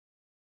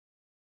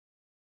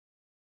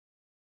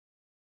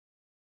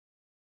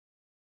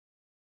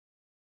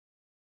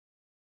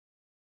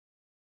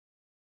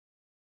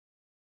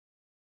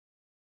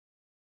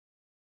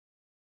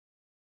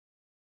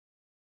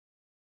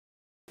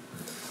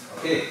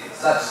Okay,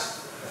 start.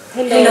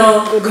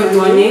 Hello, good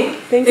morning.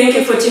 Thank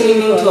you for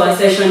tuning in to our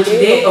session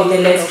today of the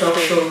Let's Talk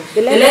Show.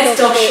 The Let's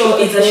Talk Show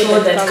is a show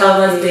that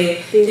covers the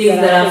things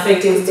that are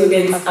affecting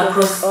students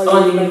across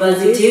all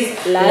universities,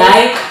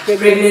 like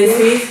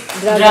pregnancies,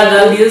 drug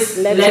abuse,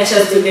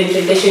 lecturer-student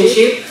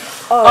relationship,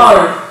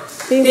 or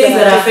things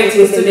that are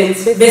affecting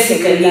students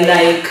basically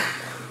like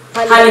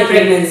early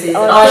pregnancies.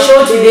 Our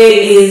show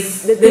today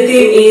is, the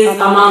theme is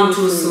A Mom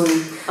Too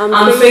Soon.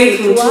 I'm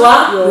Faith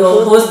Mutua,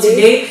 your host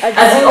today.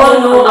 As you all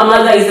know, a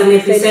mother is an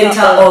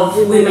epicenter of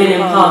women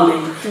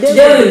empowerment.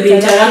 Today we'll be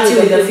interacting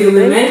with a few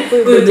women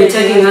who will be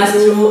taking us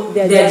through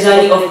their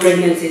journey of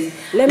pregnancies.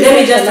 Let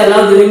me just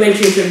allow the women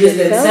to introduce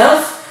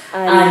themselves,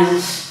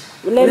 and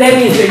let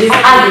me introduce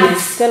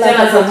Agnes. Tell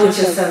us about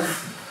yourself.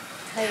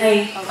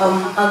 Hi, I'm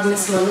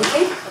Agnes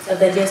Manuke, a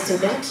third-year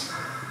student.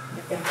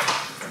 Yeah.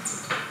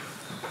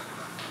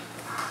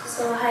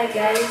 So hi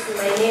guys,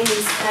 my name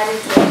is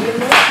Harriet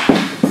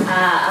Wajimo.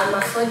 I'm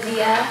a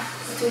fourth-year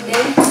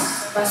student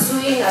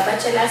pursuing a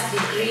bachelor's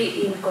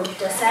degree in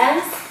computer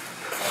science,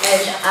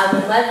 and I'm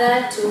a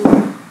mother to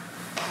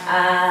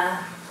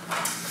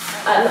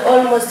an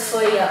almost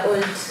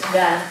 4-year-old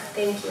girl.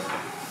 Thank you.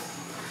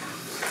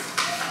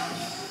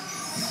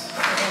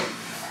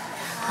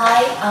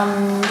 Hi,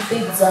 I'm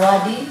Faith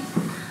Zawadi.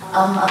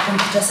 I'm a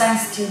computer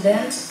science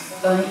student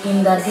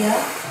in the year,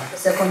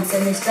 second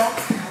semester.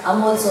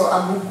 I'm also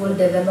a Google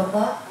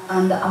developer,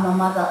 and I'm a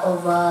mother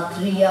of a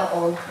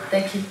 3-year-old.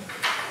 Thank you.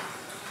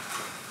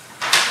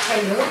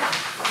 Hello,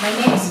 my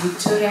name is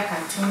Victoria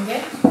Katunge,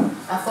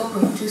 a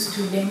 4.2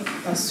 student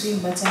pursuing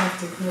Bachelor of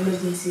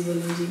Technology in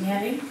Civil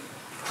Engineering,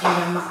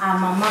 and I'm a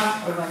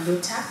mama of a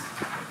daughter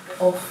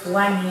of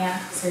 1 year,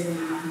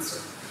 7 months.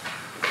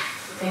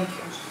 Thank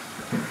you.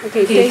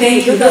 Okay,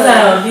 thank you. Those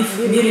are our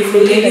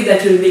beautiful ladies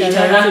that we'll be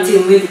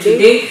interacting with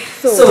today.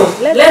 So,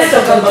 let's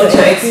talk about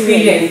your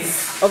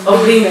experience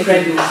of being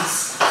pregnant.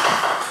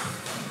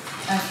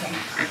 Okay.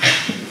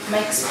 My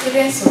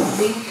experience of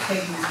being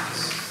pregnant.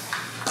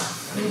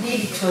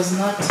 Indeed, it was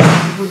not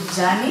a good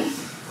journey.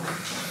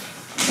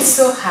 It's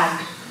so hard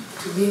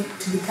to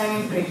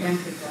becoming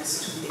pregnant with a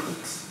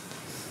student.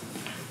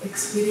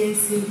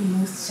 Experiencing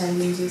most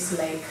challenges,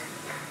 like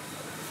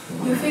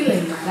you feel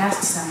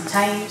embarrassed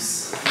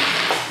sometimes.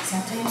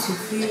 Sometimes you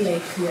feel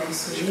like you are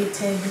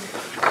isolated.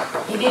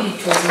 Indeed,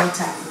 it was not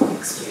a good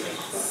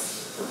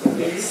experience.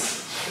 Yes.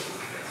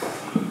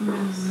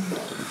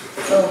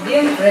 So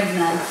being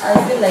pregnant, I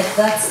feel like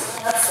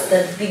that's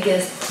the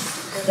biggest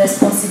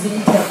responsibility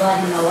of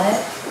had in our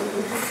life.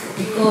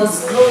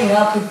 Because growing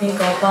up, we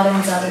think our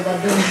parents are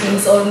overdoing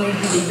things, or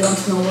maybe they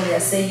don't know what they are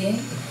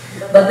saying.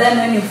 But then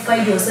when you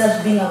find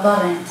yourself being a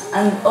parent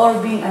or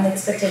being an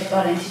unexpected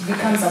parent, it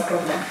becomes a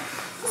problem.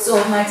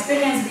 So my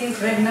experience being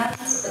pregnant,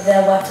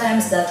 there were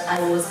times that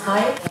I was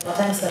high, there were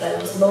times that I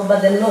was low,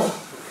 but the low,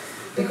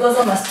 because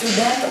I'm a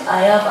student,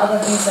 I have other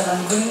things that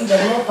I'm doing. The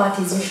low part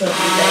is usually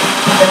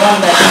the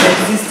one that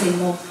is existing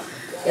more.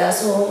 Yeah,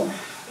 so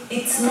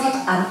it's not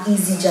an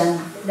easy journey.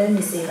 Let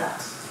me say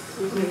that.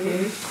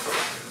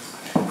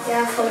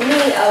 Yeah, for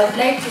me, I would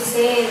like to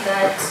say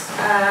that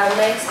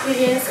my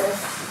experience of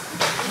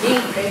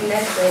being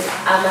pregnant when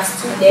I'm a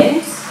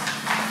student,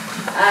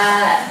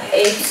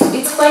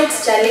 it's quite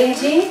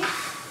challenging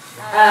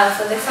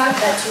for the fact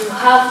that you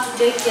have to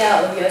take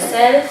care of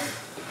yourself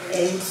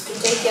and to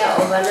take care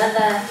of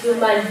another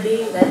human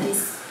being that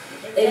is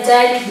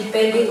entirely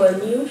depending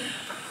on you.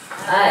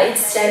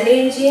 It's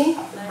challenging,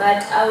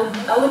 but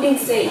I wouldn't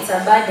say it's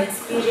a bad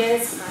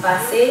experience per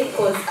se,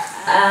 because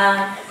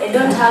I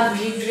don't have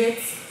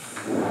regrets.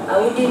 I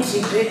wouldn't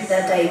regret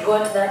that I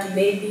got that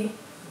baby,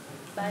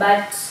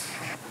 but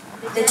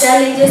the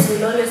challenges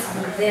will always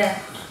be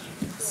there.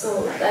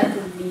 So that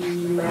would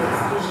be my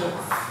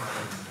experience.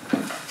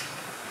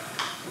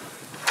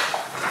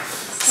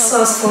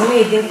 So as for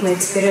me, I think my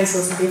experience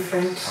was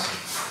different.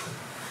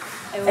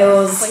 I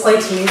was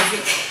quite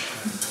lazy,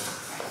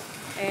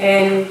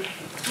 and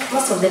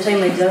most of the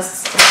time I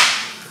just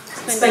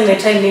spend my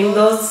time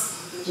indoors.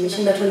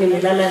 Nimeshinda tu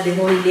nimelala the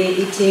whole day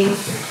eating.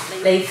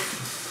 Like,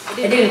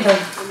 I didn't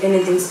have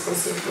anything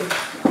specific.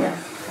 Yeah.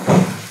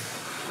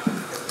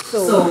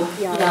 So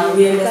yeah,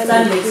 we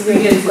understand the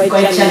experience is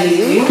quite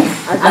challenging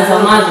as a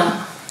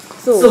mother.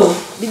 So,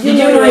 did you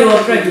know you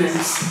were pregnant?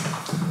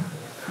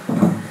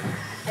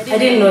 I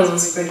didn't know I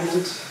was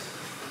pregnant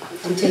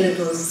until it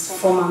was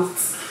 4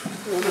 months.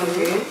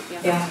 Okay.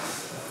 Yeah.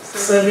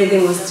 So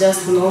everything was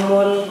just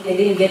normal. I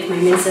didn't get my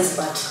menses,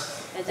 but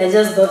I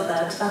just thought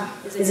that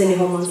hizi ni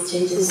hormones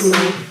changes.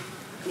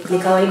 Ni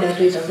kawaida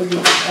tu itakuja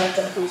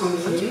hata.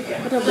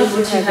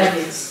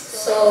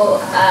 So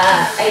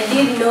I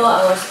did know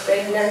I was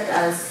pregnant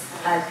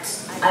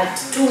at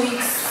 2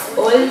 weeks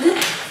old.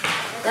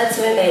 That's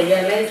when I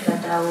realized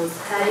that I was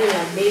carrying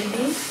a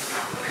baby.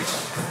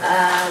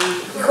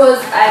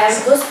 Because I am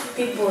those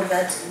people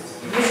that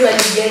usually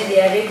get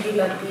their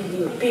regular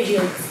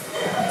periods.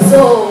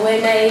 So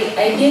when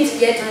I didn't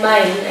get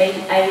mine,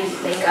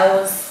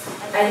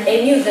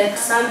 I knew that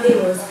something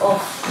was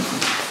off.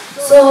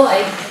 So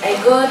I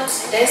got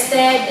tested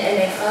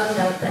and I found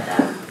out that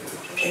I'm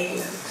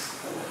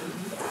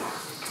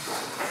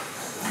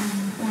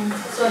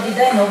did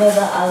I know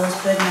whether I was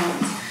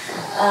pregnant?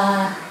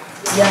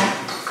 Yeah.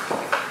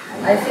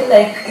 I feel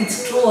like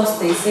it's true what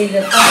they say,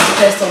 the first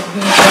test of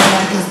being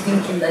pregnant is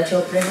thinking that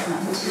you're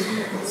pregnant.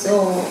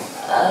 So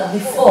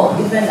before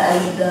even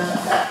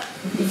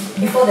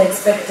before the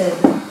expected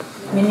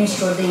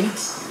menstrual date,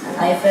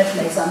 I felt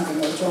like something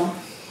was wrong.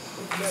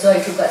 So I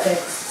took a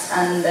test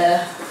and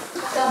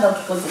turned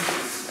out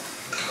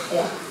positive.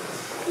 Yeah.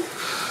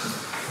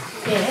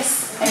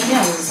 Yes, I knew I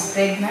was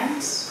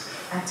pregnant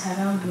at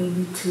around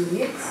maybe 2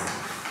 weeks.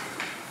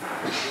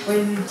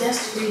 When you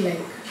just feel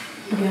like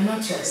you're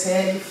not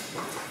yourself,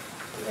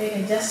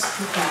 then I just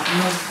took a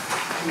move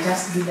and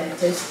just did a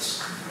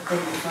test. Then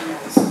I found I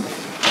was pregnant.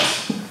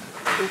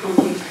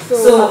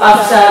 So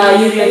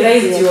after you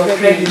realized you were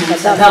pregnant at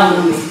that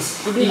moment,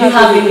 did you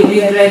have any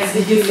regrets?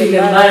 Did you feel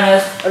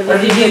embarrassed? Or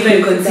did you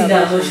even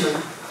consider abortion?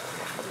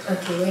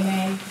 Okay,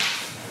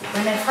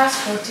 when I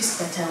first noticed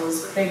that I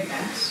was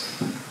pregnant,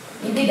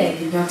 indeed I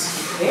did not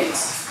regret.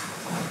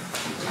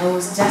 I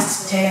was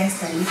just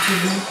tensed a little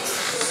bit.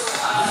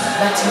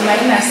 But in my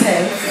inner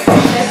self, I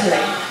felt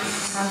like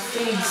I've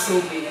failed so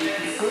many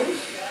people.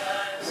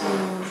 So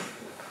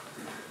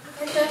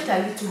I felt a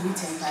little bit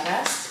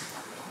embarrassed.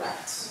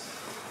 But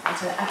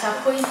at a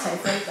point I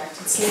felt that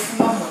it's like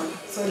normal,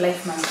 so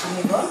life must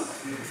move on.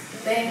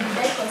 Then did I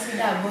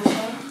consider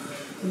abortion?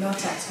 Not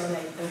at all, I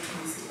don't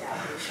consider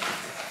abortion.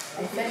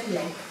 I felt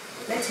like,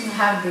 let me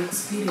have the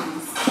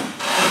experience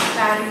of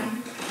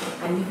carrying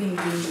and living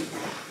being.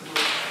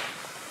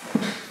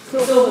 So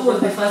who was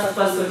the first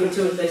person who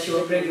told that you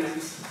were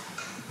pregnant?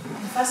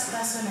 The first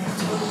person I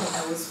told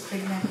I was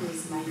pregnant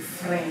was my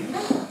friend.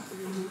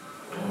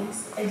 Yes,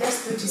 I just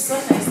thought it's so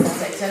nice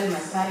that I tell my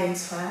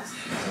parents first,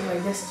 so I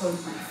just told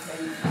my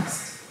friend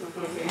first.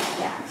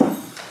 Yeah.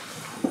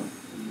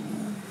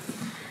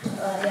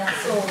 Yeah,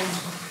 so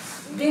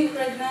being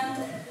pregnant,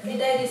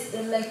 did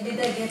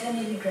I get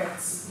any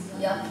regrets?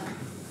 Yeah.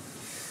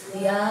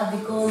 Yeah,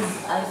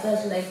 because I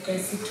felt like the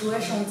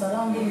situation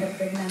surrounding the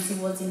pregnancy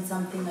wasn't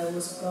something I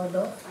was proud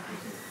of.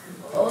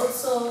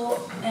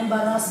 Also,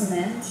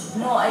 embarrassment.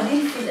 No, I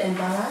didn't feel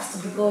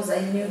embarrassed because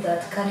I knew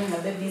that carrying a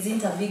baby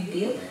isn't a big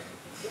deal.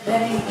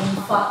 Bearing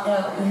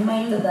in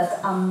mind that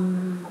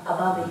I'm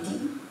above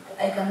 18,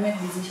 I can make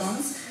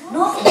decisions.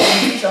 Not big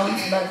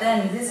decisions, but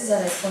then this is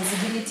a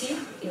responsibility.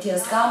 It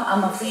has come.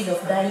 I'm afraid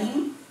of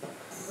dying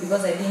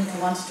because I didn't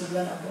want to do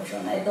an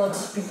abortion. I thought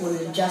people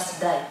will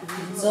just die.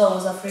 So I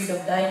was afraid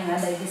of dying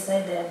and I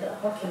decided,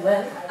 okay,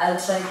 well, I'll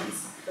try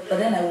this. But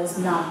then I was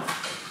numb.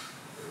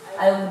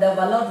 I would have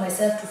allowed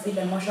myself to feel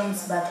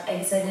emotions, but I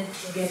decided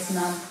to get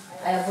numb.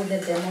 I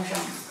avoided the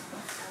emotions.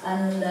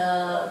 And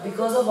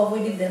because of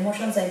avoiding the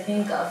emotions, I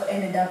think I've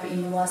ended up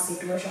in worse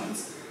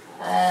situations.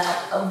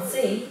 I would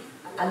say,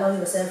 allow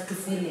yourself to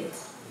feel it.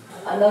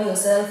 Allow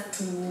yourself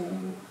to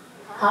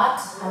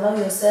hurt. Allow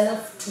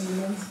yourself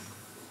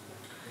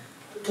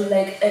to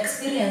like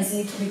experience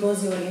it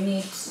because you're in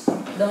it.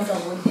 Don't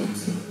avoid it.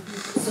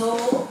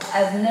 So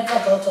I've never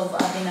thought of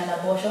having an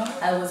abortion.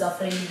 I was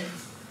afraid.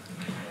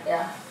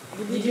 Yeah.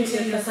 Did you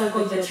tell your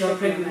circle that you're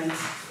pregnant?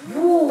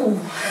 Ooh.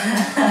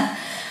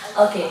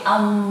 Okay,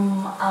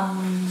 I'm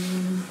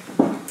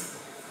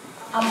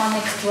an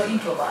extro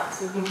introvert.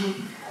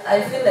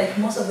 I feel like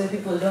most of the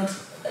people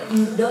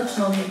don't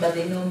know me, but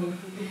they know me.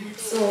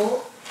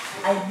 So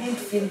I didn't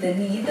feel the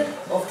need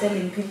of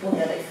telling people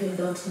that I feel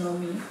don't know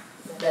me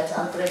that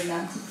I'm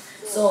pregnant.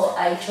 So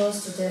I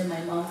chose to tell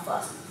my mom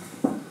first.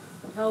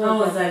 How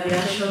was that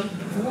reaction?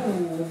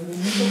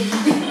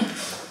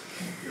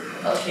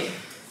 Okay.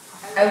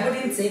 I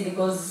wouldn't say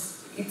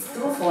because it's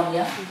through phone,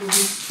 yeah?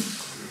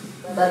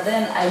 But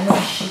then I know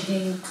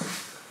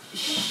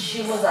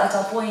she was at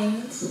a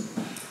point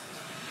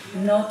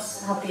not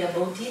happy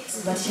about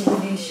it, but she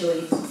wouldn't show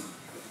it.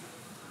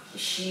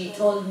 She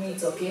told me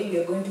it's okay, we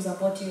are going to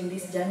support you in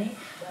this journey,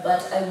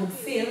 but I would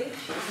feel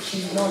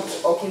she's not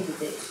okay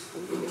with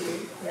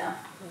it. Yeah.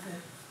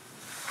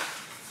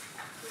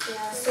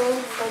 Yeah, so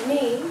for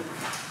me,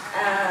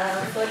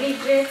 for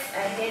regrets,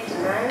 I had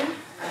none.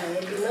 I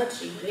do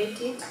not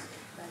regret it,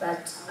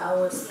 but I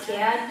was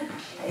scared.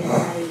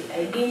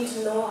 I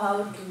didn't know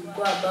how to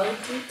go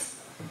about it.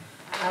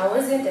 I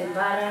wasn't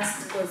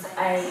embarrassed because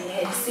I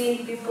had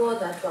seen people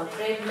that were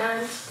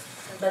pregnant,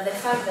 but the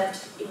fact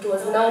that it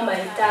was now my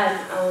turn,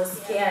 I was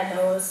scared.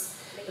 I was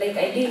like,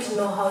 I didn't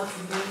know how to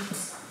do it.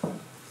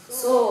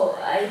 So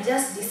I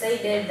just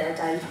decided that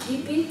I'll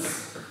keep it.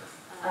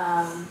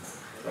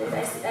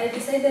 I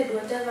decided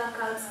whatever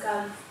comes,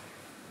 comes.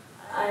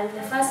 And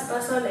the first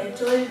person I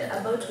told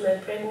about my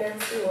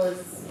pregnancy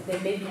was the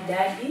baby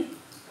daddy.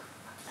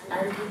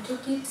 And he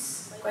took it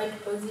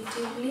quite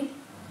positively.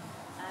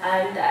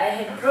 And I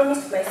had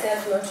promised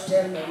myself not to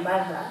tell my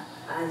mother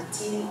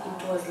until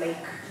it was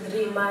like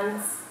 3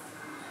 months.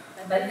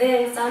 But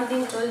then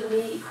something told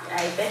me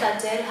I better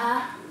tell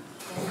her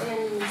and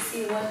then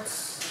see what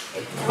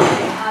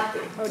will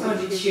happen. How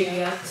did she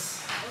react?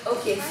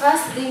 Okay,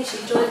 first thing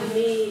she told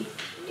me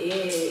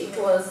it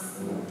was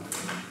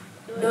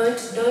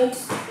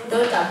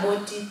don't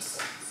abort it,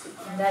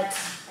 that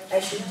I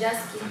should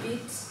just keep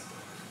it.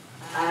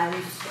 and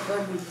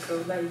God will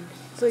provide.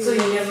 So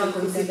you never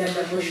considered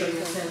abortion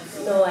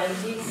yourself? No, I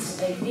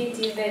didn't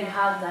even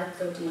have that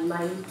thought in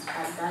mind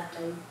at that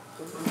time.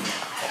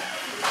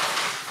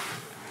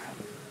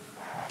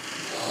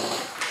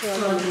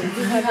 So do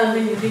you have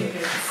any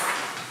regrets?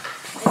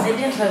 I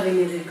didn't have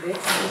any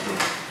regrets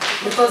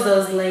because I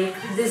was like,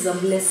 this is a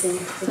blessing.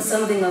 It's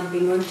something I've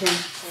been wanting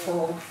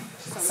for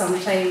some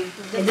time.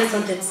 I just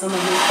wanted someone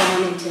who's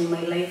permanent in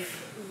my life.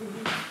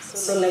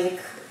 So like,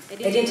 I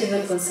didn't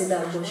even consider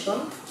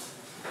abortion.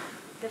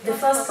 The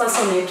first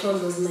person I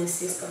told was my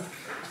sister.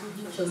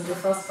 She was the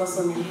first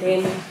person, and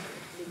then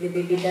the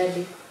baby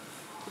daddy.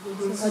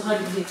 So how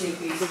did you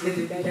take it, the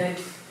baby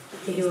daddy?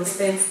 He was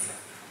tensed.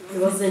 He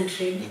wasn't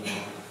ready.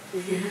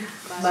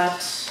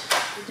 But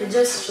we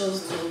just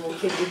chose to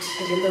keep it,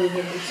 even though we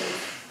had it.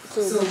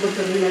 So both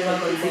of you never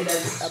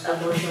considered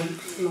abortion?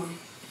 No.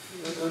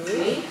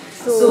 Okay.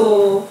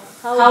 So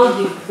how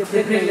did the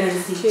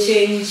pregnancy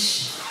change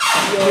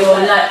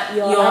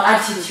your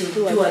attitude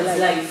towards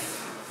life?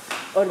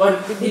 Or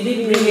did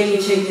it bring any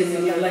changes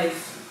in your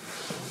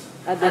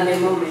life at the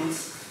moment?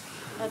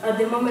 At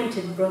the moment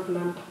it brought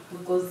none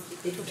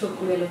because it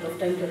took me a lot of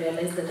time to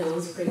realize that I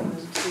was pregnant.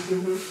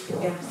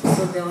 Yeah,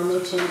 so there were no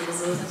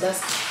changes. It was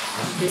just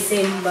the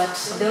same, but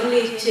the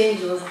only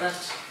change was that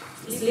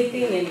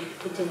sleeping and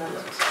eating a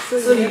lot.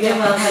 So you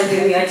never had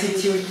any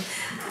attitude?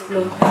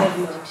 No, I had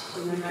no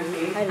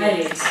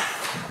attitude.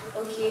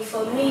 Okay,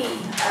 for me,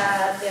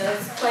 there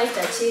was quite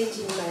a change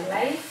in my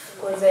life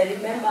because I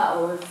remember I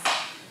was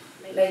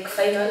like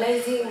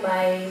finalizing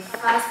my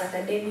first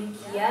academic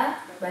year,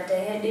 but I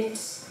hadn't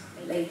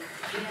like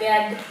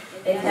prepared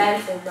and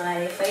done for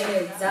my final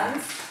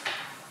exams.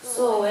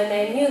 So when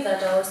I knew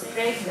that I was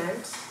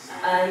pregnant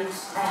and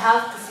I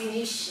have to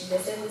finish the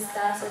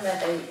semester so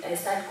that I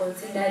start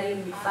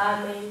considering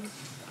deferment.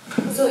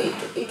 So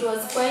it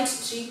was quite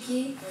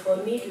tricky for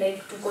me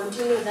like to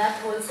continue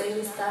that whole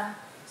semester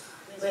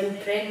when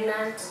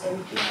pregnant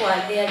and people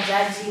are there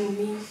judging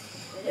me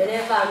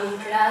whenever I'm in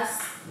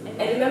class.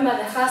 I remember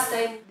the first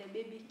time the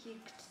baby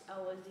kicked, I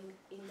was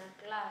in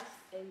a class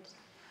and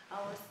I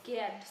was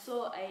scared.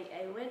 So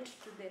I went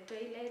to the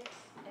toilet,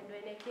 and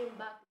when I came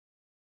back,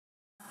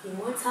 asking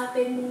what's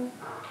happening,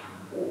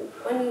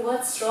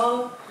 what's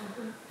wrong,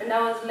 and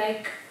I was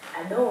like,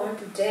 I don't want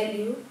to tell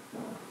you,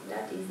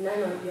 that is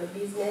none of your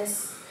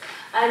business.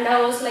 And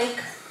I was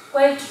like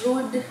quite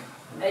rude.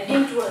 I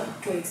didn't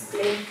want to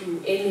explain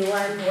to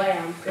anyone why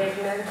I'm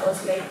pregnant. I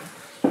was like,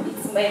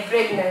 it's my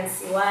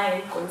pregnancy, why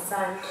I'm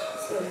concerned,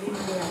 so leave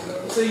me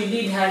alone. So you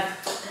did have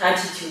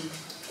attitude?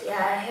 Yeah,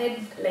 I had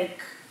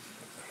like,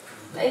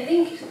 I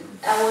think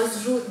I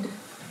was rude.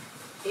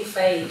 If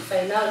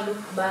I now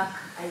look back,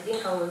 I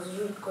think I was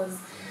rude because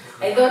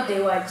I thought they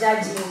were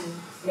judging me.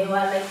 They were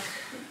like,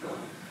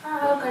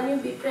 how can you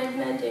be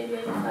pregnant and you're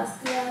in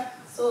first year?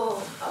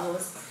 So I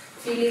was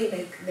feeling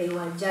like they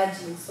were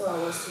judging, so I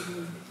was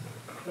rude.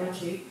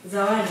 Okay.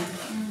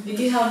 Zawadi, did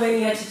you have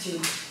any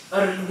attitude?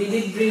 Or did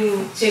it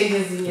bring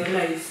changes in your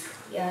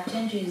life? Yeah,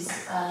 changes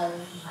are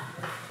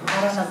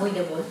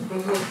unavoidable.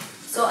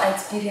 So I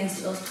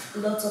experienced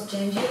lots of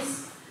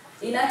changes.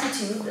 In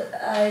attitude,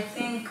 I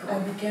think I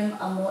became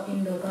a more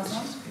indoor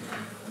person.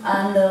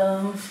 And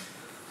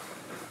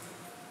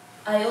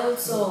I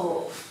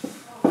also,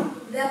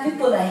 there are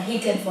people I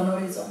hated for no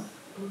reason.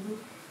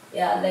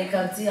 Yeah, like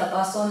I'd see a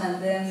person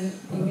and then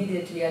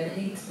immediately I'd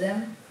hate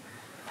them.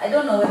 I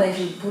don't know whether I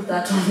should put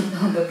that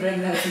on the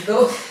pregnancy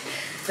though.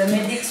 The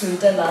medics will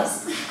tell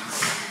us.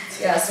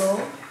 Yeah,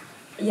 so,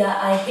 yeah,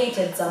 I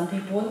hated some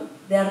people.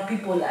 There are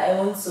people I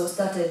also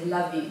started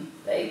loving,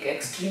 like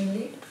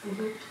extremely.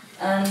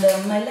 And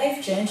my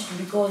life changed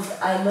because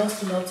I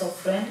lost lots of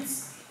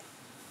friends.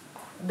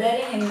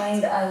 Bearing in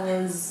mind I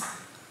was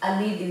a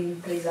lead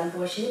in praise and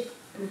worship.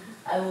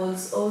 I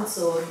was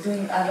also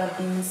doing other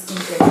things in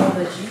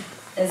technology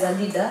as a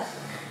leader.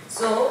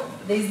 So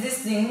there's this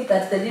thing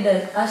that the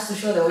leader has to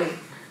show the way.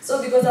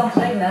 So because I'm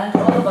pregnant,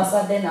 all of a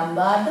sudden I'm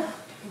bad.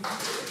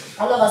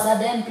 All of a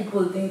sudden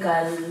people think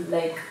I'll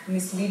like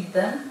mislead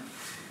them.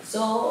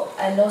 So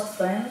I lost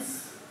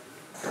friends.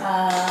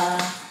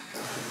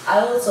 I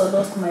also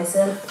lost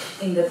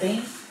myself in the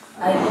pain.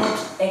 I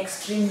got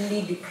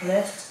extremely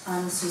depressed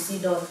and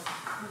suicidal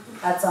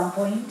at some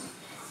point.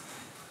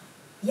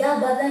 Yeah,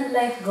 but then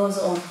life goes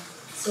on.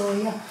 So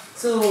yeah.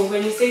 So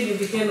when you said you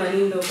became an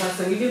indoor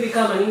person, did you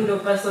become an indoor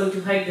person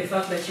to hide the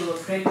fact that you were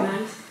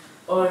pregnant?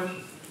 Or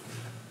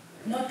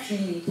not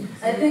really.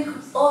 I think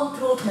all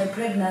throughout my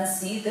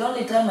pregnancy, the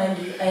only time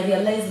I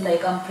realized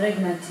like I'm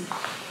pregnant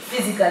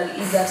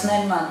physically is at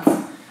 9 months.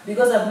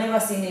 Because I've never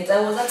seen it. I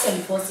was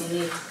actually forcing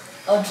it.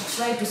 I would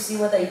try to see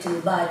whether it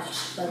will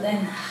budge, but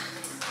then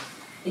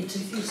it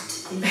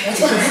refused.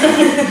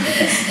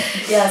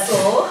 Yeah,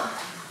 so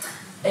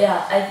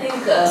yeah, I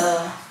think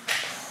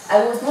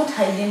I was not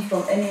hiding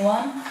from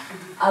anyone.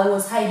 I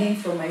was hiding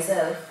from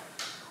myself.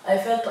 I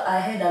felt I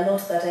had a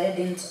lot that I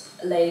hadn't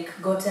like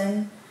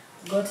gotten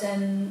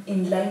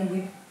in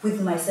line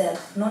with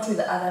myself, not with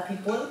the other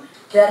people.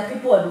 There are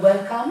people I'd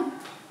welcome,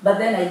 but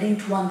then I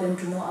didn't want them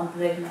to know I'm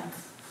pregnant.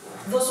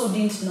 those who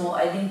didn't know,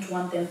 I didn't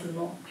want them to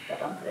know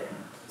that I'm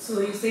pregnant.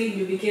 So you say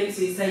you became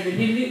suicidal.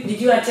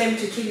 Did you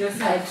attempt to kill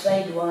yourself? I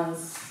tried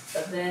once,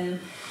 but then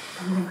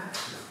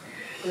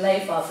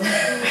life happened.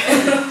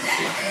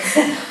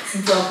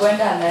 Mtu wa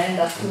kwenda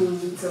anaenda tu.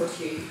 It's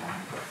okay.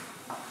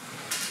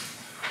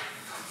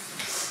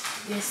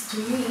 Yes, to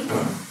me,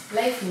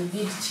 life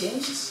indeed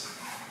changed.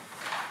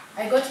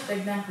 I got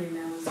pregnant when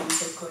I was in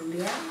second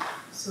year.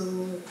 So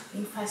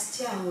in first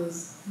year, I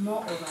was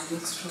more of an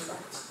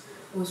extrovert.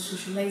 I was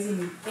socializing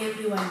with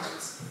everyone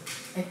that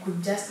I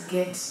could just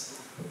get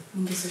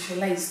in the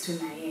socialized to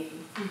my area.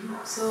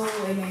 So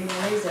when I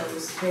realized I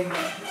was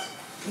pregnant,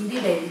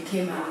 indeed I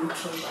became an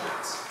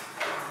introvert.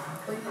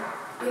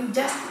 When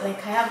just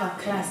like I have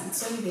a class,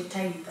 it's only the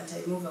time that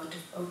I move out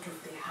of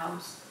the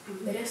house.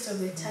 The rest of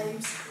the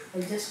times,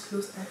 I just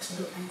close that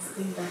door and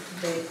stay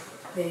that bed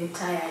the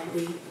entire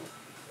day.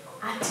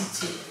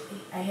 Attitude,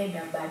 I had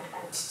a bad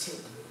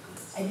attitude.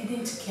 I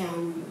didn't care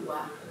who you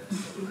were.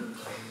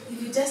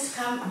 If you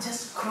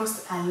just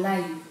cross a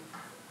line,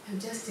 I'll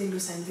just tell you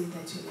something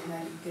that you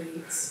never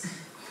regret.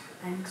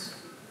 And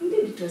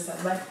indeed it was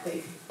a bad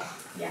thing.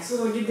 Yeah.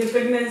 So did the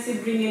pregnancy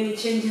bring any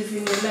changes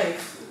in your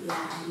life? Yeah,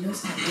 I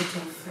lost a lot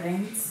of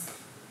friends.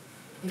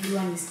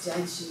 Everyone is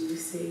judging you,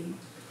 saying,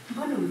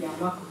 mbona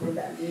uliamua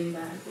kubeba mimba?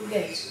 You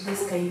get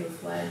this kind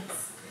of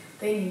words.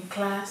 Then in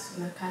class,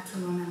 unakaa tu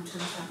unaona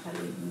mtoto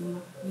pale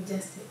nyuma. You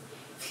just say,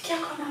 fikia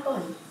kona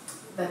boy.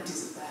 That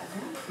is bad.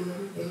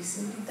 Very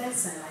simple.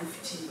 That's a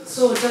life change.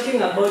 So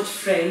talking about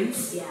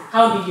friends, Yeah.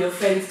 how did your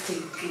friends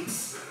take it?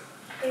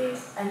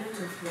 A lot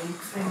of my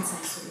friends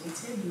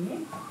isolated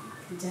me.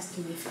 They just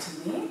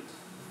left me.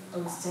 I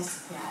was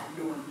just there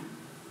alone.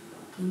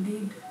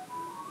 Indeed,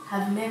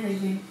 have never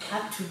even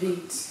up to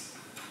date.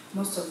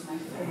 Most of my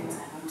friends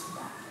are not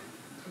back.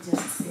 I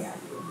just stay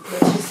alone.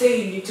 But you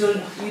say you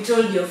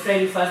told your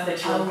friend first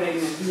that you were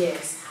pregnant.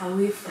 Yes,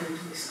 away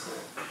from the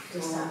school.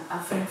 Just a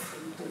friend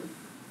from home.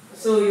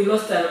 So you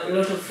lost a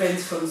lot of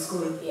friends from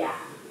school. Yeah.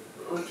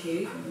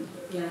 Okay.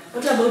 Yeah.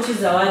 What about you,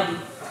 Zawadi?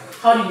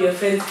 How did your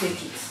friends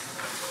take it?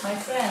 My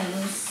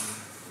friends,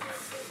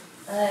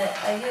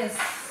 I guess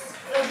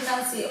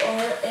pregnancy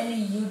or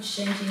any huge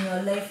change in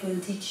your life will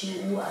teach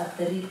you who are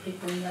the real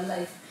people in your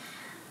life.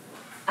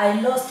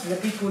 I lost the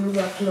people who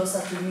were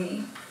closer to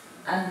me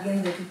and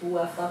gained the people who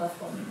were further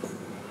from me.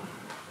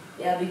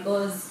 Yeah,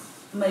 because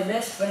my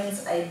best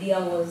friend's idea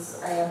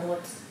was I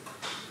abort.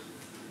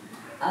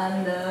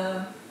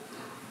 And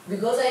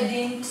because I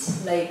didn't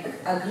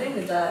agree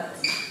with that,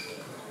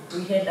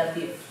 we had a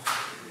beef.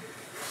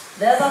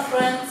 The other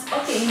friends,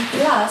 okay, in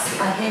class,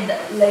 I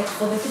had,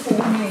 for the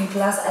people who knew in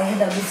class, I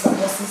had a good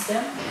support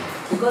system.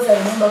 Because I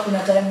remember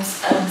kuna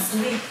times I would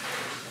sleep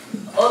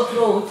all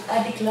throughout,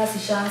 at the class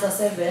ishaanza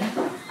 7,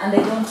 and I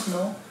don't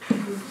know.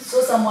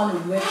 So someone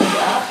would wake me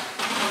up.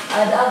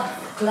 I'd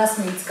have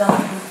classmates come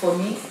to cook for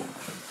me,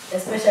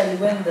 especially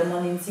when the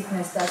morning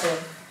sickness started.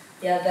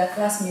 Yeah, there are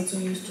classmates who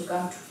used to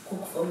come to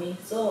cook for me.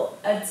 So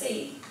I'd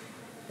say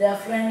there are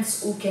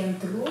friends who came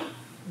through,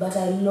 but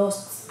I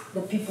lost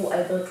the people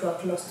I thought were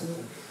close to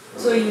me.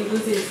 So in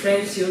losing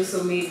friends, you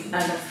also made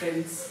other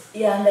friends.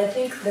 Yeah, and I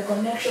think the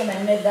connection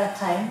I made that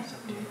time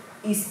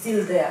is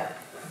still there.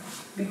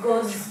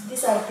 Because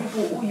these are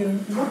people who you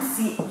would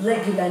see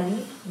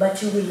regularly,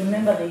 but you will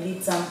remember they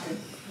did something.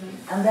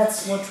 And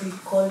that's what we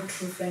call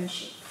true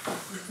friendship.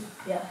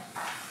 Yeah.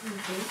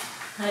 Okay.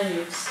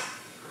 Harriet.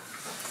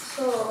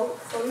 So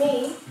for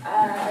me,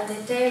 at the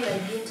time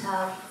I didn't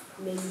have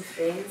many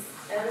friends.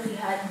 I only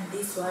had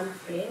this one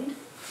friend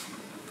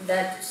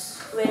that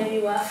when we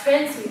were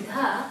friends with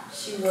her,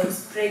 she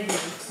was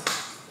pregnant.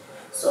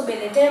 So by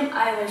the time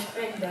I was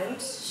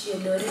pregnant, she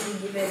had already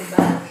given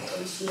birth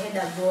and she had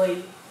a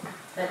boy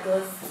that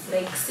was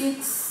like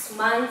 6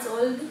 months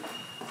old.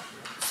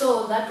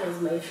 So that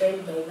was my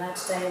friend by that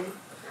time.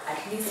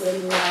 At least when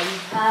we were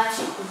with her,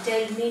 she could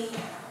tell me,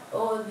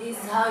 oh, this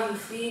is how you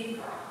feel,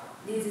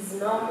 this is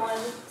normal.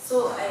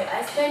 So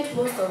I spent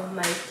most of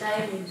my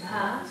time with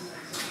her.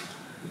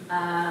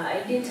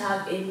 I didn't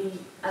have any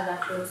other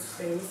close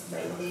friends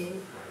by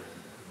then.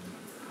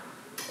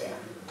 Yeah.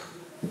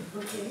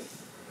 Okay.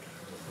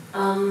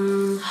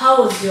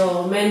 How was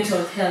your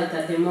mental health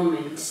at the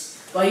moment?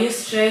 Were you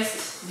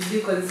stressed? Did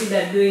you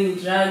consider doing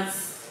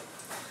drugs?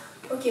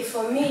 Okay,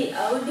 for me,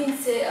 I wouldn't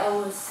say I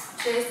was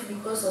stressed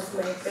because of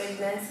my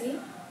pregnancy.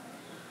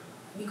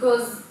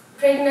 Because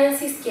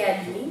pregnancy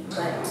scared me,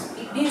 but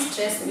it didn't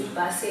stress me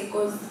per se.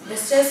 Because the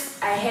stress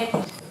I had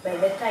by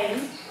the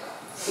time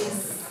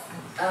is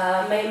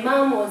my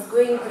mom was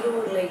going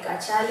through like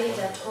a challenge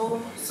at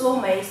home, so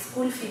my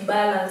school fee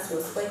balance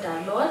was quite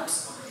a lot.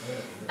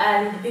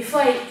 And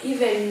before I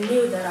even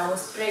knew that I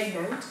was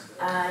pregnant,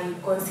 I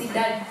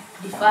considered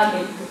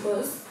deferment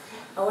because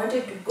I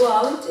wanted to go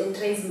out and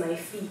raise my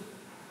fee.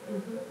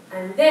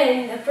 And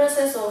then the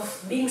process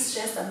of being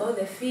stressed about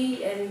the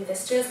fee and the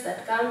stress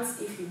that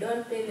comes if you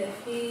don't pay the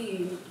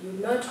fee, you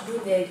not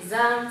do the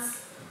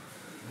exams.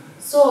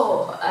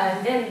 So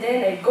and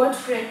then I got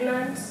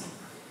pregnant.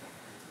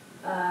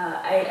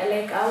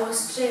 I was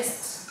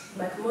stressed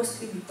but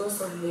mostly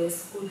because of the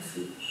school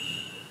fee.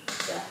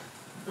 Yeah.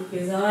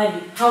 Okay,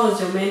 Zawadi, how was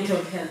your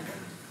mental health?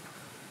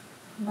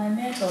 My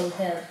mental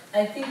health,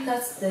 I think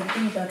that's the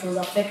thing that was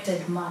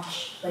affected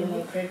much by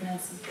my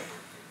pregnancy.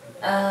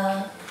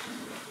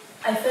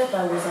 I felt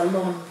I was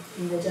alone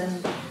in the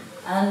journey,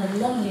 and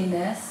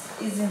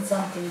loneliness isn't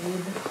something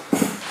good.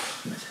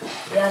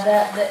 Yeah,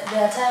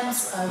 there are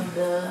times I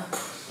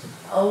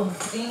would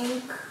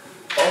think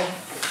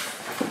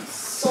of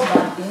so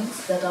bad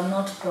things that I'm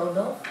not proud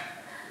of.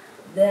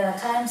 There are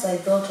times I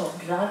thought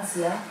of drugs,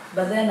 yeah,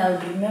 but then I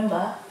would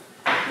remember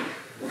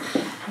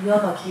you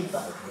have a kid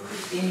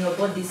in your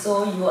body,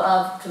 so you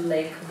have to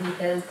like be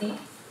healthy.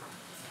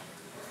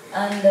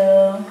 And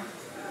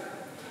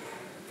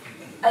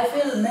I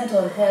feel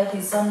mental health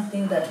is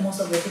something that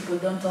most of the people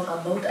don't talk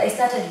about. I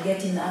started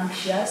getting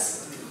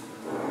anxious,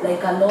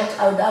 like a lot.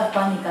 I would have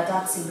panic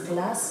attacks in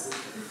class.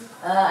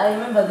 I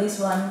remember this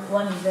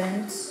one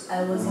event.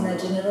 I was in a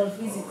general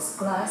physics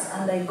class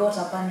and I got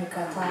a panic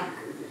attack.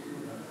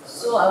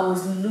 So I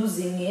was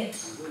losing it.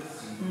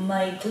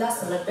 My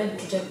class prepared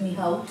to take me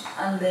out,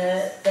 and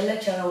the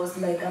lecturer was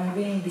like, I'm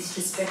being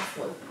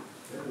disrespectful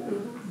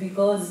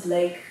because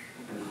like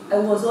I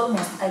was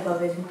almost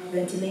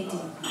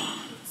hyperventilating.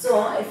 So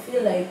I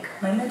feel like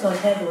my mental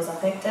health was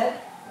affected.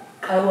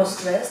 I was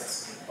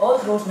stressed all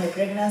throughout my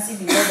pregnancy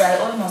because I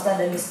almost had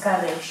a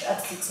miscarriage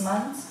at 6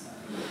 months.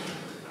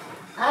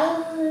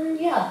 And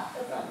yeah.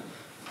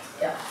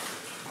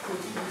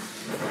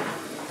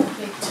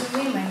 Okay, to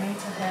me, my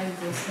mental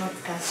health was not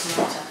that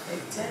much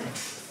affected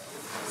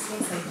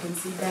since I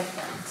consider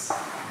that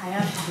I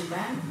have to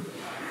learn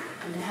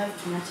and I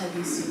have to nurture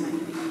this human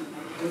being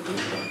in my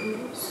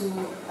body. So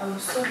I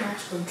was so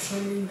much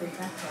controlling the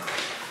fact that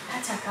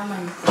hata kama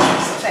niko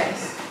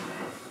stress,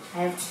 I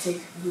have to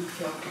take good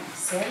care of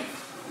myself.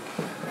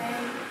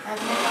 And I've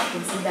never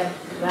considered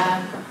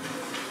drug.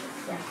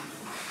 Yeah.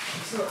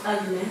 So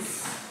Agnes,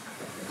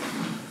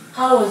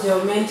 how was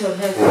your mental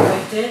health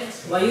affected?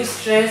 Were you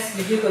stressed?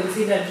 Did you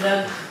consider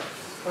drug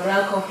or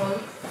alcohol?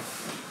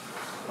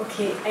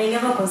 Okay, I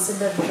never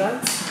considered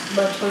drugs,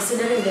 but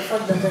considering the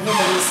fact that I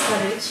had a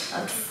miscarriage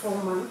at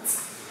 4 months,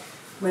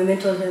 my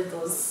mental health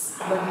was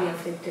badly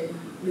affected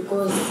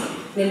because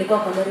nilikuwa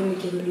kwa gari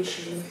nikirudi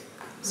shule,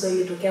 so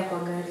ilitokea kwa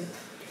gari,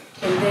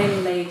 and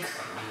then like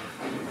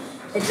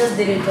I just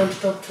didn't want to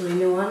talk to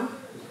anyone.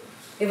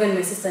 Even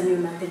my sister knew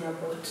nothing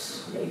about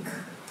like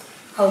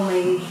how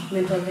my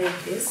mental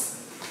health is.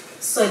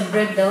 So I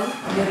break down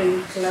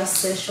during class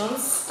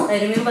sessions. I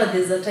remember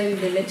there's a time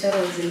the lecturer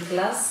was in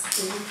class,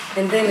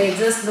 and then I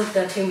just looked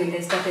at him and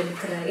I started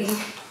crying.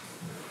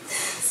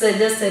 So I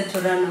just said to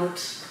run out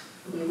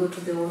and go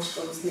to the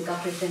washrooms, make a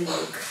pretend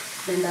like,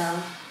 and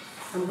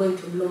I'm going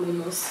to blow my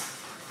nose.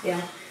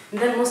 Yeah.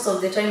 And then most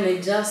of the time I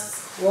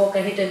just walk.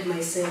 I hated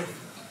myself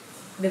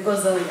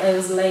because I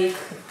was like,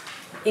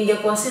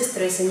 ingekuwa si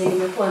stress yenye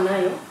nimekuwa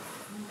nayo,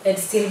 I'd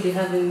still be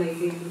having my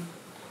baby.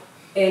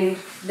 And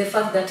the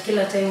fact that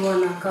kila time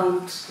one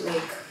account,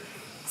 like,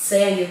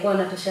 say angekuwa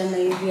natoshana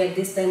hivi, at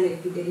this time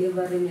I'd be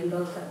delivering and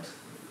all that.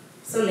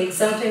 So like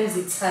sometimes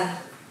it's hard,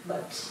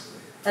 but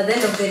at the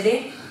end of the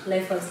day,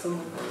 life has to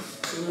move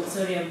on.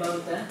 Sorry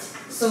about that.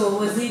 So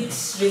was it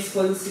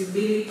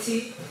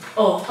responsibility?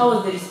 Oh, how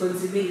was the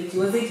responsibility?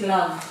 Was it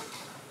love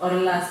or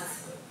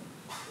lust?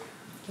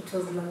 It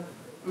was love.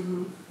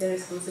 The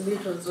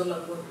responsibility was all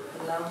about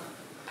love.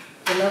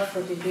 The love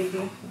for the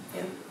baby.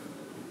 Yeah.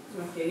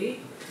 Okay.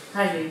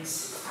 Harriet.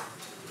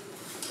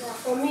 Yeah,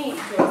 for me,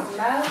 it was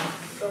love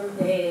from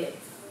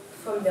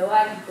the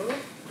word go.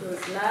 It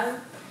was love.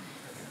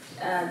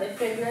 The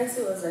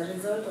pregnancy was a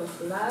result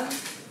of love.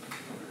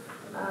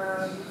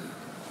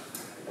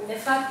 And the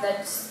fact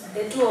that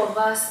the two of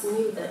us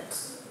knew that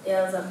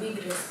there was a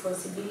big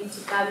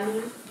responsibility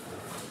coming.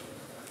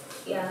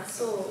 Yeah,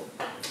 so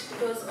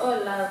it was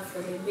all love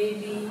for the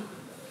baby,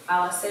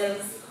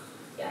 ourselves.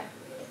 Yeah.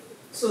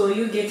 So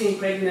you getting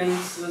pregnant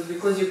was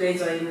because you guys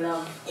were in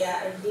love?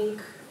 Yeah, I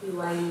think we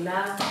were in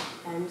love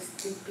and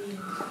stupid.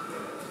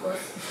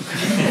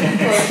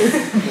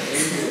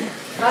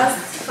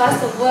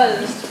 First of all,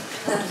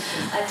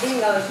 I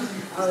think I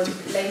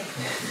would like,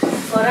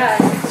 for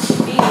us,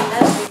 being in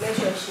that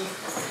relationship,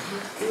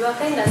 we were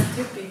kind of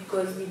stupid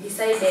because we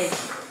decided,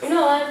 you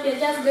know what, you're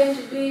just going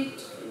to do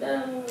it.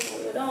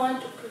 You don't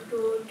want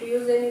to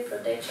use any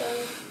protection.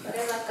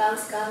 Whatever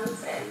comes,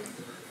 and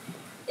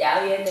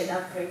yeah, we ended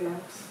up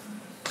pregnant.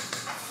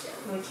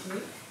 Yeah.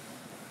 Okay.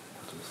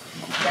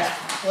 Yeah.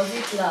 Was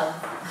it love?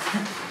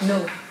 No,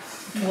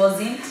 it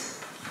wasn't.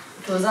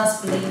 It was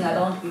us playing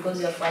around because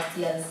we are first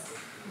years.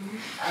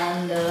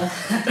 And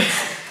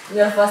we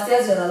are first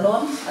years, you're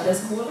alone at the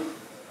school.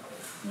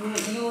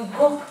 You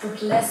go to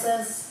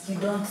places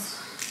you're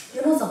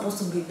not supposed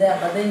to be there,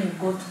 but then you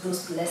go to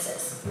those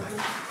places.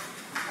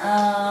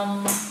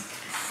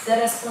 The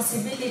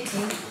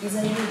responsibility is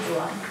a huge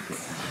one.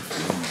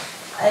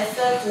 I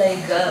felt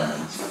like,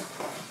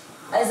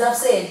 as I've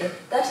said,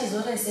 that is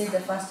what I said the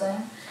first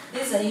time.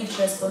 This is a huge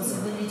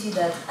responsibility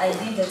that I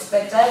didn't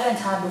expect. I haven't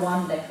had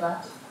one like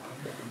that.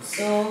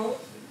 So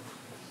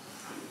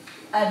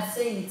I'd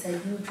say it's a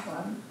huge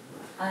one.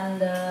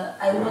 And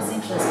I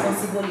wasn't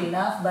responsible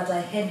enough, but I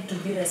had to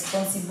be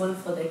responsible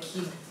for the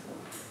kid.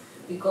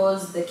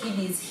 Because the kid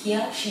is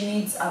here, she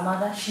needs a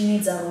mother, she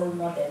needs a role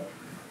model.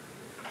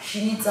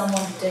 She needs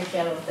someone to take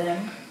care of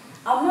them.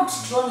 I'm not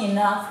strong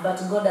enough, but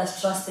God has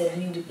trusted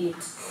me with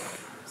it.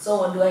 So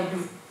what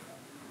do?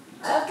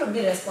 I have to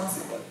be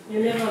responsible.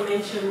 You never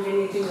mentioned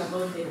anything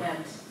about the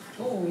dad.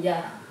 Oh,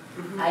 yeah.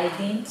 I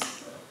didn't.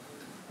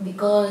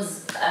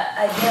 Because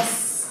I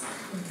guess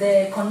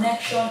the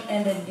connection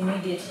ended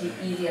immediately.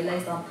 He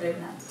realized I'm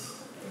pregnant.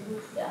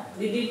 Yeah.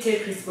 Did he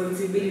take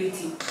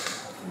responsibility?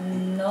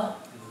 No.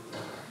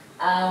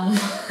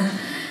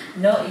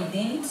 No, he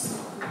didn't.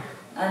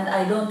 And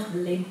I don't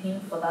blame him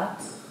for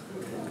that.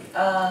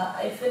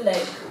 I feel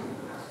like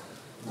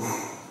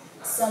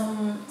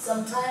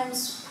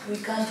sometimes we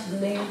can't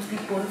blame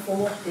people for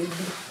what they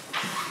do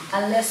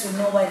unless we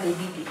know why they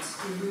did it.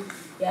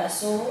 Yeah,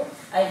 so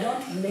I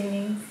don't blame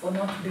him for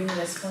not being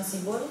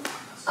responsible.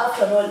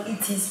 After all,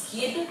 it's his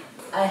kid.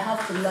 I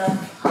have to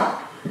love her.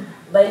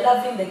 By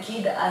loving the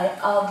kid, I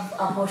have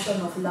a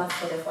portion of love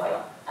for the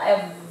father. I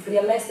have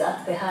realized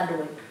that the hard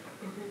way.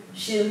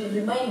 She'll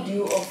remind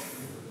you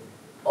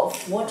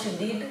of what you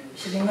did.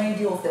 She'll remind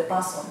you of the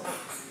person.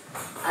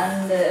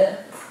 And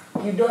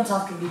you don't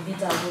have to be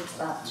bitter about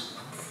that.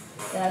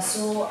 Yeah,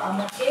 so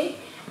I'm okay.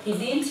 He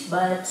didn't,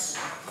 but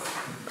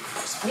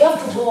we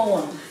have to go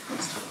on.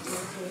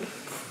 Okay.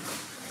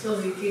 So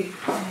Vicky,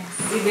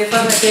 did the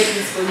father take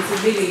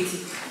responsibility?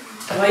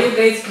 Were you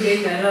guys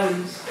playing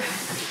around?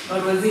 Or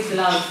was it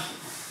love?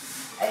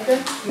 I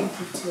don't think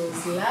it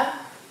was love.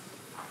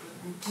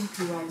 I think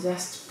we were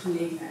just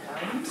playing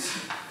around.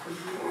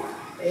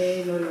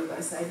 And all of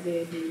a sudden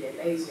we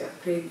realize you're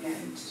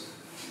pregnant.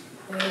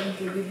 And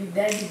the baby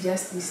daddy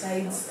just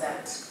decides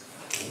that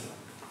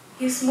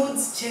his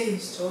moods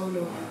changed all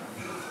over.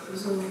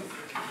 So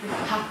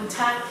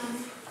hakutaki.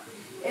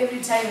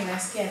 Every time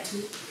unasikia tu,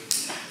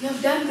 you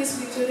have done this,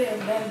 Victoria,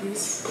 you have done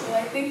this. So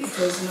I think it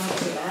was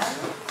not love.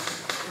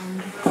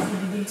 And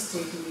he didn't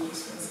take any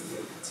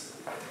responsibility.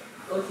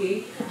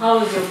 Okay. How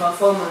was your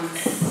performance?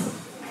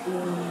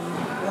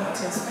 What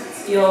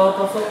aspects? Your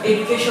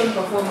education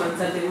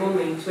performance at the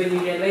moment when you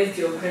realized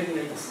you're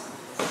pregnant?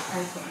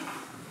 Okay.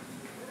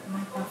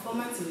 My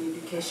performance in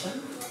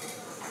education,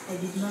 I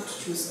did not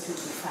choose to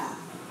defer.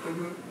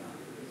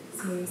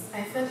 Since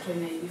I felt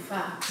when I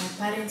defer, my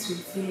parents will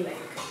feel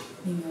like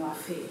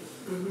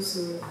fail. So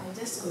I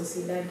just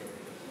considered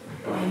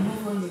I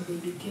move on with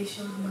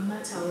education, no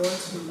matter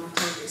what, no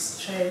matter the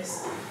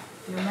stress,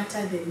 no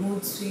matter the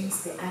mood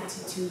swings, the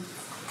attitude,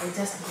 I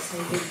just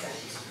decided that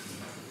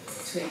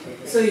to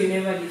endeavor. So you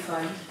never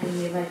deferred? I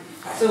never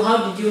deferred. So how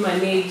did you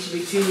manage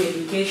between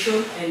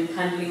education and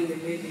handling the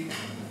baby?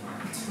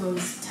 It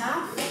was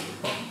tough.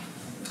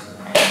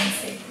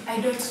 I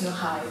don't know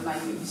how I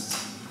managed,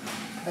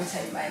 but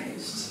I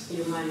managed.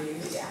 You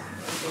managed? Yeah.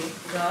 Okay.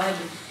 God.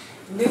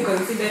 Do you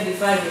consider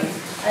deferring?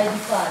 I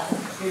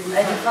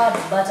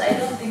deferred, but I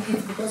don't think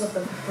it's because of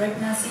the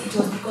pregnancy, it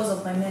was because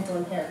of my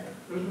mental health.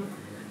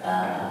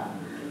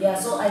 Yeah,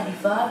 so I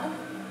deferred,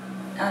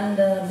 and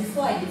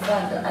before I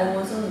deferred, I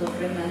was also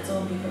pregnant,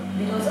 so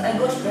because I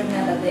got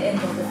pregnant at the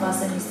end of the first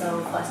semester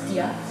of first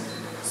year,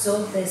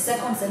 so the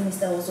second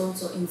semester was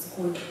also in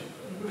school.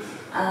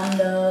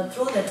 And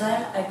through the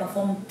time, I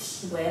performed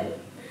well.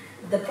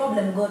 The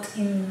problem got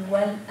in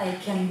when I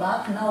came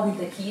back, now with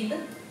the kid.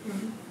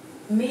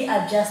 Me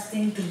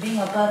adjusting to being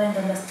a parent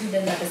and a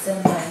student at the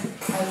same time,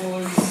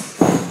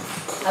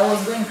 I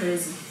was going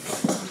crazy.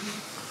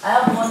 I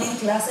have morning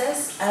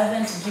classes. I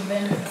haven't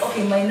given.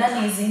 Okay, my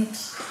nanny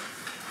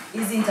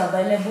isn't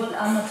available.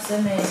 I'm not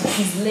saying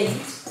she's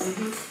late.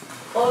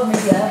 Or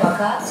maybe I have a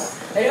cat.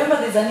 I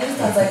remember there's an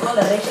instance I called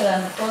a lecturer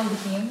and told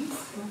him.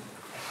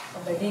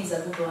 Oh, the day is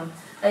a good one.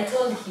 I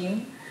told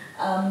him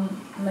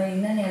my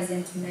nanny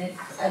hasn't met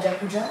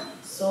Ajakuja,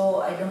 so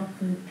I don't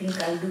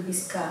think I'll do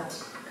this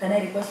cut. Can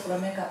I request for a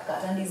makeup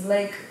cut? And he's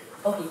like,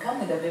 okay, come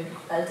with the baby.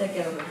 I'll take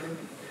care of the baby.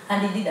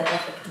 And he did a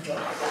perfect job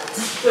at that.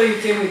 So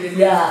you came with the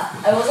baby?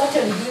 Yeah, I was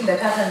actually doing the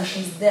cut and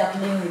she's there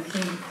playing with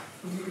him.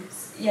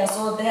 Yeah,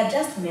 so the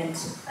adjustment,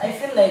 I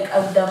feel like I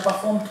would have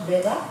performed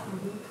better.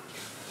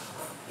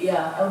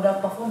 Yeah, I would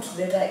have performed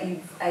better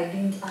if I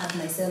didn't have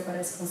myself a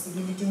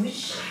responsibility,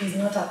 which is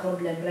not a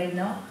problem right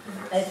now.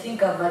 I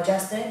think I've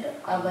adjusted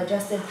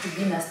to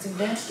being a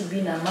student, to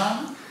being a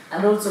mom,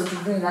 and also to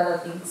doing other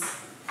things.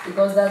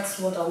 Because that's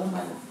what a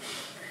woman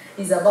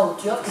is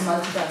about. You have to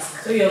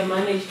multitask. So you have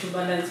managed to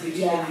balance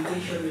between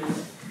education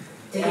and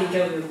taking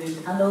care of your baby.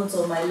 And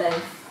also my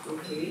life.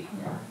 Okay.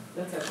 Yeah.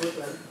 That's a good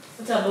one.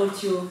 What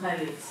about you,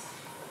 Harriet?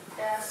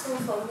 So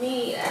for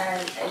me,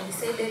 I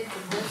decided to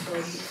go for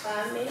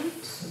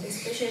deferment,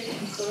 especially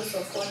because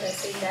of what I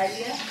said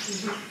earlier,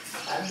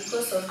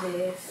 because of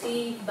the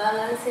fee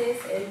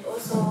balances, and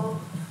also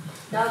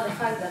now the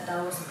fact that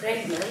I was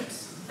pregnant,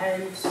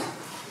 and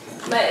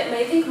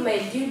I think my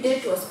due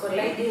date was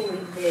colliding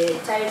with the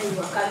time we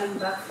were coming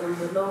back from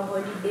the long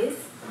holidays.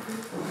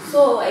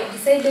 So I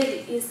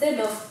decided instead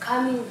of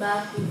coming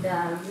back with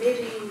a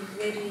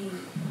very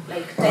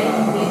like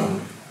tiny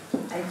baby,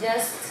 I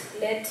just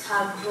let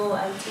her grow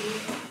until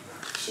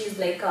she's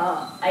like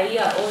a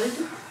year old,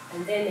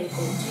 and then I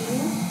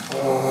continue.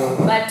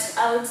 But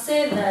I would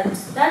say that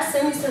that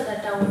semester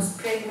that I was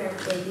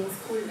pregnant and in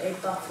school, I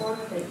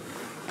performed like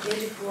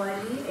very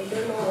poorly. I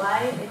don't know why.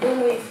 I don't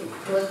know if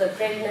it was the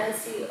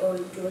pregnancy or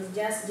it was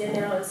just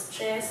general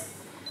stress.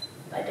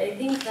 But I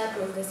think that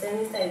was the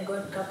semester I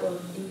got a couple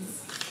of D's.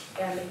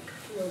 Yeah, like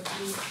 2 or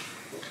 3.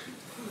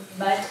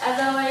 But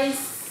otherwise,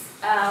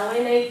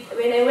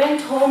 when I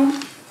went home,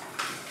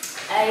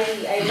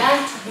 I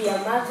learned to be a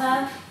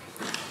mother.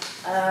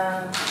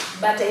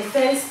 But I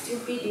felt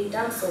stupid in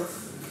terms of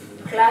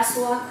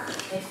classwork.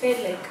 I felt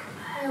like,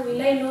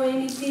 will I know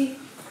anything?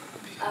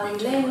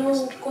 Will I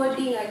know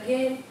coding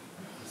again?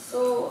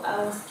 So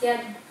I was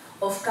scared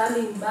of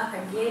coming back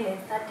again and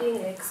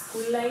starting like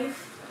school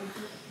life.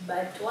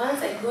 But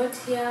once I got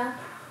here,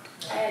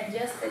 I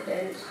adjusted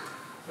and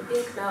I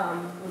think now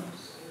I'm good.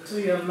 So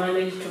you have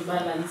managed to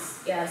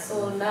balance. Yeah,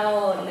 so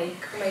now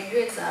like my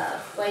grades are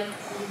quite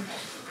good.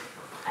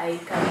 I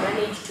can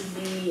manage to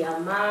be a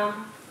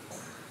mom,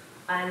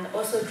 and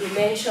also to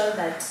mention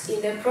that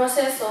in the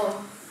process of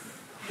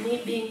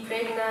me being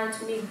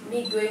pregnant,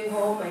 me going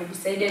home, I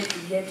decided to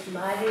get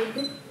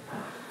married.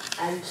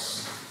 And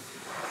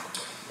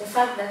the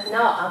fact that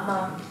now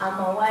I'm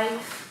a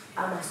wife,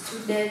 I'm a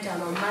student,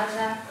 I'm a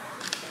mother,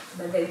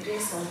 but the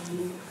grace has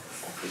been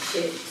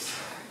sufficient.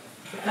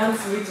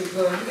 Thanks be to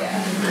God.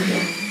 Yeah.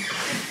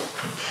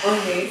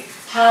 Okay.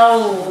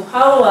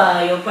 How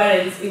are your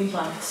parents'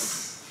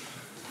 impacts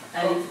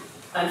and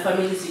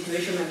family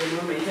situation at the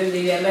moment? When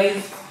they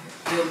realize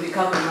you'll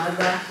become a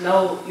mother,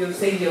 now you've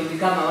said you'll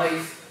become a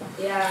wife.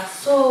 Yeah,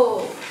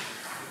 so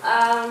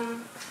I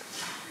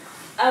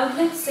would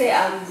like to say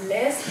I'm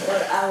blessed,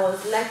 or I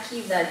was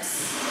lucky that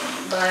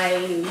my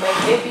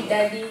baby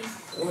daddy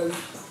was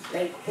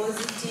like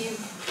positive,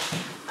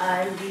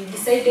 and we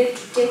decided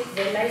to take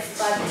the life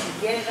path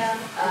together.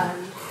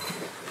 And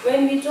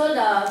when we told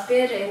our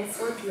parents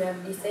what we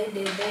have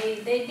decided,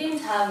 they didn't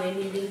have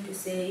anything to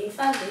say. In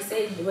fact, they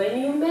said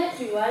when you met,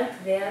 you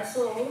weren't there,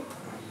 so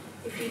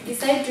if you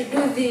decide to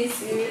do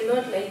this, you will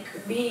not like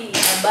be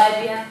a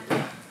barrier.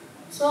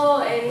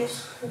 So, and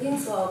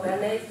things were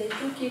organized, they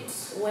took it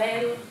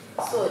well.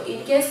 So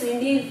in case we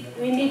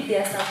need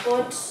their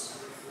support,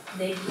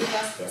 they give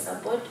us their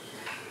support.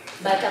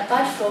 But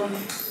apart from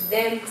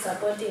them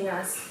supporting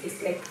us,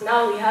 it's like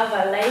now we have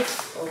a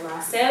life of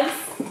ourselves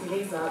to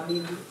raise our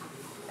baby.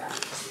 Yeah.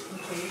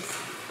 Okay.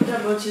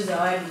 What about you,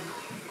 Zawadi?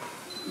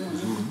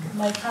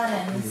 My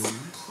parents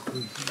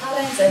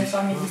and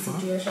family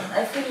situation.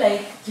 I feel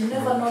like you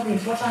never know the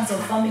importance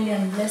of family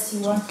unless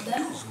you want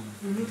them.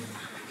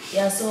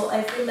 Yeah, so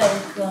I feel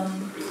like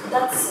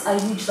that's a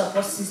huge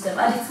support system,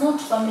 and it's not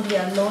family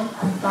alone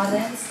and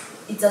parents.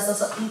 It's a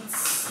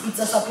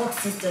support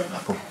system.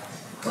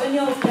 When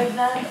you're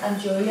pregnant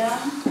and you're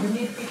young, you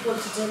need people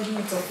to tell you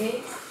it's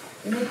okay.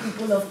 You need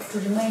people to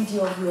remind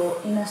you of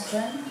your inner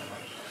strength,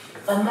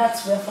 and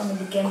that's where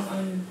family came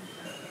in.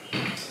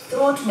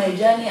 Throughout my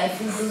journey, I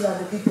feel those are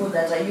the people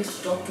that I used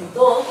to talk to.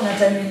 Though kuna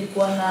time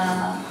nilikuwa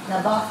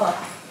na buffer.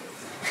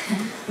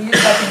 We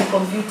used that in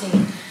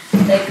computing.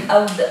 Like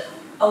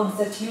I would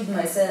seclude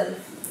myself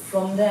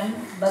from them,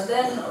 but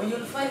then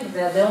you'll find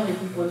they're the only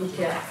people who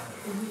care.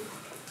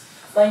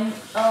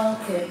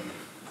 Okay.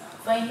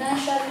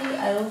 Financially,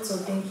 I also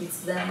think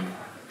it's them.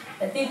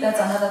 I think that's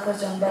another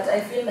question, but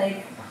I feel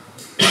like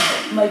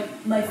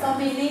my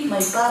family,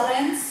 my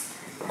parents,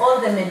 all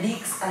the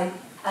medics,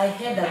 I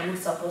had a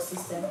good support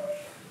system.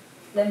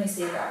 Let me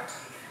say that.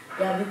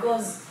 Yeah,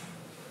 because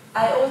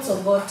I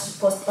also got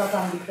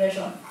postpartum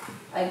depression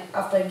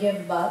after I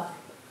gave birth.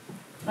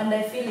 And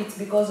I feel it's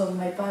because of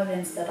my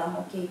parents that I'm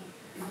okay.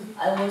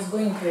 I was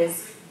going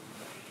crazy.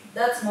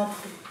 That's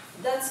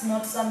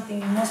not something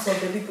most of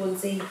the people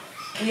say.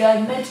 We are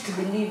meant to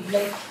believe,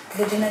 like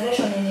the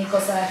generation in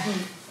Ikosahi,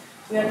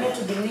 we are meant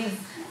to believe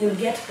you'll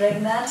get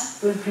pregnant,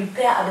 we'll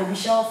prepare a baby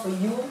shower for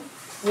you,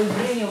 we'll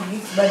bring you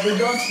gifts, but they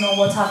don't know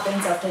what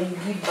happens after you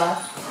give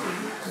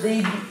birth.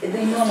 They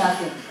know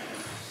nothing.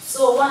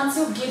 So once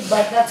you give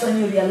birth, that's when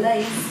you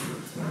realize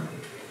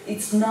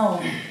it's now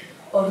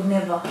or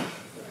never.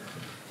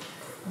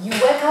 You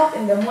wake up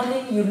in the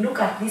morning, you look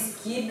at this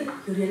kid,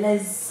 you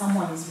realize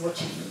someone is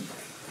watching me.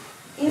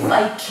 If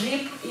I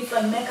trip, if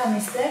I make a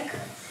mistake,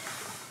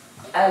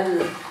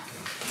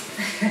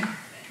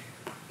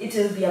 it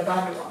will be a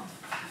bad one.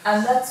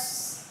 And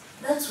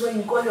that's when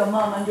you call your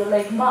mom and you're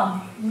like,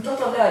 Mom,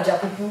 mtoto leo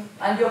hajapupu,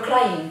 and you're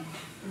crying.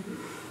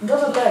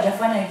 Mtoto leo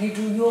hajafanya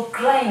kitu, you're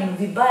crying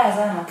vibaya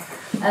sana.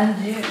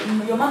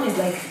 And your mom is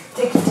like,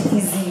 take it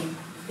easy.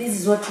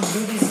 This is what you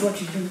do, this is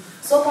what you do.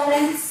 So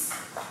parents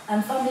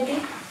and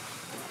family,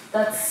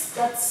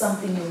 that's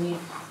something you need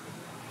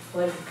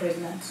while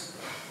pregnant.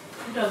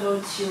 What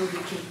about you,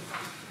 Vicky?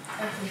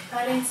 Okay,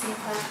 parents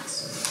impact.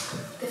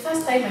 The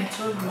first time I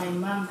told my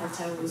mom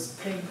that I was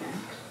pregnant,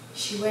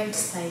 she went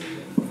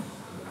silent.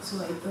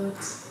 So I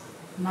thought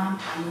mom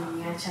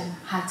ameniacha na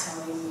hata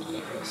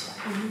wanielewesha.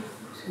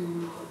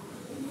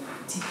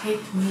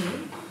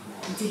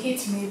 To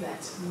hit me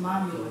that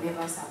mom will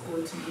never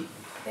support me.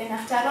 Then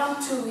after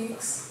around 2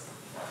 weeks,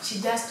 she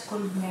just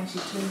called me and she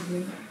told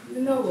me,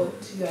 you know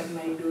what, you are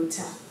my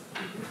daughter.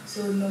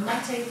 So no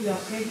matter if you are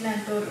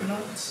pregnant or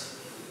not,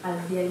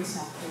 I'll really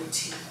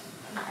support you.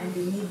 And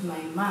you need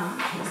my mom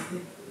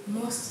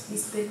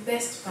is the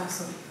best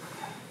person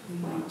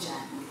in my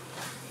journey.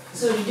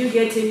 So did you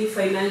get any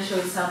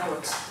financial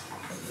support?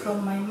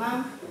 From my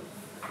mom,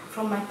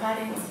 from my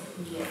parents,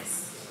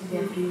 yes. They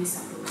have really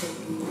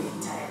supported me the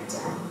entire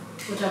journey.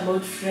 What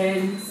about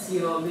friends,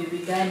 your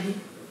baby daddy?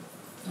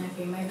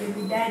 Okay, my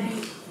baby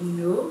daddy,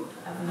 no,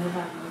 I've never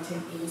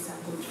gotten any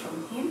support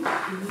from him,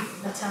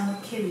 but I'm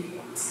okay with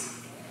it.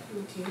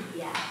 Okay.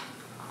 Yeah.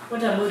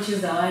 What about you,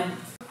 Zawadi?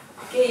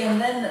 Okay,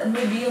 and then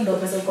maybe hiyo ndo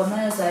pesa uko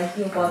nayo saa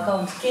hiyo kwa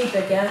account. K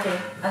peke yake.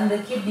 And the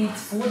kid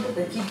needs food,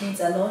 the kid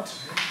needs a lot.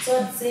 So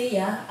I'd say,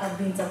 yeah, I've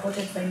been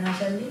supported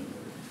financially.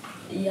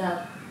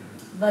 Yeah.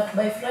 But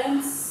by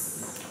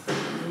friends,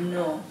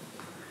 no.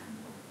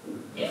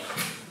 Yeah.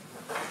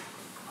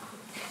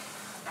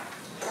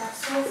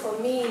 So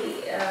for me,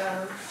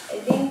 I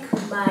think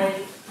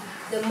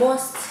the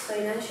most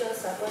financial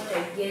support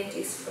I get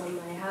is from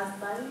my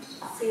husband.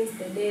 Since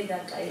the day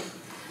that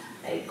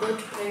I got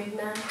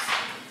pregnant,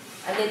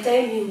 at the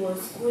time he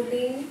was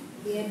schooling,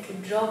 he had to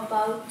drop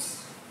out.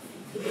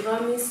 He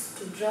promised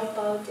to drop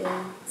out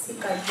and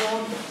seek a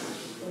job,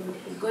 and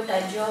he got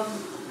a job.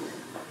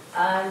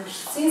 And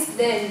since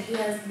then, he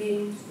has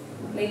been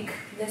like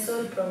the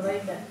sole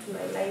provider to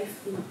my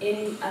life in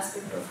any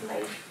aspect of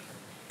life,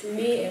 to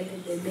me and to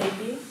the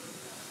baby.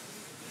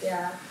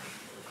 Yeah,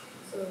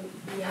 so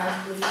he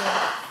has been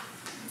there.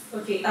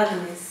 Okay,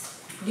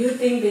 Agnes, do you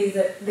think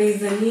there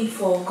is a need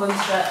of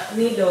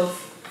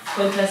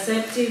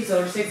contraceptives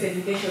or sex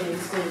education in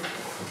school?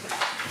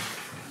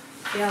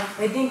 Yeah,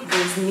 I think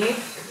there's need,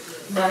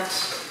 but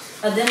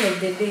at the end of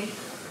the day,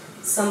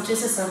 some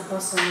choices are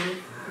personal.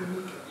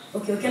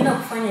 Okay, ukienda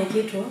kufanya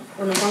kitu,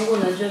 unakwanga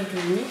unajua vitu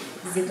vingi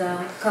zita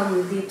come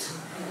with it.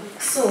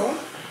 So,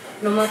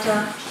 no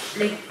matter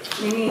like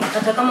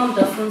hata kama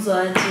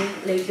mtafunzwa aje,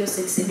 like your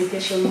sex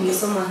education,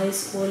 mlisoma high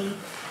school,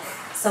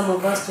 some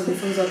of us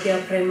tulifunzwa pia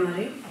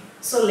primary.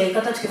 So like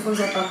hata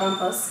tukifunzwa kwa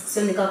campus,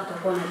 sio nika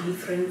kutakuwa na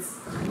difference.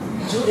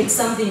 It's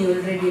something you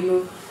already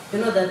know. You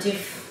know that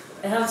if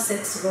I have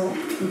sex wrong,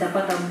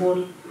 nitapata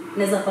ball,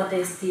 naweza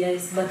pata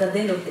STIs, but at the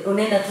end of the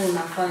unaenda tu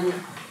unafanya.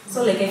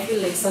 So like I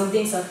feel like some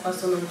things are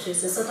personal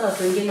choices. Hata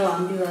watu wengine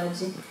waambiwa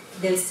aje,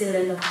 they'll still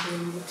end up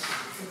doing it.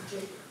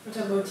 Okay. What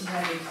about you,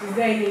 Harry? Is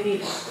there any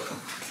need?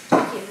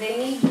 Okay, the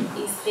need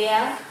is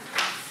there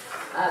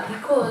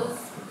because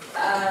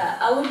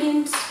I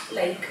wouldn't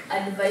like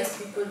advise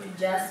people to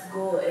just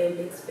go and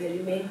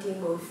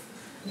experimenting of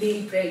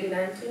being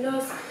pregnant. You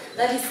know,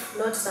 that is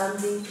not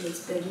something to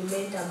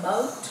experiment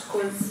about,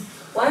 because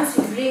once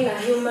you bring a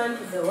human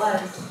to the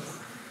world,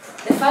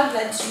 the fact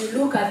that you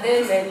look at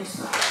them and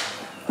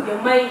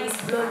your mind is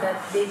blown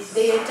that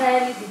they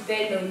entirely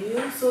depend on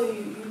you, so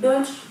you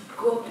don't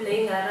go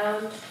playing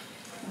around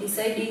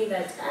deciding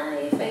that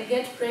if I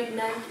get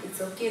pregnant,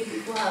 it's okay,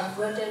 people have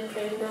gotten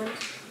pregnant.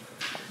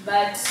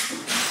 But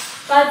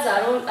paths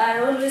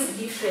are always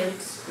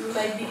different. You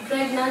might be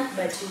pregnant,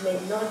 but you may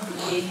not be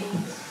baby.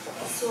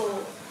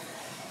 So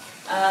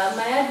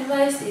my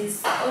advice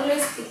is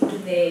always stick to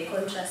the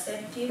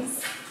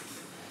contraceptives.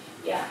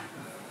 Yeah.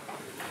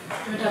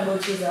 What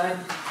about you,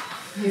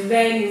 Zawadi? Is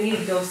there any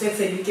need of sex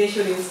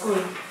education in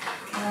school?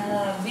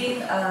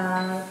 Being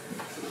a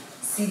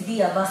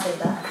CD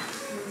ambassador,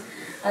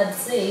 I'd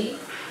say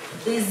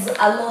there's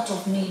a lot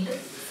of need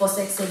for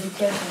sex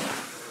education,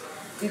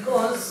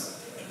 because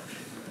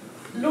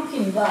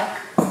looking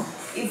back,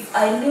 if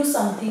I knew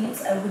some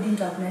things, I wouldn't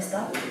have messed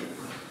up.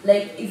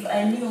 Like if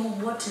I knew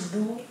what to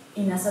do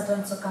in a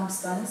certain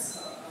circumstance,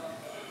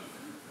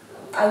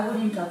 I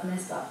wouldn't have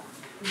messed up.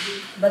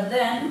 But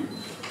then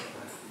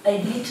I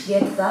didn't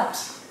get that,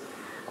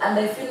 and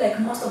I feel like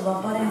most of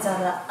our parents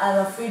are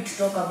afraid to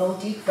talk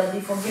about it, but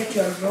they forget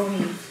you are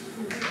growing.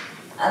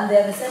 And they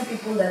are the same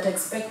people that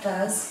expect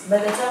us, by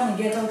the time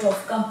we get out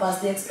of campus,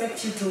 they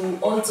expect you to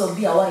also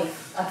be a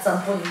wife at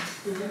some point.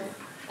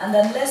 And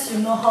unless you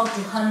know how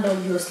to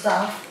handle your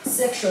stuff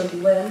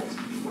sexually well,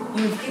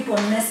 you keep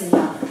on messing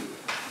up.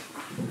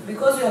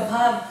 Because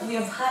we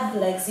have had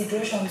like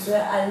situations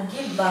where I'll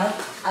give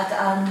birth at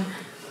an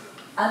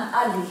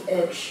early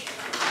age,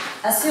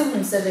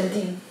 assuming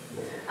 17.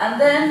 And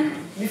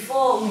then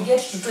before we get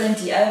to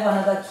 20, I have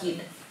another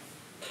kid.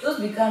 Those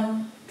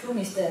become two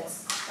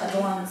mistakes at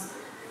once.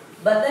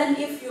 But then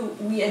if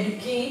we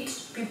educate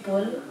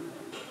people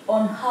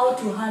on how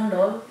to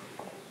handle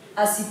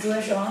a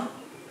situation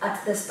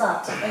at the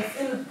start, I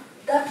feel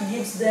that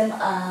gives them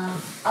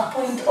a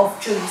point of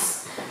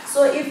choice.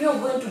 So if you're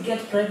going to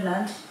get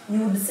pregnant, you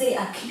would say,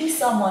 at least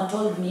someone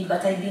told me,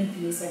 but I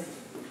didn't listen.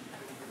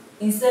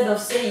 Instead of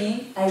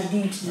saying, I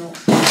didn't know.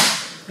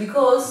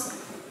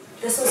 Because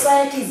the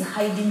society is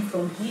hiding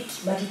from it,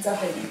 but it's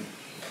happening.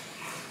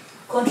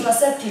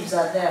 Contraceptives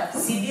are there,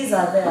 CDs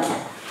are there,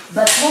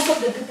 but most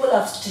of the people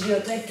have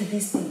stereotyped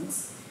these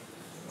things.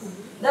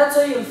 That's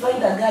why you'll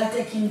find a girl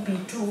taking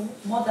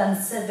P2 more than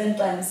 7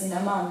 times in a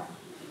month,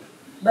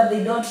 but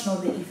they don't know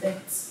the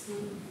effects.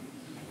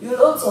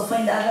 You'll also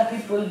find other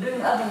people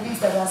doing other things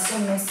that are so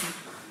messy,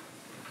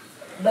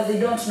 but they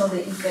don't know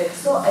the effects.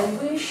 So I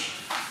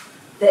wish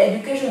the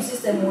education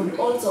system would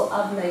also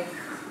have like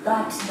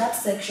that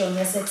section,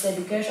 the sex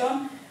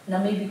education,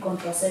 and maybe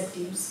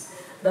contraceptives.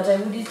 But I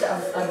wouldn't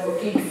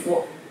advocate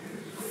for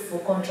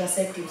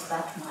contraceptives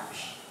that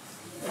much.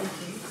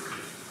 Okay.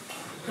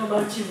 How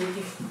about you,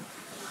 Vicky?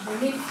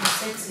 The need for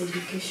sex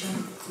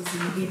education is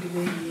indeed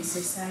very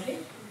necessary.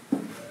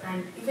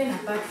 And even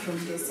apart from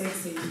the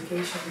sex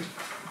education,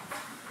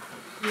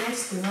 let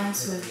the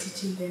ones who are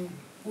teaching them,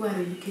 who are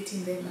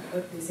educating them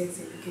about the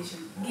sex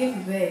education,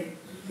 give them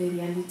the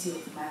reality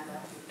of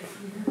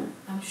motherhood.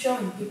 I'm sure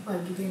when people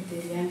are given the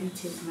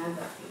reality of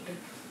motherhood,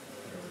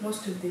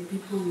 most of the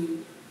people will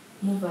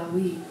move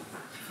away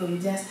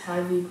from just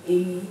having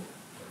any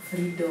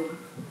freedom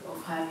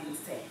of having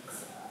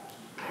sex.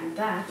 And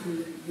that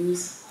will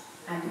reduce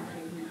early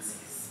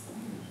pregnancies.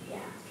 Yeah.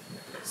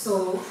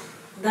 So,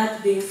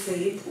 that being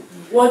said,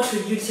 what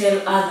should you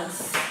tell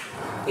others?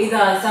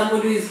 Either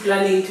somebody who is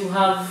planning to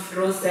have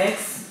raw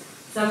sex,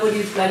 somebody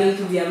who is planning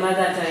to be a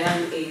mother at a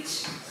young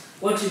age.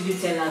 What should you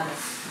tell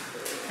others?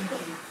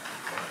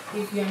 Okay.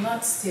 If you're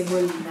not stable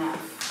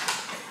enough,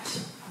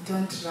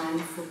 don't run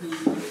for being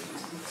pregnant.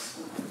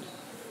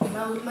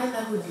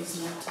 Motherhood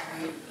is not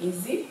very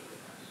easy.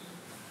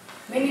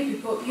 Many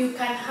people, you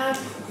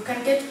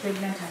can get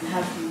pregnant and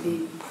have the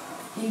baby.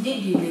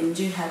 Indeed, you'll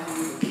enjoy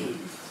having the baby,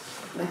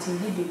 but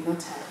indeed you'll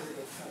not have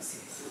the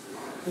process.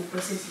 The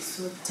process is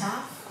so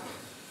tough,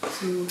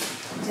 so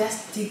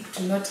just stick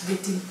to not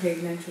getting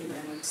pregnant when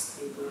you're not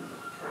stable.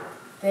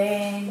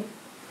 Then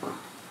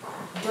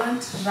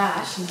don't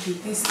rush into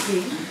this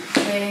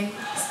thing, then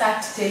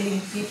start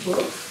telling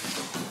people,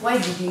 why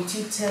didn't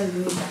you tell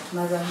me that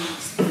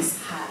motherhood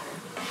is hard?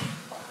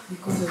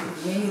 Because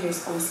of the many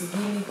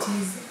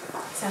responsibilities.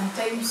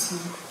 Sometimes you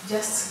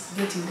just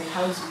get in the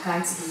house, you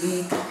can't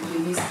sleep, the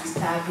baby is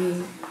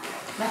disturbing.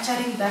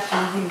 Nurturing that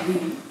living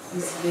being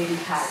is very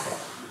hard.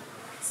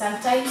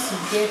 Sometimes you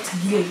get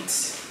guilt.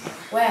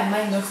 Why am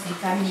I not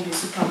becoming the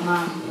super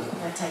mom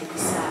that I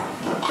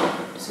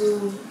desire?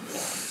 So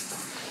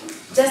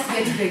just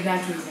get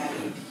pregnant when you're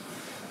ready.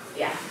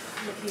 Yeah.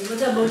 Okay,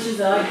 what about you,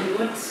 Zawadi?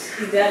 What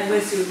is the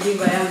advice you give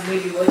a young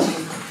lady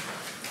watching?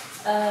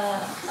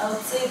 I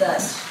would say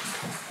that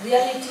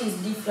reality is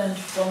different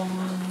from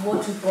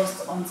what we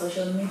post on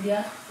social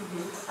media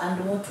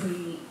and what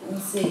we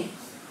say.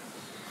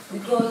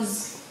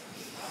 Because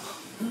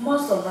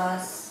most of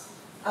us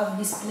have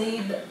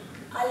displayed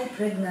early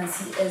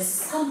pregnancy as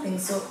something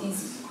so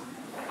easy.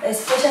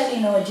 Especially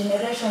in our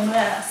generation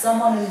where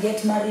someone will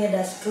get married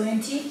at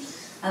 20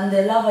 and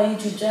they'll have a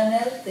YouTube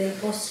channel, they'll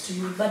post to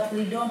you, but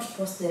we don't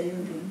post the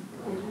real thing.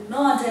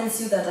 No one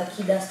tells you that a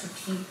kid has to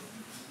keep.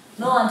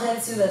 No one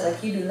tells you that a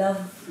kid will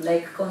have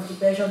like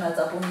constipation at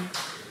a point.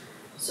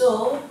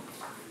 So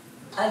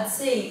I'd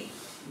say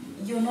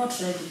you're not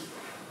ready.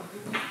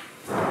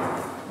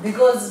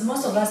 Because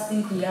most of us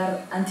think we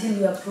are until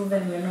we are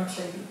proven we're not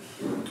ready.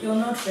 You're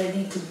not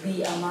ready to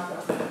be a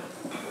mother.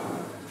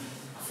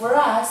 For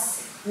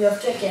us, we have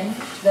taken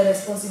the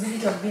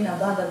responsibility of being a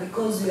mother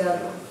because we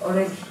are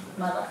already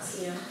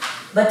mothers. Yeah.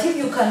 But if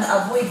you can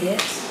avoid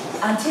it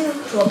until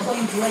to a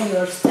point where you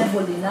are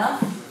stable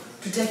enough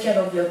to take care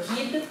of your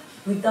kid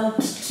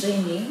without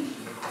training,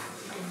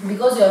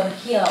 because you are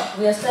here,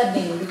 we are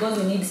studying because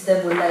we need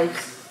stable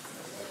lives.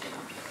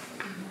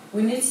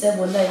 We need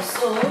stable lives.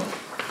 So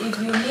if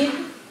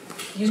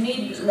you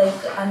need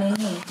like an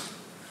need,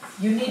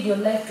 you need your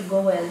life to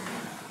go well.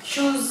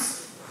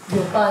 Choose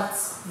your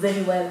paths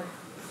very well.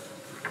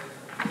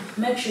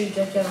 Make sure you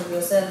take care of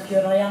yourself.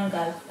 You're a young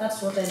girl.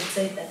 That's what I'd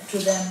say to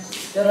them.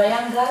 You're a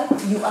young girl,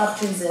 you have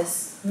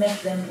choices.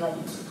 Make them right.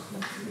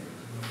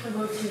 What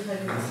about you,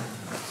 Harriet?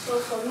 So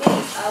for me,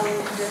 I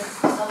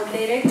would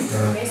direct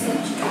the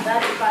message to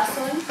that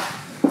person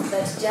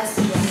that just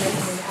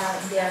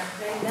realized they are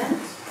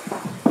pregnant.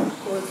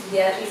 Because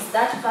there is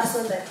that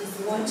person that is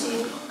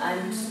watching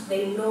and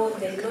they know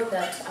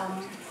that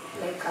I'm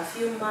like a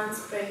few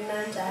months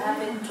pregnant. I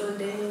haven't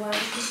told anyone.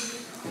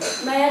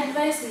 My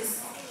advice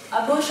is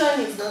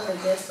abortion is not the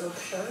best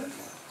option.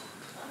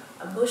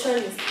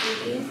 Abortion is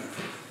killing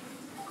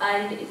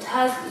and it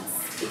has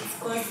its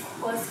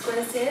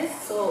consequences.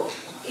 So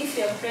if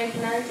you're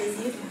pregnant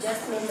and you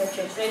just know that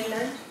you're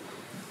pregnant,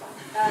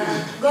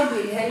 God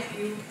will help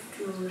you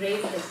to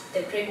raise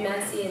the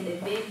pregnancy and the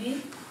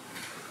baby.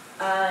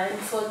 And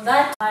for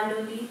that,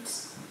 handle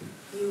it.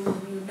 You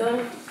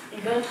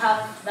don't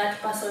have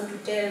that person to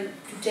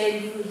tell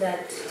you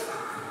that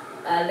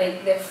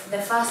like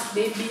the first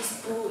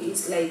baby's poo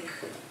is like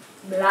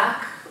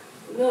black.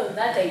 No,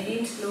 that I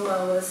didn't know.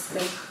 I was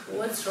like,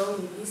 what's wrong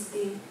with this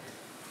thing?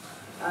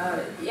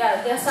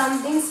 Yeah, there are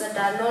some things that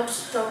are not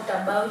talked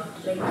about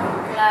like in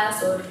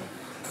class or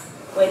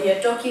when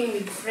you're talking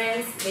with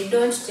friends, they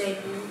don't tell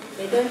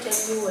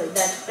you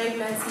that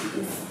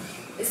pregnancy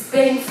is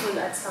painful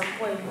at some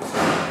point.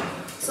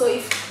 So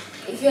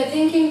if you're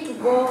thinking to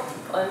go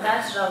on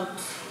that route,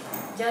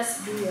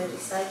 just do your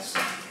research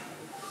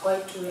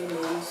quite well and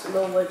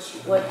know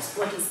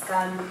what is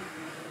coming.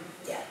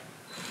 Yeah.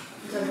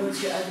 What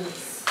about your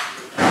advice?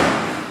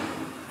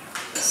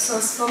 So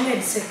as for me,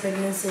 I'd say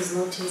pregnancy is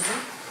not easy.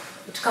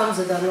 It comes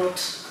with a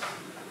lot.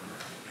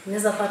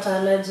 Unaweza pata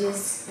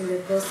allergies in the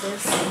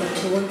process,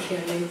 but you won't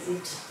realize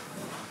it.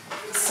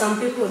 Some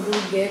people do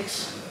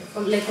get,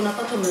 like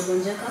unapata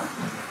umegonjeka,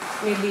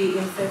 maybe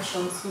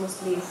infections,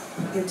 mostly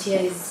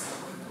UTIs.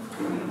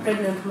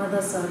 Pregnant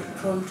mothers are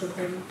prone to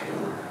them.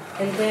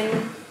 And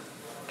then,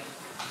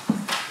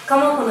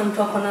 kama kuna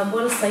mtu akona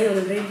balls sahi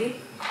already,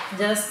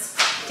 just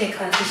take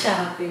her, kisha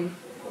happen.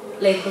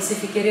 Like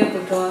usifikirie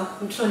kutoa,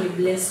 mtoto ni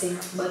blessing,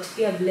 but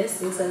pia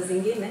blessings saa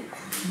zingine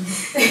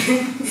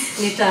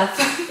ni tough.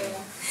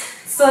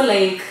 So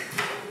like,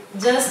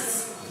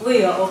 just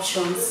weigh your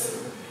options.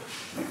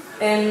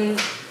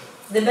 And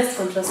the best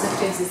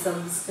contraceptives is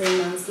some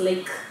experiments,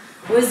 like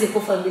huwezi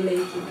kufa bila hii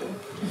kitu.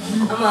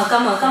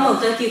 Ama kama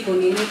utaki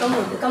kunini,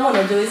 kama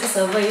unajua huwezi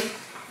survive,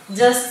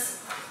 just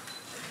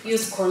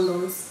use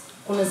condoms.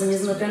 Kuna zenye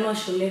zinapeanwa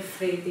shule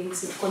free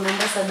things. Kuna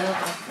ambassador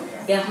hapa.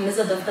 Ya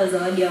unaweza tafuta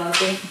zawadi ya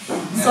wape.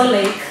 So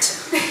like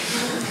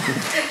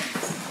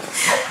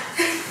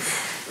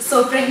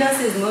so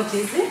pregnancy is not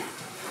easy.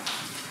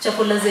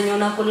 Chakula zenye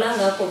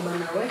unakulanga hapo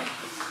bana we.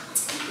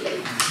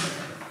 Like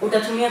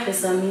utatumia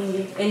pesa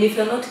mingi, and if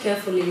you're not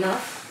careful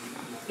enough,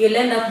 you'll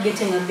end up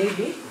getting a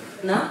baby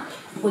na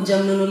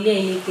hujamnunulia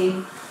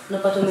anything.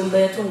 Unapata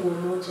umembaya tu nguo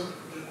moja,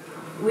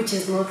 which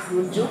is not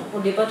good. Jo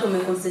udipata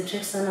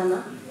umeconcentrate sana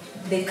na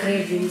the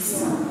cravings,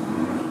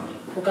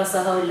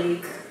 ukasahau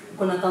like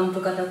kuna kama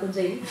mtu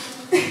katakuja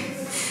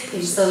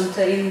in some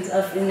time,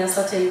 in a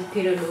certain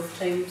period of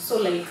time. So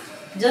like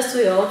just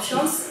weigh your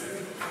options,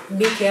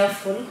 be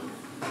careful.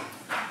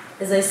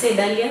 As I said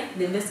earlier,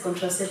 the best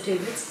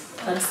contraceptive is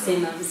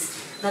abstinence.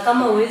 Na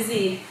kama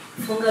huwezi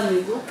funga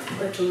miguu,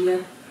 utumia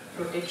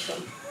protection.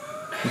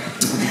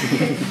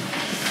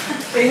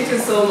 Thank you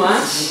so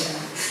much.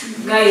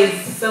 Guys,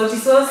 Sauti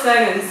Sol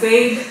sang and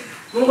said,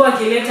 Mungu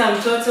akileta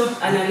mtoto,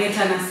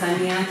 analeta na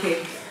sani yake.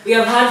 We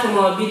have heard from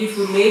our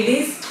beautiful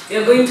ladies. We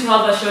are going to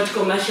have a short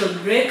commercial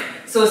break,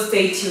 so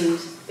stay tuned.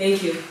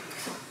 Thank you.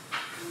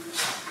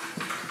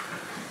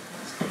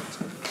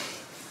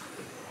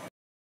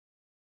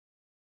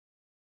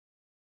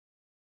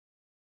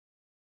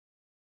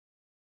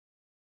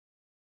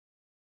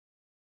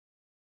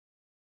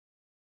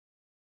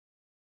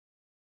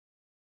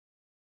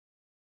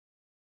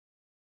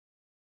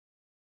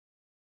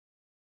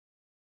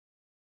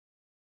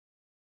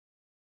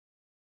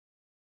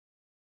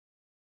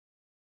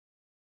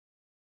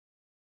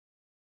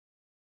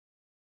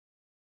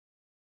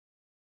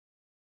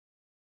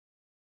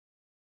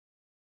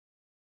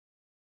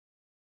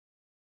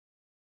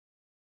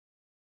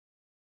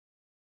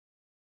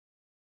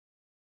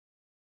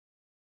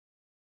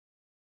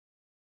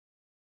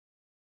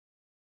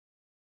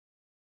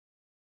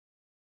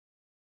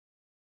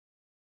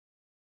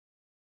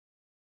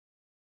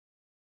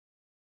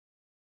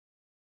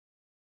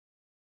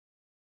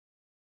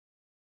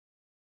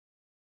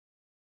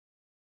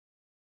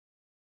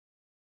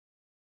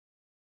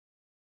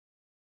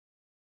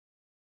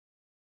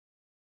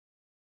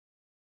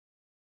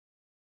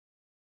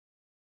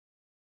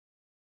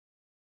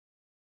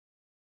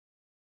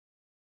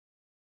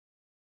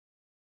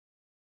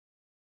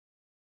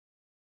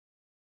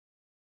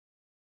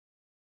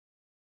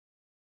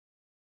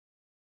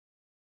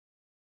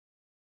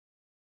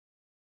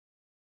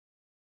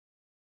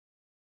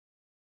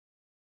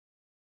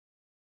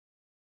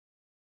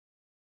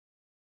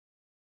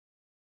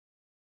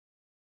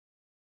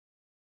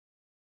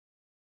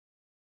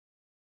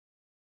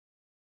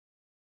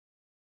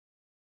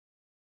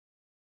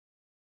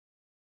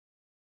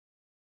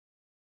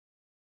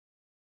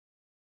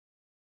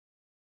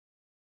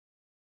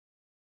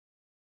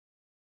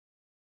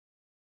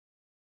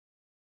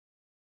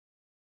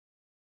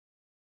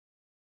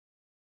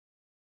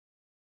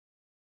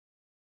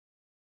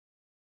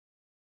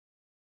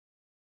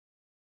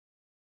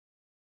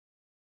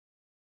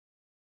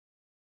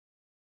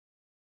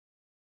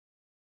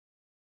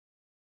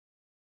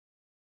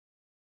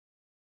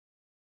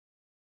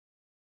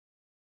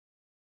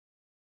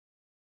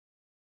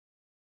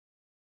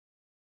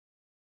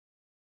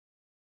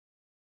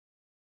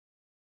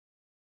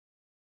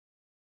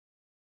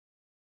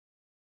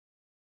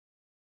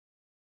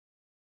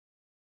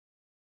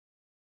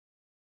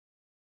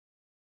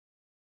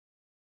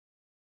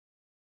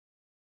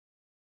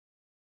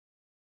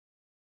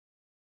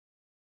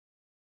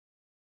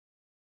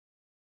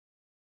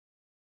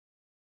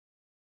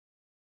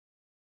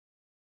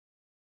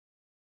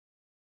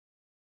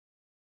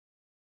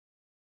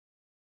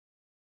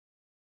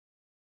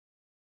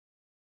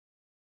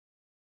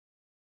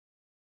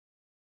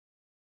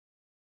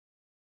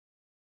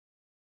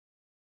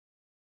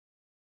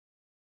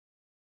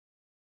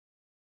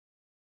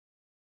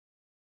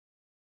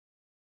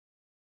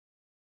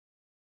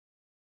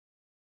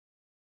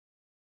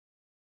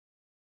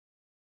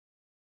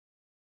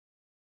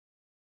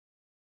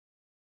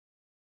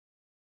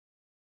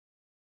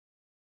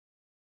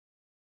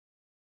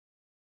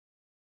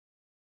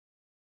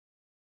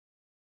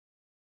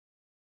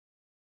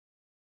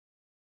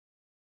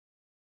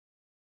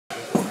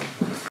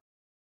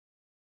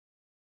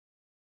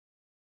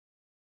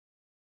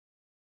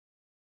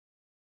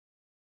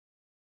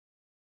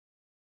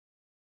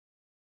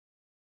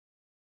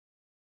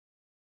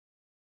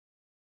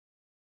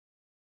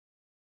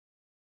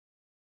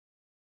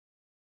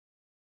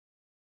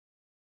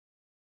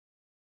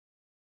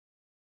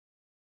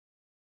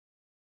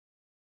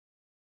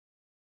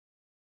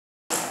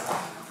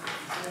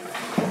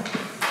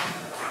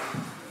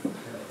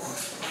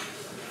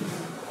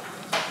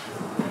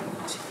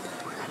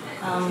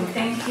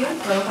 Thank you.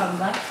 Welcome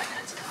back.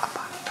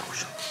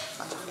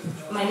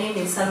 My name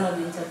is Salma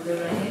bint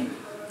Abdurrahim,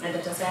 a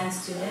data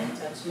science student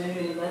at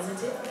Meru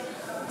University,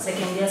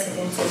 second year,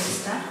 second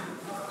semester.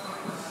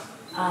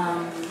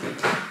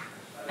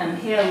 I'm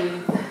here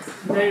with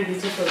very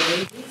beautiful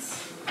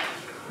ladies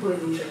who will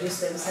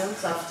introduce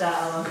themselves after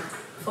our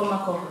former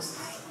co-host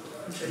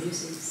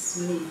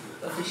introduces me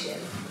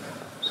officially.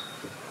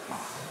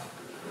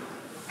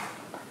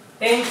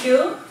 Thank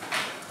you.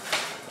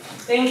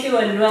 Thank you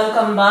and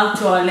welcome back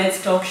to our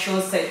Let's Talk Show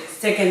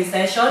second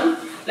session.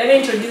 Let me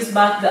introduce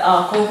back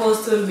our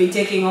co-host who will be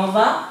taking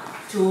over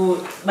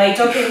by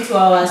talking to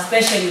our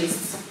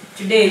specialists.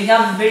 Today we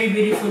have very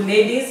beautiful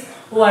ladies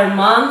who are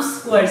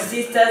moms, who are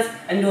sisters,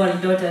 and who are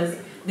daughters.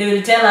 They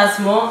will tell us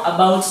more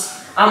about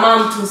a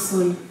mom too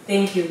soon.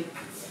 Thank you.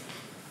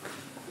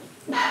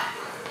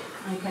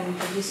 You can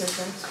introduce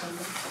yourselves.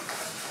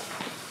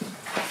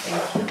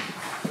 Thank you.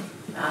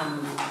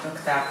 I'm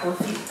Dr.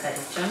 Kofi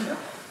Karichondo,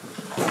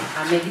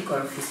 a medical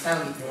officer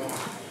with the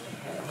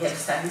Health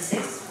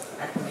Services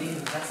at the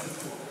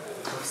University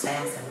of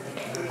Science and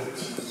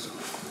Technology.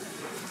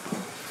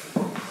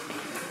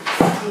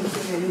 Thank you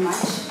very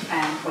much. I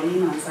am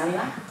Pauline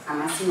Wanzala.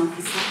 I'm a nursing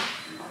officer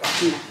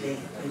working at the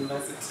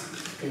university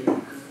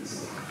clinic.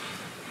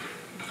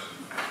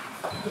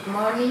 Good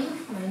morning.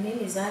 My name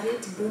is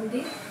Harriet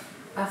Bundi,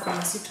 a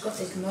pharmaceutical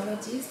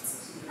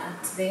technologist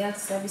at the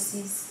Health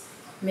Services,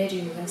 Meru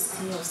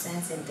University of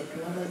Science and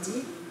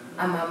Technology.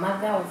 I'm a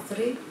mother of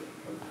 3,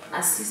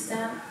 a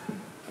sister,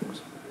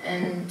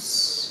 and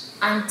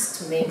aunt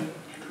to many.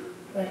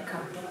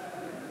 Welcome.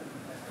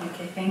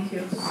 Okay, thank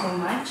you so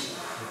much.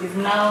 We've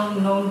now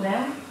known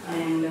them,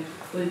 and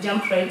we'll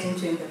jump right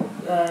into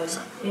the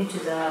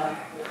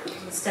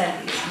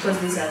studies,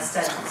 because these are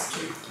studies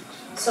too.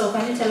 So,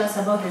 can you tell us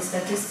about the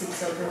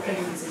statistics of the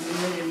pregnancy in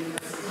Meru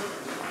University?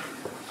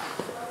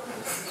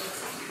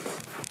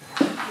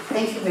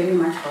 Thank you very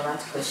much for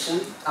that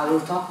question. I will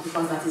talk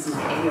because that is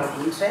my area of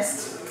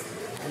interest.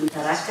 I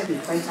interacted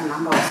with quite a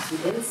number of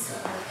students.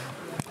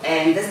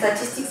 And the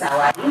statistics are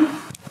worrying.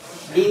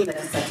 Being that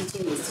it's a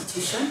teaching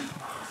institution,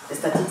 the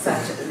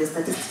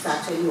statistics are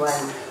actually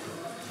worrying.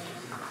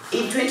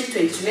 In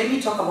 2022, let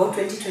me talk about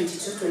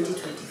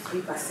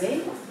 2022-2023 per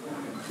se,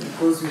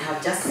 because we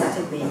have just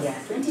started the year.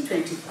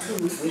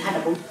 2022, we had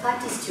about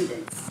 30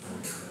 students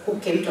who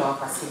came to our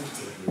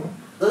facility.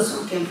 Those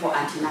who came for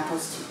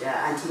antenatals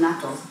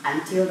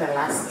until the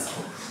last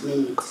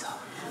minute.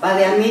 But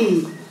there are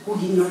many who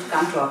did not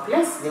come to our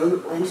place, they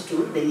went to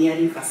the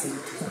nearing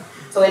facility.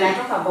 So when I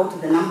talk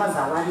about the numbers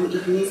are worrying,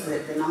 it means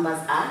that the numbers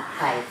are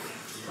high.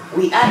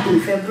 We are in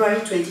February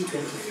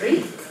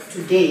 2023.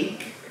 Today,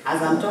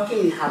 as I'm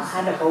talking, we have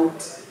had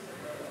about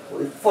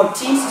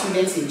 14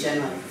 students in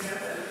January.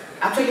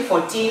 Actually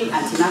 14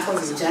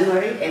 antenatals in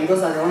January, and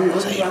those are the only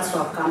ones who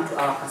have come to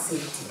our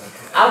facility.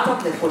 Out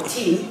of the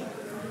 14,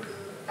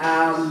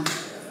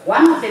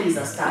 one of them is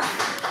a staff,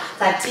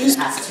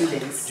 13 are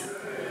students.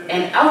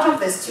 And out of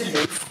the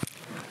students,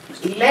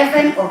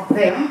 11 of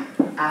them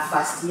are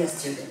first year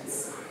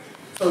students.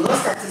 So those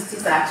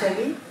statistics are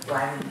actually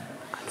worrying.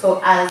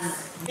 So as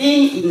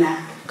being in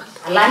a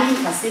learning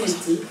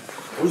facility,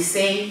 we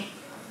say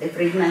the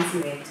pregnancy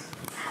rate is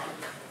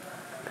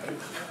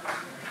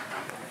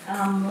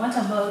high. What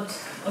about,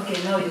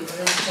 okay, now you've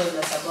already told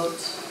us about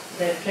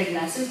the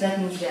pregnancies, that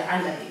means they're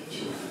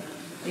underage.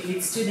 If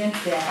it's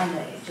students, they're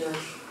underage. Or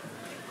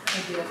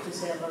what do you have to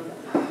say about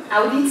that?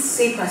 I wouldn't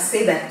say per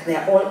se that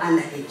they're all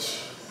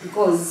underage,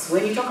 because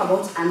when you talk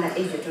about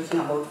underage, you're talking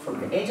about from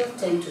the age of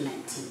 10 to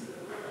 19.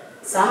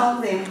 Some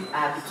of them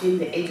are between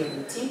the age of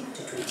 18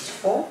 to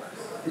 24,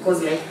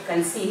 because like you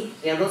can see,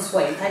 there are those who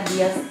are in third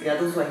years, there are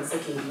those who are in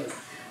second years.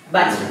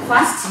 But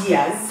first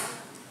years,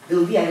 they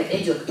will be at the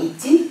age of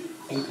 18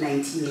 and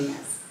 19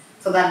 years.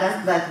 So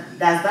does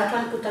that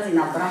one put us in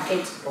a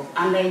bracket of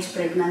underage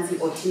pregnancy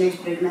or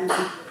teenage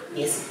pregnancy?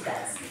 Yes, it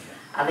does.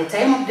 At the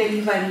time of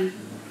delivery,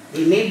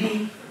 they may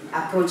be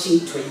approaching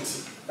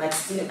 20, but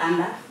still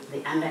under the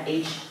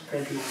underage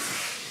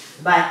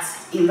pregnancy. But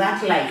in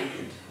that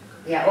line,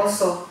 there are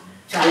also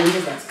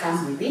challenges that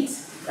come with it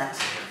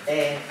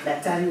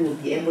that Tari will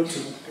be able to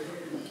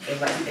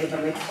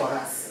evaluate for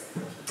us.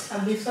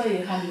 And before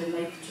you hand the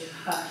mic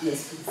to her,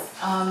 Yes, please.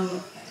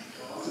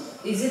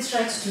 Is it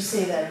right to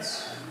say that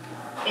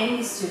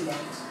any student,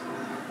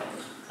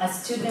 a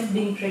student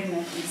being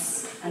pregnant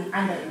is an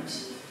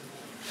underage?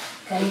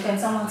 Can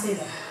someone say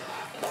that?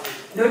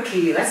 Not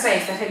really. That's why I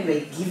started by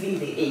giving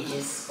the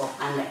ages of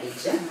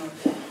underage.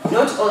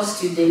 Not all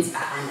students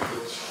are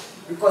underage.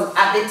 Because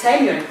at the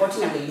time you're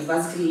reporting at the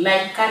university,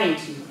 like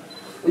currently,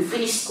 we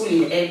finish school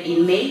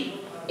in May,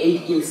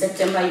 and in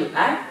September you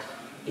are at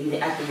the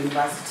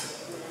university.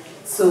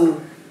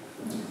 So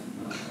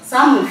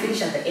some will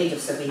finish at the age of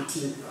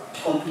 17,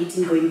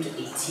 completing going to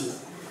 18.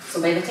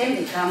 So by the time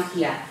they come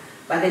here,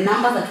 but the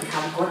number that we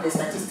have got, the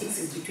statistics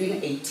is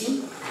between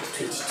 18 and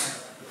 22.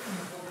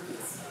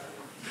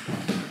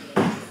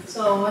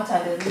 So what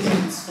are the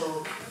reasons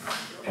for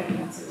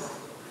pregnancies,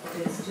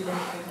 the student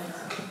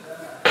pregnancy,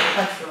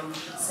 apart from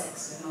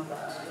sex and all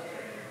that?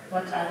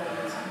 What are the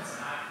reasons?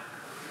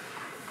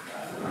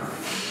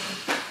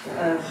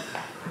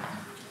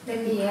 Let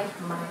me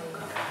help my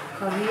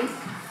colleague.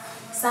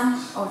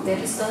 Some of the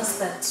reasons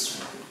that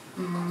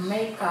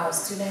make our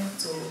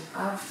students to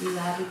have these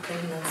early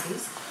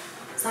pregnancies,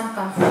 some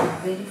come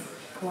from very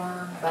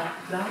poor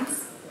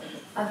backgrounds,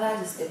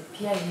 others is the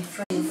peer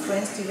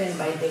influenced even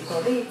by the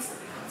colleagues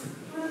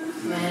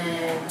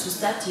to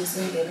start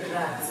using the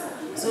drugs.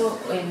 So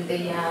when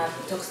they are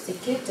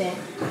intoxicated,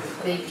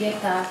 they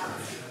get up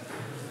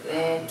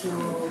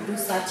to do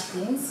such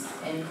things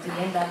and they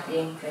end up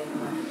being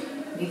pregnant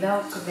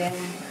without them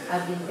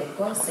having the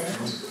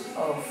consent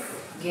of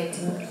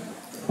getting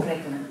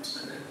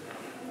pregnant.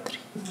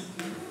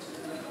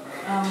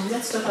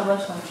 Let's talk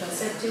about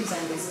contraceptives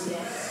and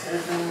STIs.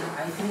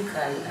 I think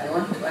I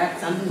want to add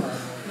something on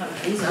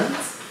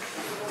reasons,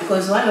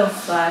 because one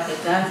of the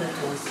girls that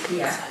was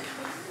here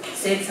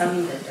said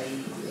something that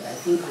I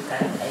think we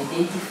can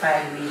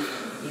identify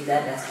with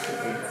other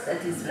students.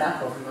 That is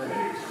lack of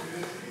knowledge.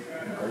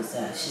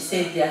 Because she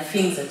said there are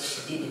things that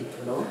she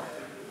didn't know.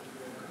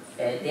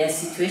 There are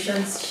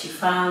situations she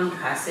found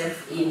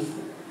herself in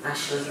and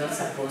she was not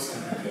supposed to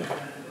be there.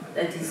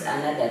 That is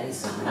another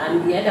reason.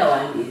 And the other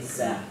one is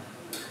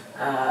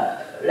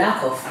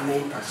lack of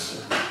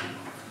mentorship.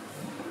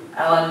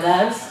 Our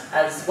girls,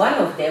 as one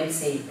of them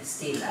said,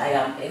 still, I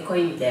am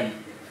echoing them,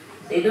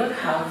 they don't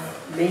have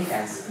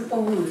mentors,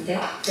 people who will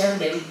tell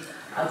them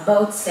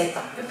about sex,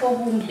 people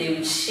whom they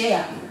will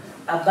share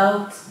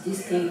about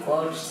this thing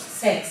called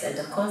sex and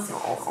the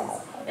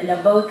consequences, and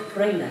about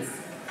pregnancy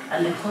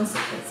and the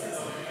consequences.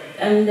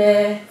 And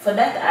for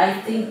that,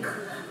 I think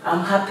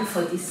I'm happy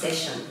for this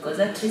session, because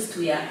at least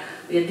we are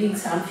doing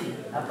something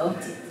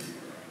about it.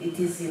 It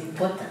is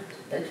important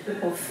that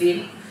people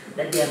feel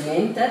that they are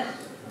mentored,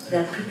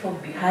 there are people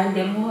behind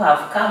them who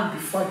have come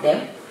before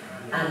them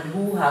and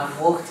who have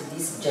walked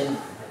this journey.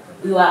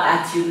 We were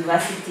at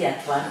university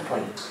at one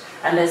point,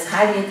 and as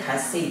Harriet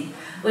has said,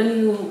 when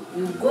you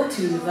go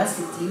to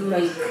university, you're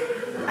like,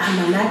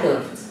 I'm an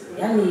adult.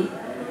 Yani,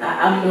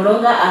 I'm no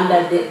longer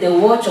under the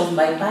watch of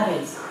my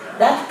parents.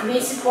 That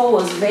principle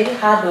was very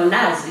hard on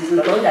us. It's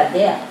no longer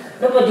there.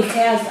 Nobody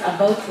cares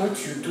about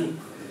what you do.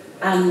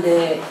 And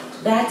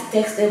that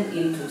takes them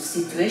into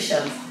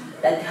situations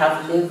that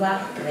have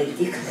never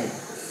predicted,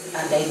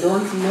 and they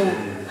don't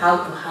know how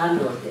to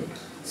handle them.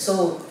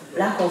 So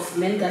lack of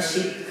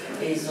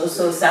mentorship is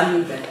also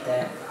something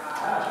that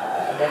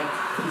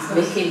is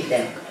making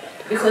them.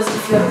 Because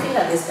if you're looking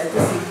at the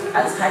statistics,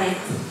 as Harriet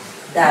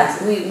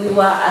does, we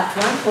were at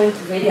one point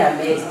very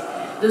amazed.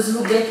 Those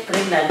who get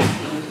pregnant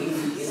in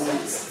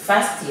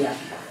first year,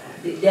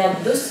 there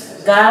are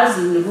those girls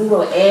in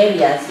rural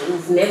areas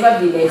who've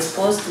never been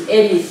exposed to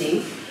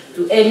anything,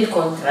 to any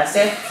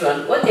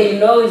contraception. What they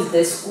know is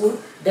the school,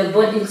 the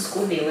boarding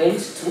school they went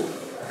to,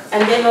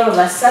 and then all of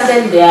a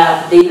sudden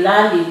they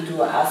land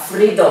into a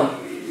freedom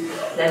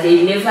that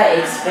they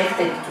never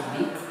expected to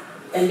be,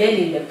 and then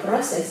in the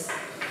process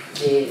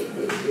they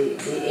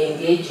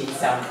engage in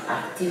some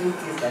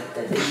activities that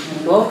they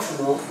do not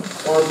know,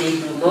 or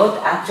they do not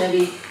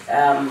actually,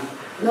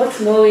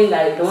 not knowing,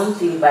 I don't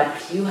think,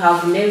 but you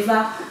have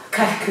never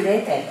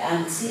calculated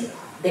and see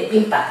the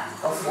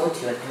impact of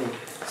what you are doing.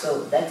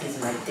 So that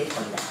is my take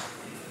on that.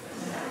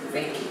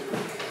 Thank you.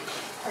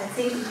 I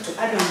think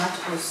to add on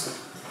that also,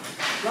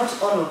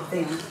 not all of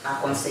them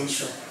are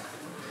consensual.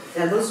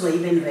 There are those who are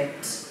even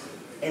raped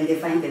and they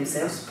find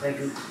themselves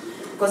pregnant,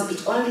 because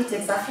it only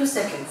takes a few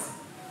seconds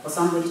for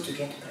somebody to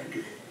get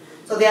pregnant.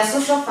 So there are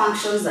social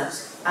functions that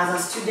as a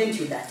student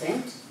you'd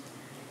attend,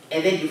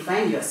 and then you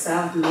find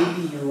yourself,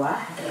 maybe you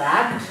are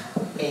dragged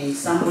and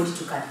somebody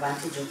took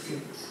advantage of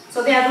you.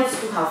 So there are those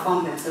who have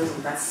found themselves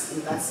in that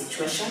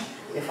situation.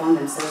 They found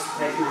themselves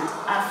pregnant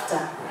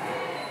after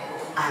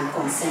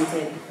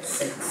unconsented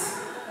sex,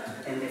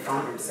 and they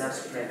found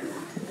themselves pregnant.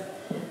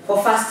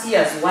 For first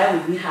years, why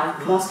would we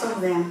have most of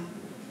them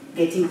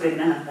getting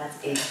pregnant at that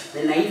age?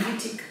 The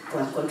naivety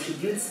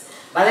contributes,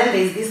 but then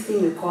there's this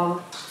thing we call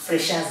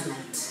freshers'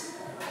 night.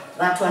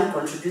 That one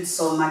contributes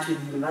so much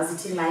with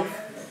university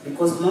life,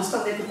 because most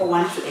of the people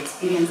want to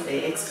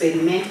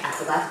experiment at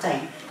that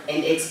time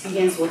and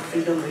experience what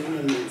freedom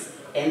really means,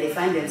 and they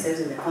find themselves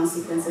in the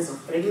consequences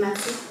of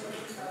pregnancy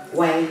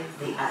while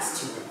they are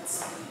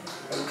students.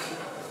 Thank you.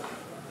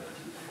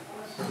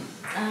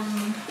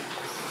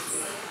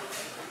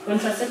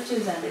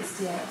 Contraceptives and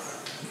STIs.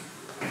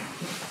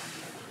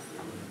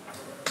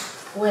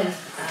 Well,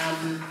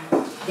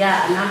 there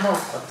are a number of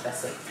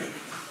contraceptives,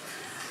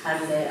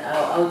 and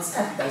I would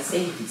start by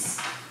saying this.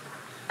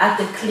 At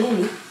the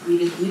clinic,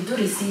 we do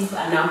receive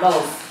a number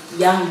of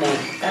young men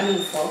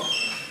coming for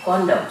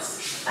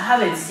condoms. I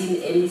haven't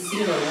seen any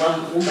single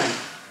one woman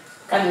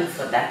coming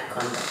for that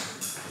condom.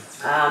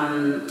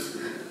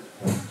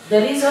 The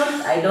reason,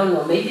 I don't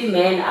know, maybe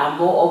men are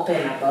more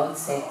open about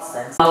sex,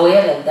 and I'm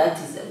aware that that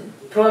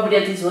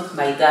is what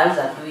my girls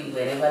are doing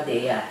wherever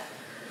they are.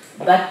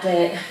 But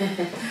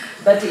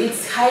but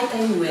it's high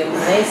time we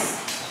embrace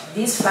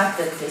this fact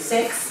that the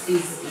sex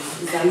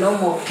is a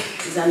normal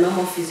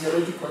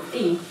physiological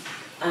thing,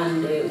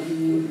 and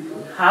we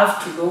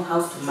have to know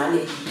how to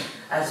manage it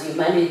as we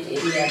manage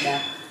any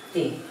other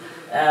thing.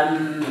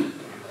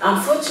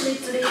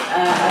 Unfortunately,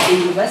 at the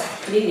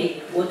university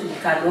clinic, what we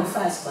can offer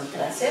as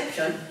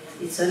contraception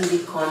is only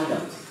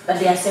condoms, but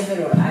there are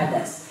several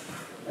others.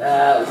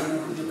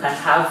 You can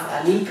have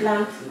an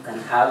implant, you can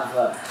have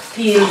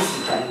pills,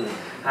 you can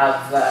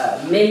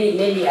have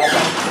many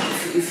other.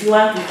 If you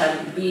want, you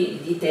can be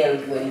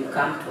detailed when you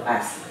come to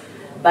us.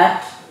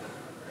 But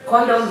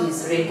condoms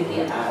is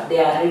readily, they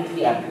are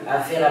readily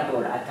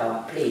available at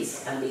our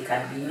place, and they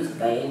can be used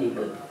by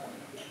anybody.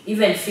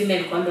 Even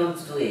female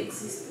condoms do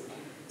exist.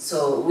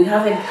 So we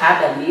haven't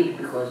had a need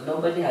because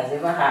nobody has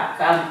ever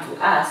come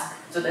to us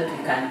so that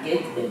we can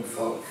get them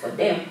for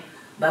them.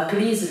 But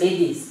please,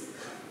 ladies,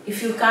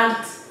 if you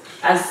can't,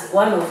 as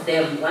one of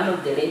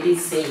the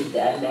ladies said,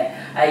 and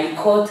I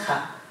quote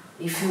her,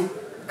 if you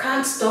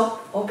can't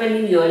stop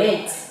opening your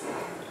legs,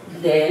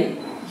 then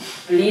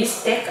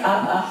please take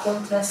up a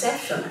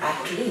contraception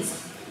at least.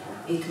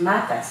 It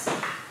matters.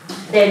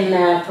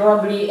 Then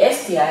probably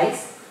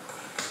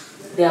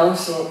STIs, they are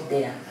also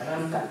there,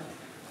 rampant.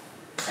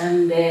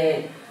 And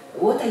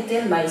what I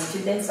tell my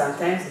students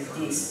sometimes is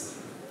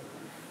this: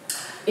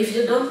 if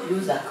you don't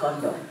use a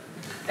condom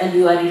and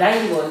you are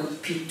relying on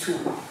P2,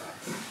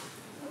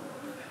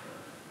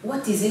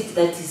 what is it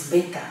that is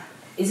better?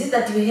 Is it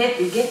that you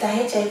get a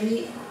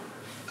HIV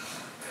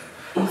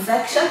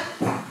infection?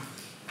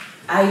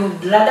 I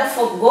would rather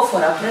go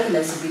for a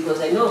pregnancy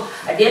because I know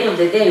at the end of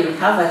the day you will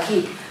have a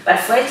kid. But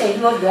for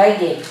HIV, what do I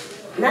get?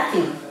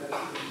 Nothing.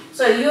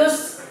 So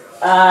use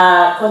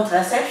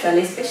contraception,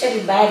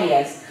 especially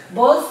barriers,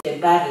 both the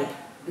barrier,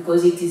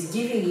 because it is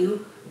giving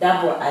you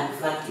double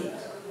advantage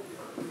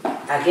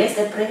against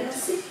the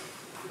pregnancy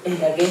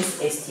and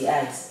against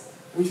STIs,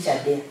 which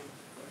are there.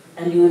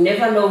 And you will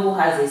never know who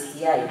has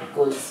STI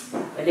because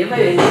whenever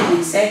you engage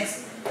in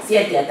sex, si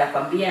ati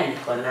atakwambia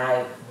niko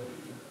nayo.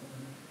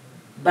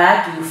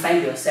 But you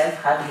find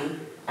yourself having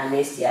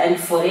an STI. And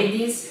for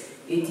ladies,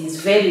 it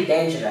is very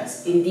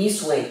dangerous in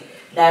this way,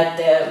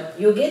 that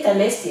you get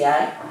an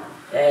STI,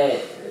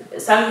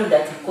 something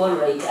that we call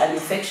like an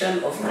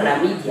infection of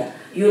chlamydia.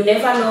 You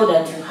never know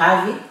that you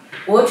have it.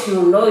 What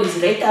you know is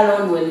later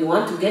on when you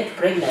want to get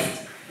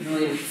pregnant, you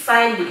will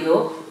find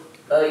your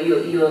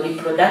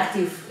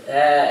reproductive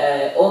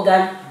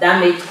organ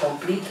damaged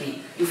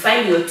completely. You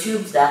find your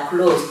tubes are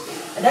closed.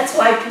 And that's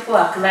why people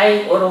are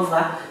crying all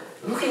over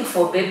looking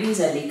for babies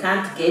and they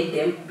can't get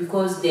them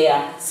because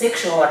their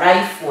sexual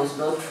life was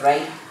not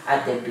right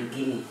at the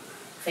beginning.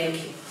 Thank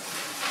you.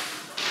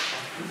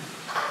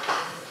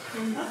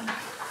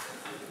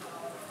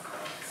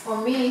 For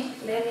me,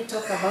 let me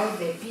talk about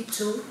the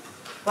P2.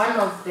 One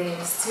of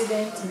the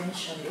students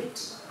mentioned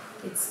it.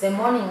 It's the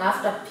morning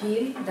after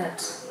pill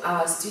that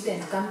our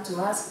students come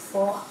to us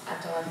for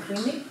at our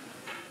clinic.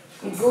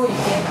 We go and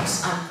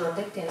get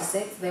unprotected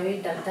sex, the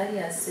way Dr.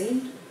 has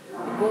said,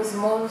 because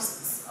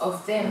most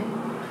of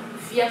them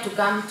fear to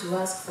come to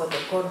us for the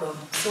condom,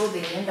 so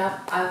they end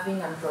up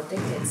having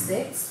unprotected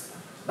sex.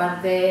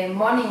 But the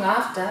morning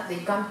after,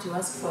 they come to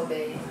us for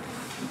the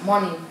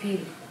morning pill.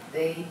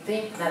 They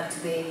think that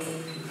they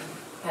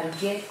can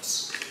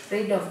get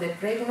rid of the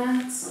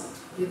pregnancy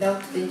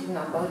without thinking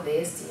about the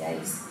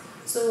STIs.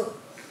 So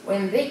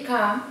when they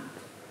come,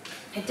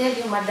 I tell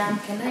you, Madam,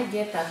 can I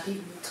get a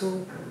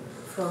P2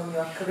 from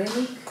your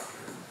clinic?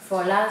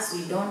 For us,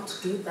 we don't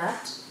do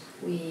that.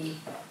 We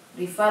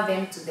refer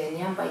them to the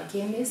nearby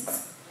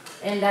chemists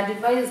and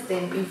advise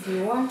them, if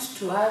you want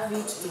to have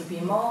it to be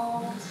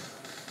more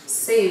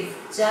safe,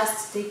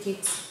 just take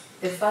it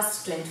the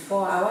first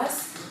 24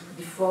 hours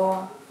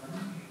before,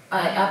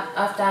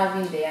 after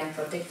having the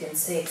unprotected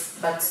sex.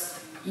 But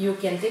you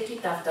can take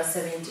it after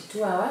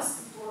 72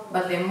 hours,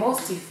 but the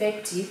most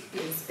effective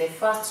is the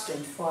first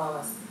 24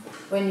 hours.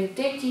 When you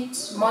take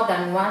it more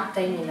than one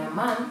time in a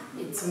month,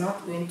 it's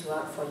not going to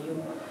work for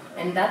you.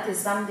 And that is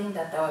something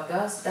that our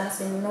girls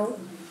doesn't know.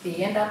 They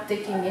end up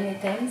taking many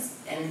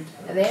times, and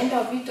at the end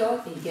of it all,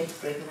 they get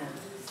pregnant.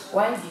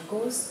 Why?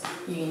 Because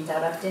you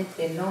interrupted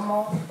the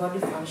normal body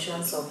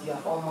functions of your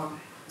hormone.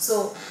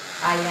 So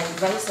I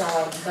advise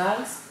our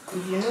girls,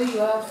 if you know you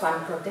have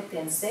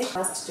unprotected sex,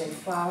 first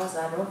 24 hours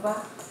are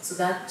over so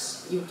that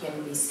you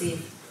can be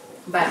safe.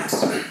 But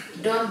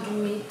don't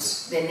do it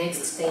the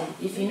next day.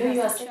 If you know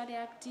you are sexually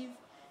active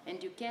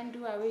and you can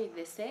do away with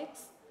the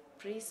sex,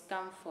 please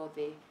come for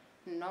the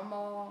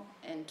normal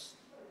and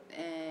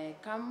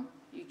come,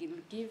 we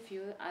will give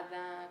you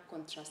other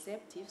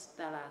contraceptives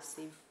that are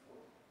safe.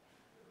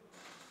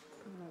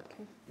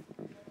 Okay.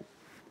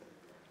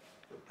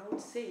 I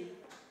would say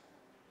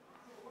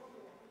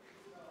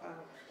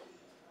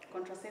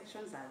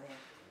contraceptions are there,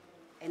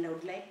 and I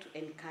would like to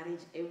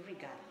encourage every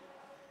girl,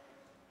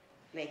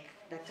 like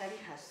Daktari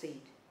has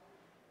said,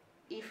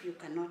 if you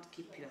cannot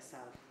keep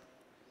yourself,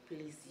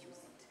 please use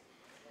it.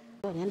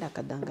 Walienda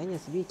akadanganya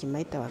sijui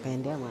Kimaita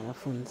wakaendea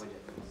mwanafunzi.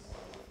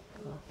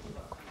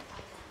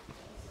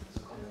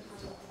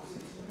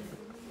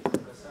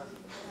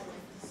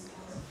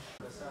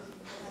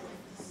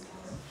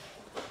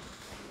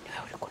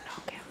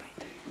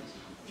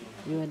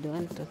 You are the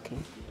one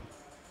talking.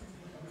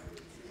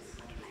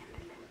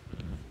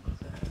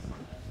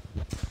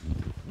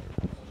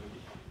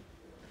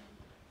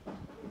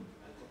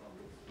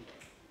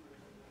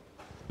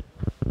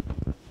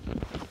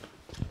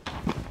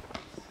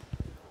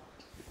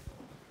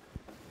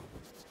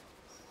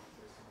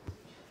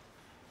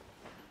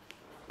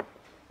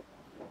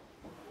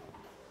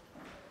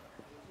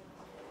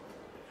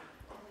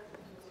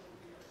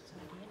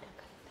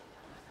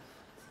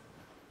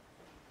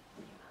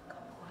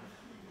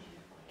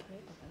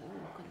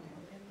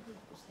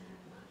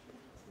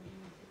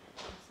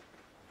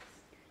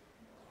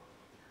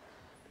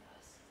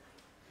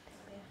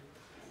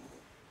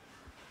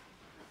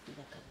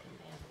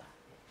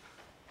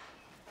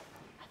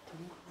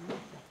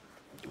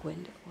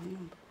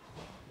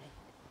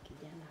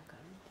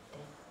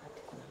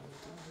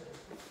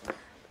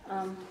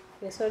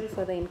 We're sorry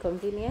for the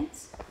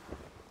inconvenience.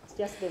 It's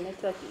just the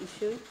network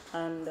issue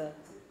and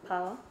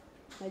power.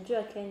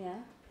 Najua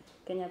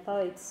Kenya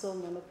Power, it's so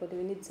monopoly.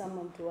 We need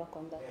someone to work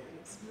on that,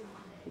 please.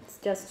 It's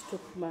just too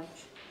much.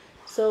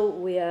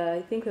 So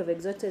I think we've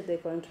exhausted the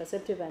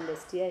contraceptive and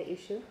STI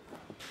issue.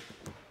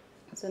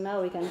 So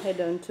now we can head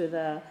on to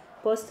the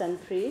post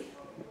and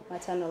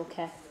pre-maternal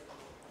care.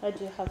 What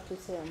do you have to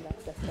say on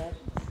that, Dr.?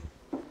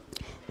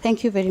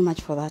 Thank you very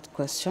much for that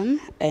question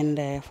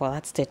and for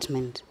that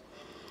statement.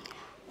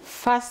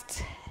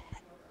 First,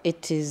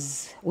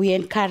 we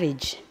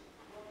encourage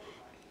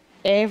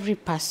every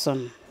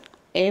person,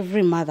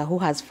 every mother who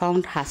has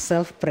found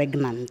herself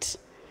pregnant,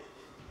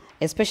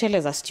 especially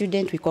as a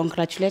student, we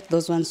congratulate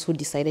those ones who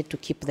decided to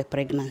keep the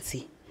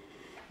pregnancy.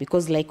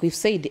 Because like we've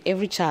said,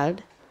 every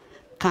child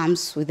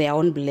comes with their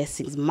own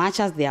blessings, much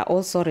as there are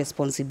also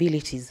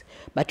responsibilities.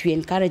 But we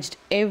encouraged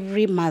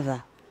every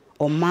mother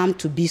or mom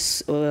to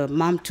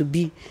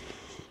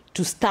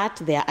start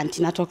their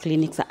antenatal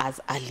clinics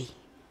as early.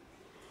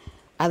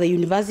 At the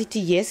university,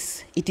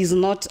 yes, it is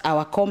not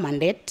our core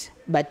mandate,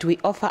 but we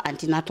offer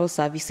antenatal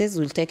services.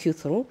 We'll take you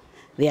through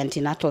the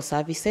antenatal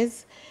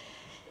services.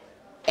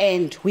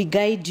 And we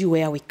guide you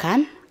where we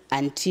can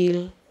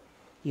until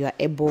you are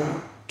able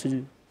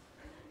to,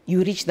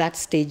 you reach that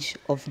stage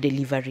of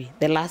delivery,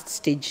 the last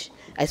stage,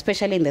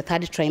 especially in the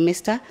 3rd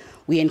trimester.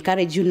 We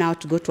encourage you now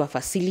to go to a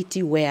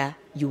facility where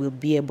you will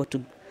be able to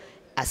be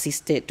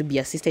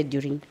assisted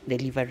during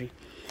delivery.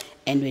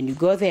 And when you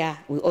go there,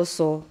 we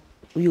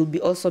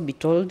will also be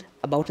told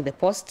about the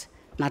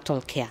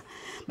postnatal care.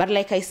 But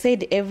like I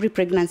said, every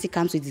pregnancy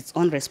comes with its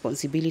own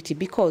responsibility,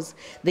 because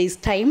there is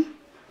time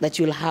that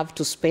you'll have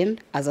to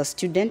spend as a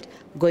student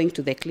going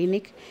to the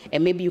clinic,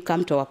 and maybe you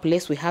come to our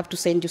place, we have to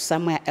send you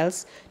somewhere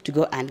else to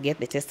go and get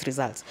the test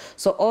results.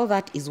 So all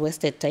that is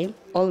wasted time,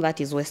 all that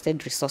is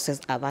wasted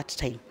resources at that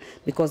time,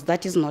 because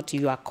that is not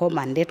your core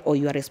mandate or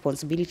your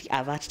responsibility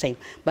at that time.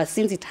 But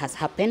since it has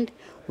happened,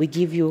 we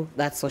give you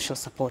that social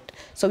support.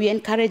 So we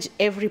encourage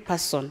every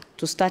person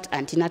to start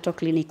antenatal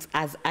clinics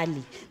as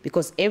early,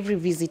 because every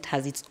visit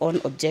has its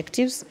own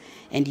objectives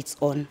and its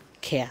own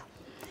care.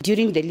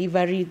 During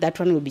delivery, that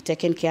one will be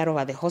taken care of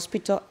at the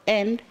hospital,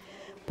 and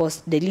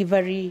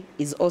post-delivery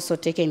is also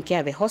taken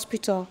care of at the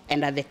hospital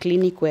and at the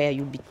clinic, where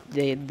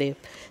the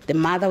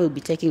mother will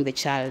be taking the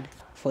child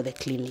for the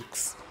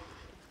clinics.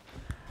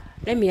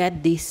 Let me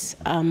add this.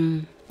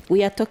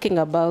 We are talking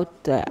about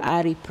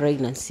early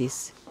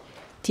pregnancies,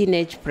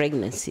 teenage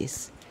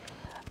pregnancies.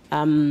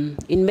 In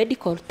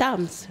medical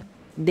terms,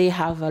 they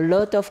have a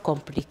lot of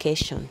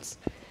complications.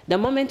 The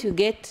moment you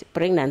get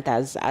pregnant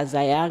as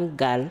a young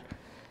girl,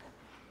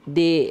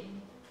 there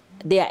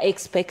are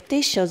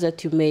expectations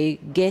that you may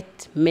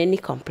get many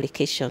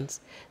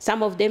complications.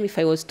 Some of them, if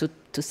I was to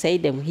say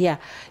them here,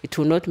 it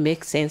will not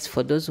make sense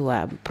for those who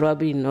are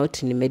probably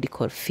not in the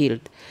medical field.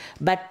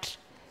 But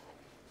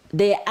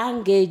the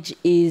young age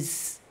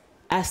is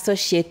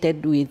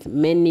associated with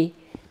many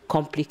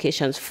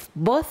complications,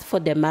 both for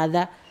the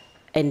mother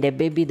and the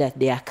baby that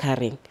they are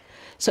carrying.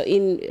 So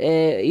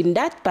in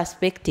that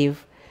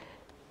perspective,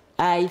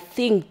 I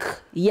think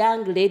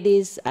young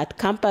ladies at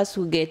campus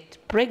who get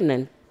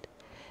pregnant,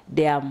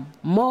 they are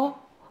more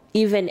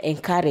even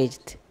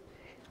encouraged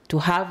to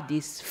have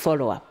this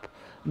follow-up,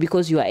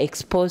 because you are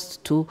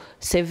exposed to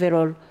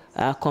several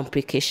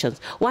complications.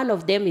 One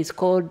of them is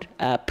called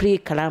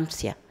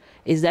preeclampsia.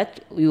 Is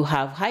that you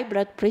have high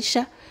blood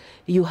pressure,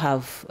 you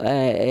have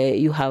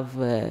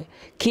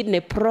kidney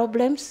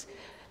problems,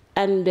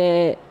 and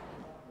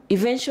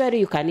eventually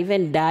you can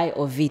even die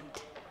of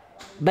it.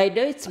 By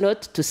the way, it's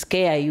not to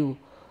scare you,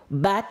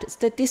 but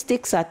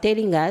statistics are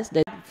telling us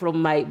that,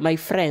 from my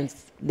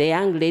friends, the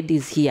young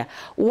ladies here,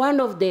 one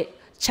of the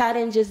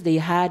challenges they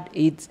had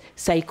is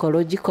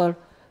psychological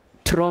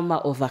trauma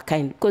of a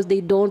kind, because they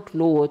don't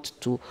know what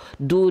to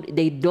do,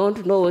 they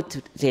don't know what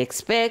to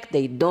expect,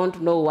 they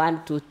don't know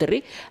 1, 2,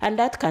 3, and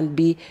that can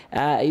be,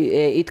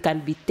 it can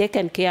be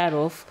taken care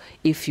of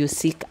if you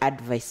seek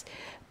advice.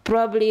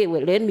 Probably,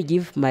 well, let me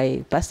give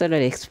my personal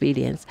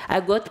experience. I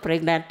got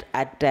pregnant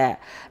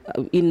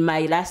in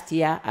my last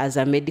year as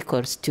a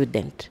medical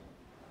student.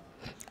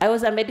 I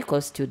was a medical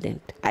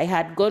student. I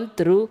had gone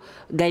through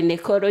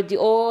gynecology,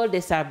 all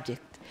the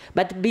subjects.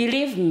 But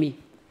believe me,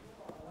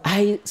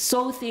 I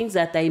saw things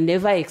that I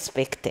never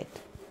expected,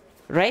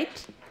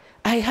 right?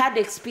 I had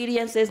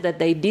experiences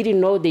that I didn't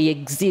know they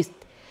exist.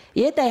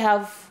 Yet I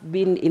have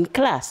been in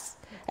class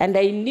and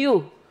I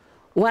knew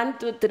 1,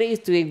 2, 3 is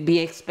to be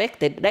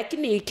expected.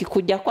 Lakini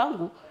ikikuja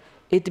kwangu,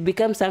 it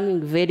becomes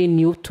something very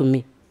new to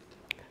me.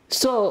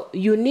 So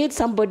you need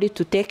somebody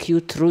to take you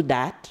through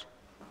that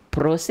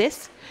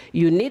process.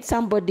 You need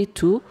somebody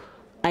to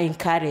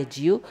encourage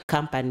you,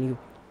 accompany you.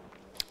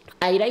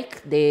 I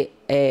like the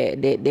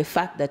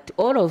fact that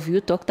all of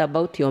you talked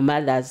about your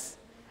mothers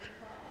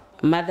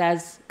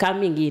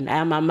coming in. I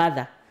am a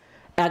mother,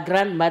 a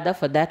grandmother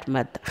for that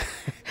matter.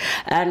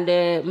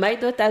 And my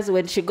daughters,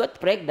 when she got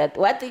pregnant,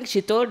 one thing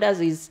she told us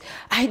is,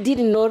 I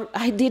didn't know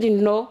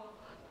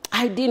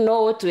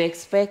what to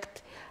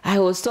expect. I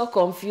was so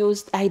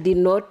confused.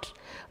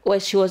 Well,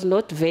 she was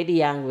not very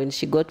young when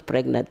she got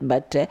pregnant,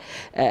 but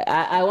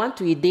I want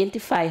to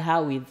identify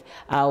her with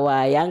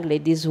our young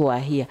ladies who are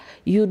here.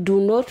 You do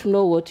not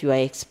know what you are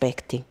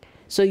expecting,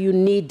 so you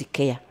need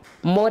care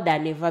more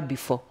than ever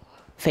before.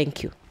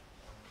 Thank you.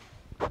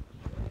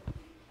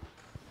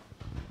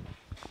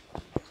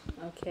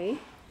 Okay.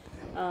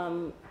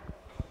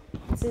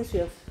 Since we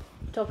have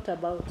talked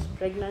about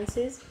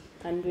pregnancies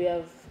and we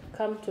have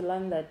come to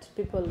learn that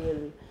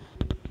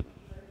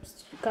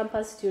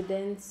campus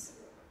students,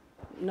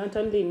 not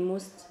only in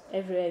most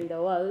everywhere in the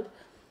world,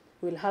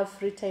 will have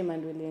free time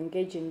and will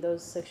engage in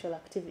those sexual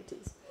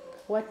activities.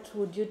 What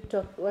would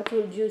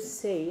you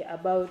say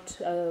about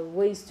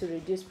ways to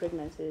reduce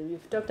pregnancy?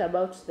 We've talked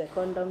about the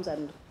condoms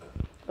and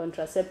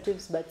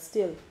contraceptives, but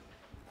still,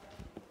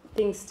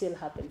 things still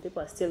happen.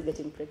 People are still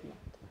getting pregnant.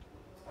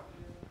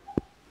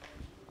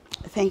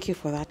 Thank you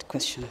for that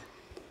question.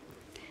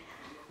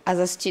 As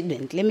a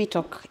student, let me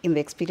talk in the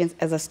experience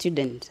as a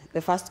student.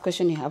 The first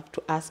question you have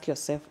to ask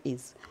yourself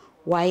is,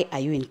 why are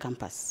you in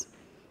campus?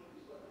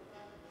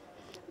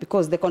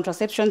 Because the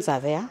contraceptions are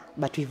there,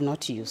 but we've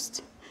not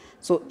used.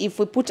 So if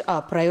we put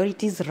our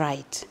priorities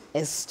right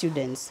as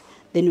students,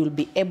 then we'll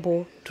be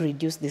able to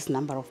reduce this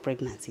number of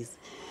pregnancies.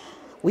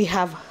 We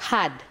have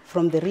heard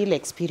from the real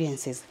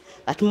experiences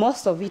that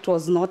most of it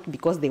was not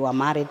because they were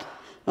married,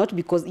 not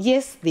because,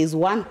 yes, there's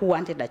one who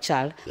wanted a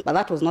child, but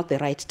that was not the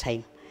right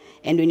time.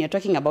 And when you're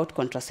talking about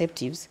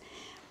contraceptives,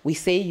 we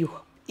say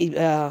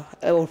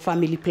or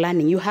family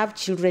planning, you have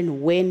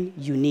children when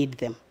you need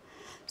them.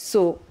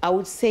 So I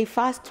would say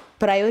first,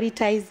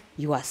 prioritize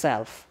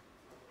yourself.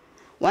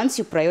 Once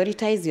you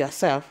prioritize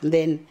yourself,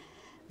 then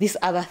these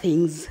other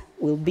things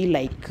will be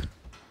like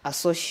a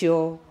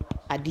social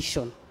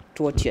addition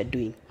to what you're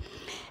doing.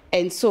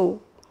 And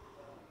so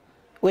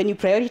when you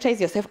prioritize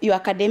yourself, your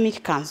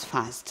academic comes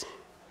first.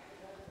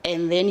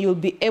 And then you'll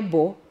be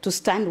able to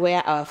stand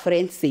where our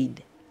friend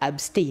said,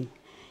 abstain.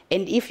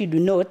 And if you do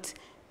not,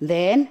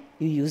 then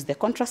you use the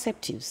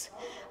contraceptives.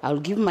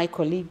 I'll give my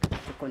colleague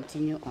to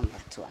continue on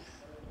that one.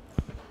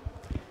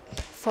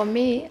 For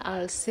me,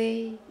 I'll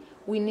say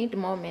we need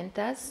more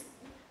mentors.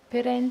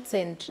 Parents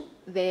and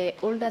the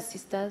older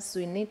sisters,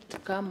 we need to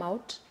come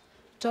out,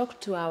 talk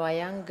to our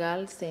young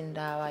girls and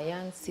our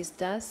young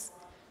sisters,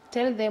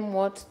 tell them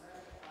what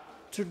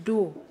to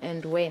do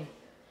and when.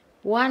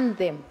 Warn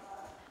them.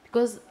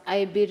 Because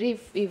I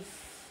believe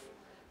if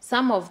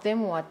some of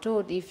them were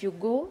told, if you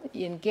go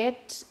and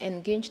get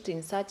engaged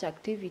in such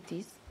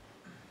activities,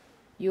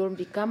 you'll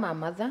become a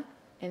mother,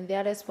 and there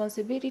are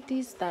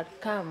responsibilities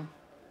that come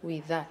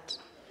with that.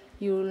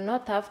 You will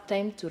not have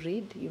time to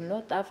read. You will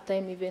not have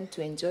time even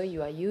to enjoy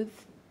your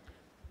youth.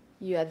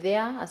 You are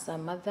there as a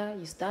mother.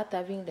 You start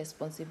having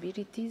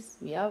responsibilities.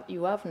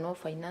 You have no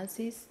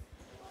finances.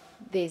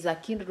 There is a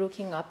kid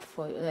looking up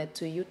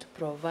to you to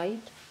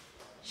provide.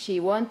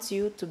 She wants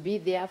you to be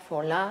there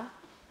for her.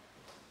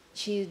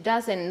 She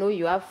doesn't know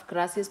you have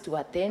classes to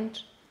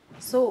attend.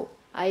 So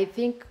I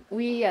think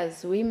we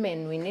as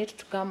women, we need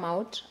to come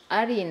out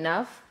early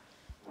enough,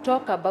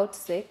 talk about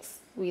sex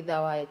with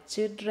our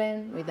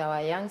children, with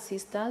our young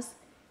sisters.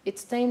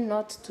 It's time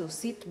not to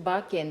sit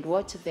back and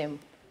watch them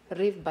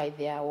live by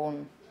their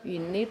own. We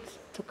need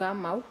to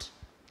come out,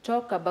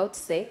 talk about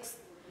sex,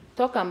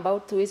 talk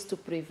about ways to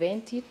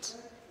prevent it,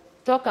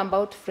 talk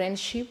about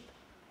friendship,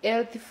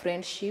 healthy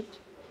friendship,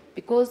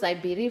 because I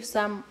believe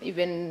some,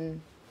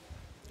 even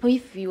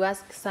if you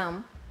ask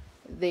some,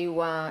 they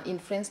were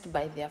influenced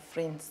by their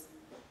friends.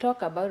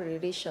 Talk about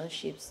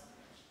relationships,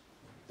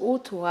 who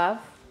to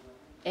have,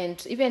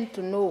 and even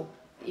to know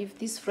if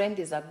this friend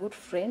is a good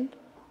friend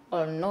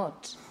or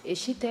not. Is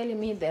she telling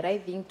me the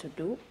right thing to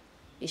do?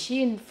 Is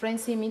she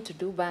influencing me to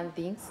do bad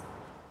things?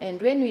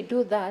 And when we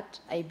do that,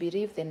 I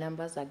believe the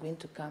numbers are going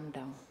to come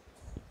down.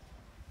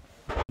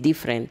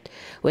 Different.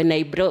 When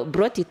I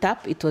brought it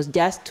up, it was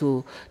just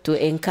to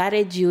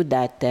encourage you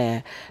that,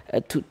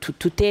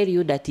 to tell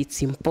you that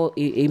it's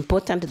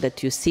important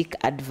that you seek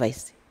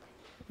advice,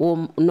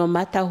 no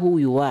matter who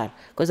you are.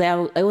 Because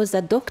I was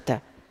a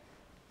doctor.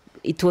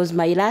 It was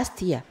my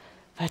last year,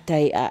 but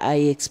I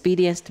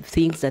experienced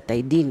things that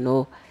I didn't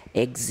know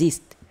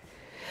exist.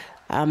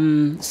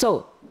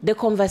 So the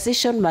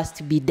conversation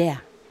must be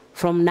there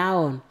from now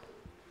on.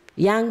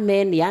 Young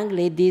men, young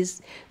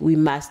ladies, we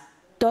must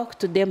talk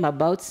to them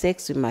about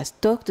sex. We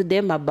must talk to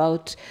them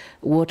about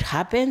what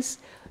happens.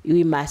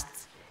 We must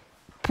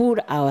pull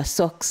our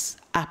socks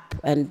up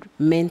and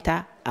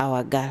mentor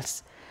our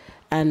girls.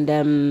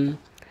 And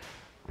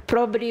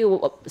probably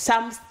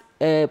some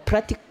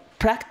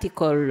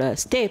practical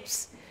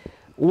steps.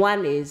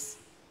 One is,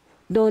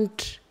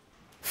 don't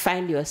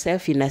find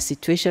yourself in a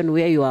situation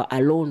where you are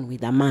alone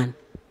with a man.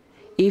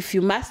 If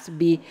you must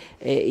be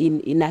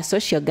in a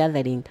social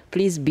gathering,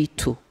 please be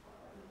two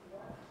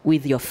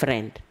with your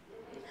friend.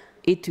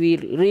 It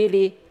will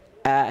really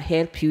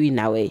help you in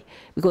a way,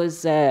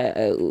 because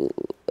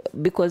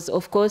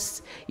of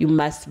course you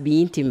must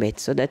be intimate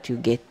so that you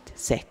get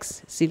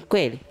sex.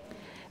 Sinkweli.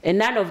 And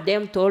none of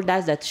them told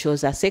us that she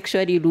was a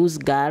sexually loose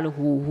girl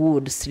who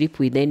would sleep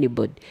with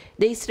anybody.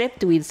 They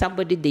slept with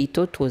somebody they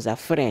thought was a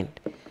friend.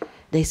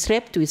 They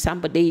slept with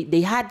somebody,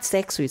 they had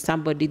sex with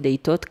somebody they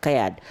thought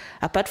cared,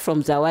 apart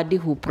from Zawadi,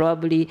 who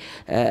probably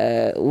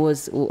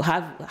was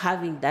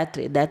having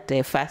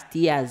that first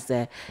year's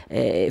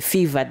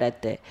fever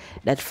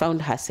that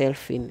found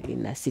herself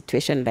in a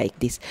situation like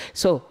this.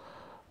 So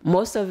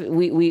most of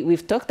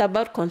we've talked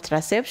about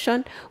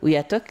contraception. We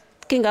are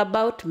talking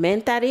about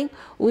mentoring.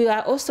 We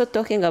are also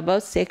talking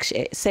about sex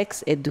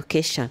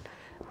education.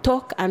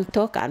 Talk and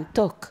talk and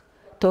talk.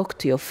 Talk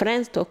to your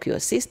friends, talk to your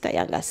sister,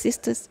 younger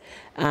sisters,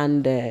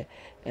 and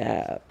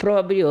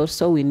probably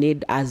also we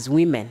need, as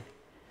women,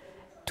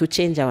 to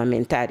change our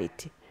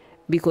mentality,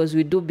 because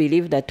we do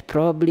believe that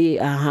probably we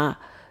are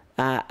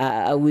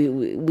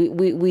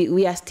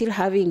still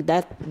having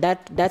that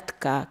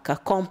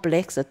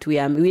complex that we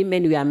are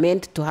women, we are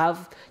meant to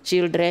have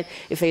children.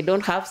 If I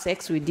don't have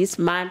sex with this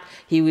man,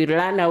 he will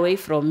run away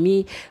from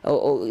me.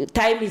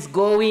 Time is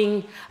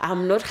going,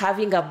 I'm not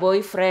having a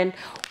boyfriend.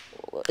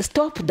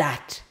 Stop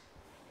that.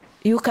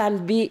 You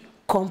can be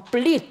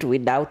complete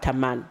without a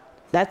man.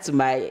 That's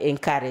my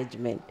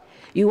encouragement.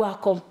 You are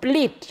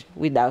complete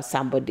without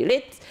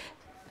somebody.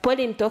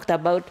 Pauline talked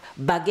about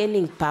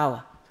bargaining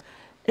power.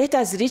 Let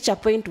us reach a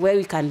point where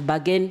we can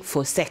bargain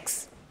for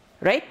sex,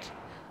 right?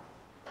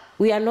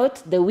 We are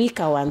not the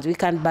weaker ones. We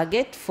can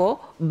bargain for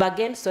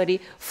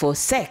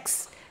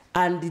sex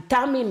and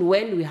determine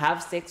when we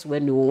have sex,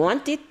 when we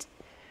want it,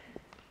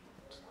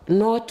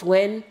 not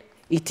when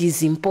it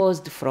is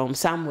imposed from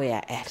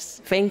somewhere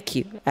else. Thank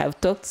you. I've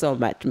talked so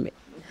much. We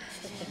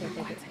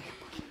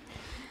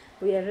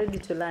are ready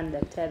to learn,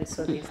 Daktari,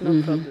 so there's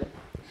no problem.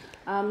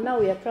 Now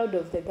we are proud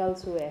of the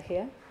girls who were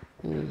here.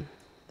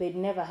 They'd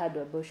never had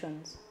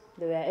abortions.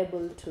 They were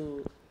able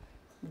to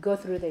go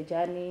through the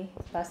journey,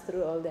 pass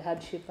through all the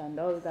hardship and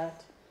all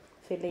that,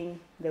 feeling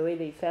the way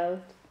they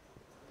felt.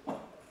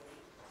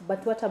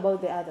 But what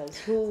about the others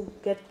who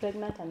get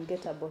pregnant and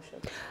get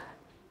abortions?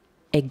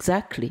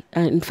 Exactly.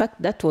 In fact,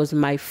 that was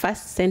my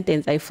first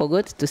sentence. I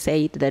forgot to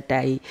say it, that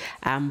I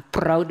am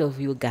proud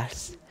of you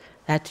girls,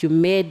 that you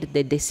made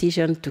the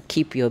decision to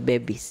keep your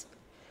babies.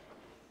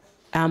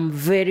 I'm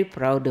very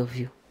proud of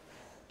you.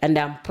 And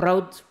I'm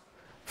proud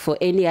for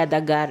any other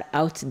girl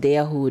out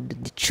there who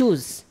would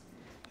choose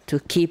to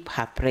keep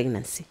her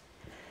pregnancy.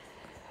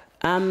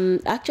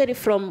 Actually,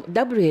 from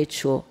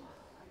WHO,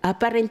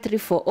 apparently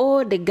for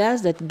all the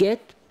girls that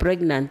get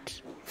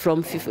pregnant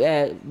from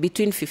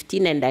between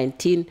 15 and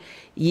 19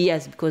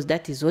 years, because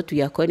that is what we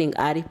are calling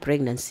early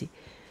pregnancy,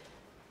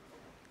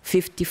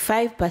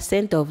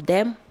 55% of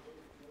them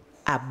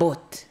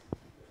abort.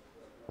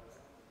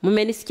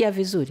 Mumenisikia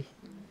vizuri?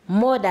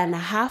 More than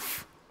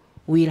half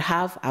will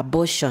have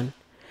abortion.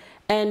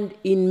 And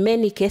in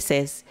many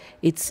cases,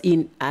 it's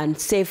in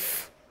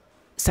unsafe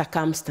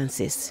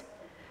circumstances.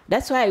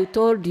 That's why I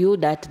told you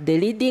that the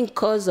leading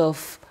cause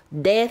of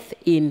death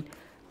in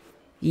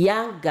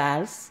young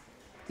girls,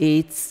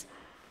 it's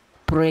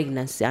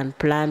pregnancy,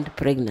 unplanned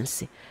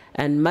pregnancy.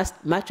 And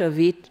much of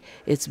it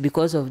is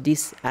because of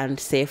these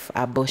unsafe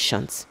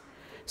abortions.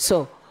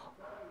 So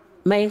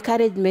my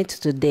encouragement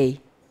today,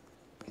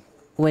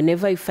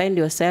 whenever you find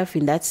yourself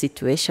in that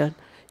situation,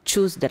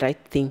 choose the right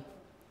thing.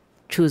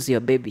 Choose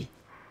your baby.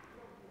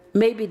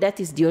 Maybe that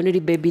is the only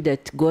baby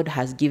that God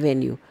has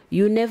given you.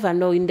 You never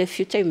know. In the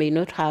future, you may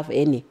not have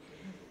any.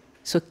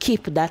 So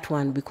keep that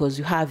one because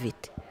you have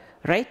it,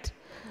 right?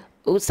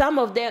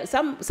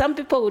 Some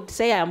people would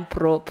say I'm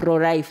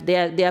pro-life.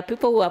 There are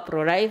people who are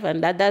pro-life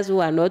and others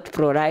who are not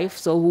pro-life,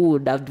 so who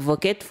would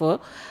advocate for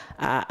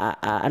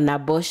an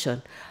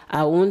abortion.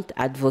 I won't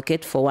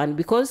advocate for one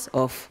because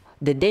of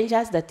the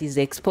dangers that is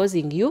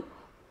exposing you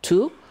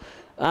to,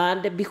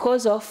 and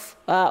because of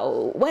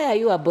why are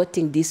you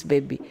aborting this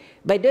baby?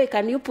 By the way,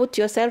 can you put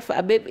yourself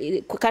a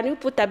baby? Can you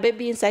put a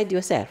baby inside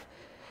yourself?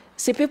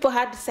 See, people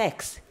had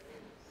sex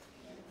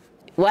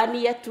 1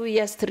 year, 2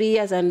 years, 3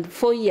 years, and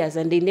 4 years,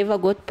 and they never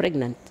got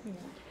pregnant. Yeah.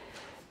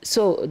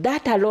 So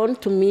that alone,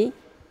 to me,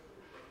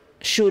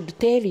 should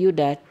tell you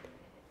that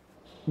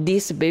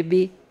this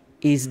baby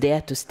is there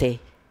to stay,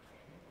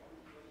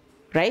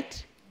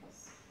 right?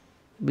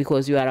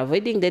 Because you are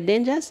avoiding the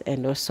dangers,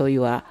 and also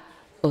you are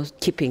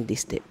keeping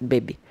this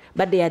baby.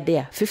 But they are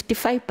there.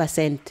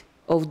 55%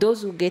 of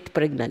those who get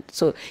pregnant.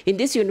 So in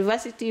this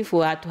university, if we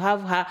were to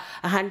have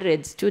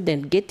 100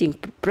 students getting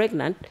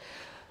pregnant,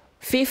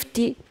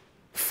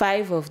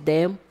 55 of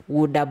them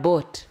would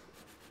abort.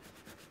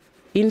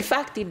 In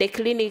fact, in the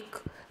clinic,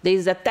 there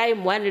is a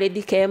time one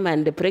lady came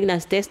and the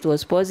pregnancy test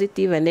was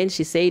positive, and then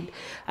she said,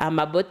 I'm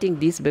aborting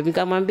this baby.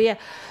 Nikamwambia,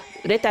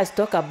 let us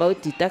talk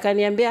about it.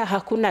 Akaniambia,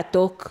 hakuna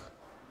talk.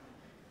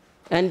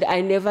 And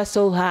I never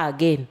saw her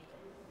again,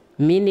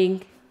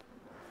 meaning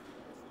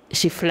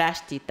she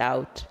flashed it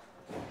out.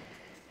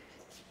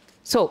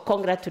 So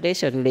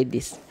congratulations,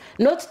 ladies.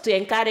 Not to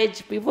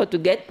encourage people to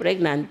get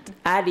pregnant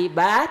early,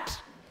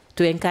 but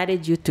to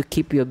encourage you to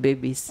keep your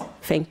babies.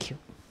 Thank you.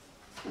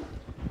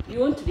 You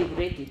won't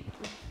regret it.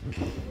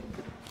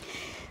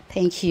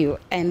 Thank you.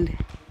 And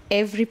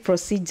every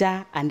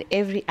procedure and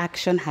every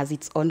action has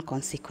its own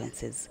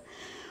consequences.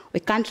 We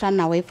can't run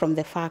away from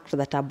the fact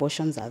that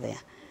abortions are there.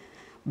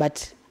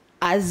 But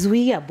as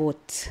we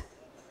abort,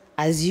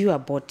 as you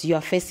abort, you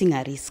are facing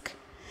a risk.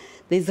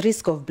 There's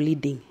risk of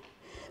bleeding.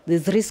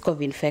 There's risk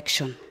of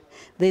infection.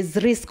 There's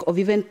risk of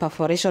even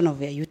perforation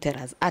of your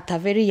uterus at a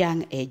very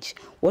young age.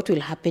 What will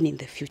happen in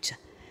the future?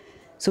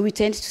 So we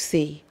tend to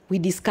say we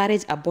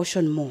discourage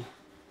abortion more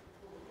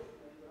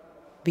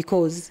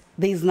because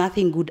there is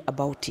nothing good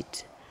about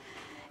it.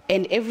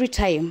 And every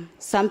time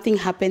something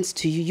happens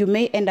to you, you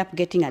may end up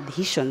getting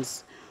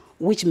adhesions,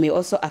 which may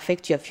also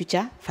affect your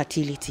future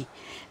fertility.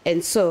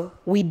 And so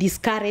we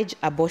discourage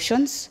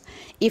abortions.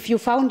 If you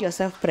found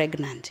yourself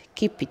pregnant,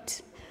 keep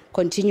it.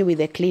 Continue with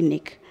the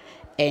clinic,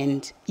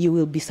 and you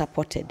will be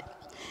supported.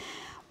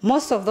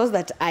 Most of those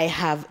that I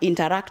have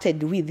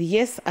interacted with,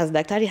 yes, as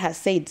Daktari has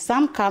said,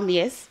 some come,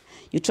 yes,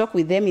 you talk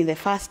with them in the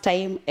first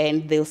time,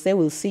 and they'll say,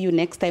 we'll see you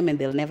next time, and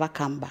they'll never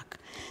come back.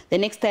 The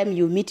next time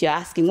you meet, you're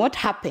asking, what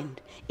happened?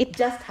 It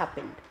just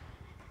happened.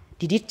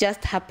 Did it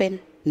just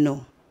happen?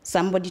 No.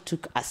 Somebody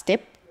took a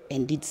step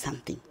and did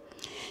something.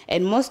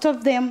 And most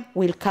of them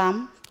will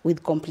come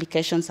with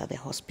complications at the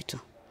hospital.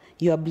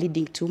 You are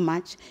bleeding too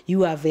much.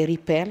 You are very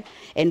pale.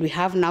 And we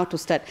have now to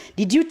start.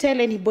 Did you tell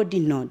anybody?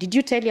 No. Did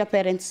you tell your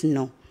parents?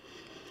 No.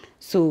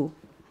 So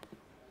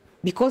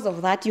because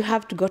of that, you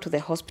have to go to the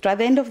hospital. At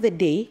the end of the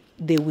day,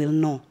 they will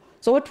know.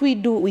 So what we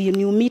do, when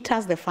you meet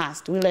us the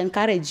first, we'll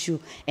encourage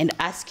you and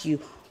ask you,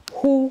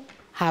 who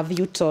have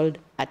you told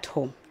at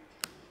home?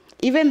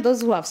 Even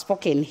those who have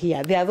spoken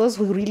here, there are those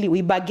who really,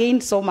 we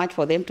bargained so much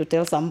for them to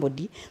tell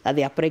somebody that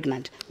they are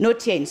pregnant.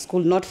 Not here in school,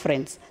 not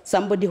friends,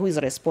 somebody who is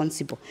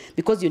responsible,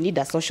 because you need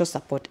a social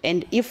support.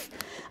 And if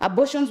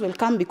abortions will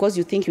come because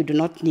you think you do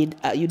not need,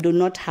 you do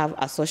not have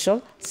a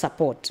social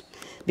support,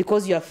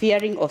 because you are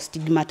fearing of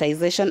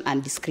stigmatization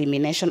and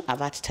discrimination at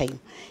that time.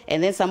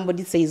 And then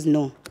somebody says,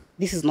 no,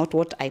 this is not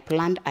what I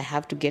planned, I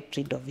have to get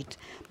rid of it.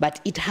 But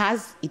it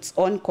has its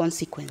own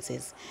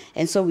consequences.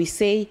 And so we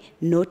say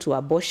no to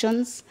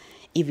abortions.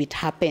 If it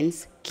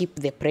happens, keep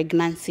the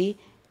pregnancy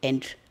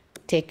and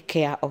take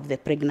care of the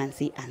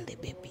pregnancy and the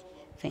baby.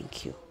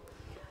 Thank you.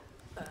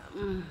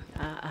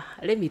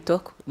 Let me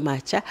talk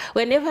much.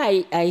 Whenever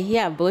I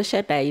hear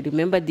abortion, I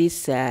remember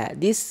this,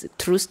 this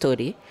true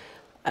story.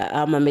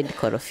 I'm a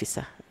medical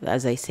officer,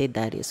 as I said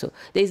earlier. So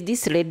there's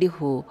this lady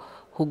who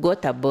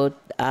got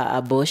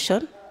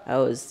abortion. I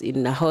was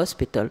in a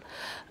hospital,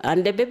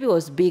 and the baby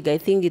was big. I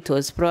think it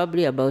was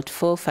probably about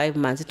 4 or 5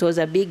 months. It was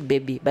a big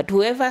baby. But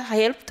whoever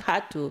helped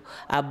her to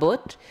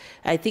abort,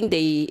 I think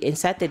they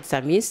inserted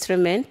some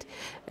instrument,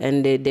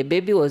 and the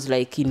baby was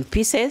like in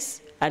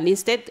pieces. And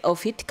instead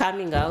of it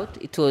coming out,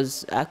 it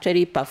was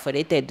actually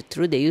perforated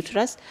through the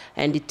uterus,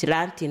 and it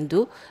landed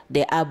into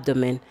the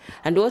abdomen.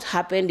 And what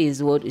happened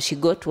is she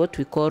got what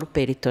we call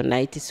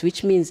peritonitis,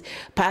 which means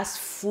pus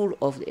full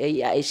of,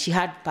 she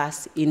had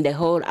pus in the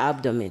whole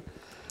abdomen.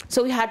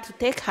 So we had to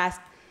take her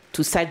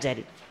to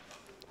surgery.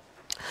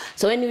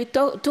 So when we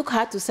took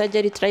her to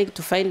surgery, trying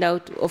to find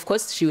out, of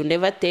course, she will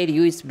never tell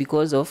you it's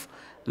because of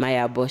my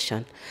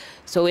abortion.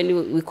 So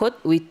when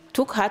we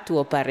took her to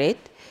operate,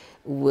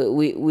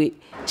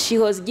 she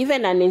was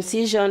given an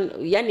incision,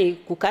 yani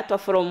kukatwa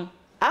from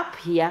up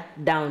here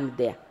down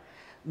there,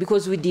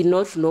 because we did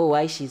not know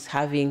why she's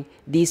having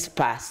this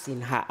pus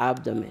in her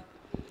abdomen.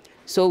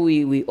 So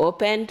we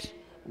opened,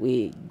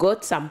 we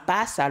got some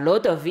pus, a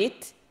lot of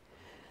it,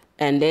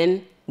 and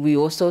then we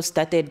also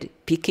started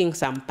picking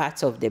some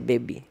parts of the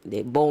baby,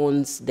 the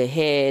bones, the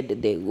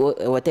head, the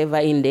whatever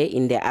in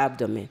the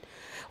abdomen.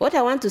 What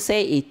I want to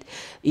say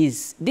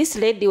is this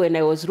lady, when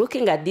I was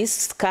looking at this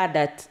scar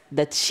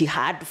that she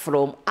had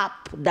from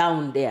up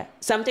down there.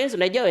 Sometimes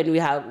when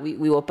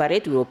we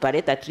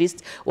operate at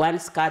least one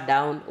scar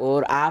down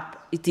or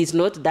up. It is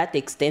not that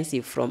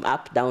extensive from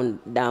up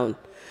down.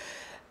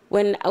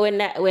 When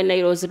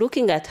I was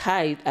looking at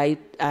her,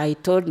 I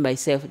told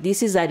myself,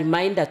 this is a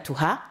reminder to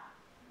her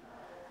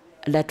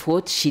that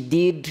what she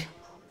did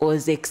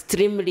was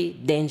extremely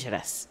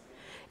dangerous.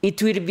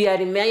 It will be a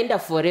reminder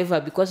forever,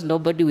 because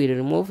nobody will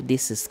remove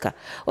this scar.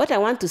 What I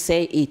want to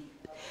say is,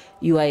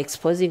 you are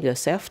exposing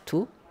yourself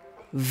to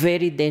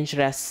very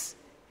dangerous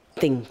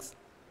things.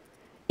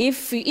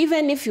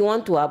 Even if you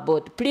want to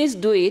abort, please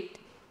do it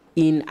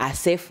in a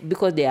safe,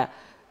 because there are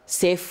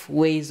safe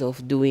ways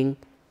of doing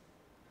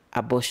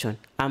abortion.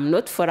 I'm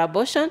not for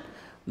abortion,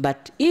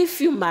 but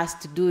if you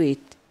must do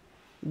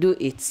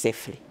it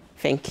safely.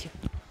 Thank you.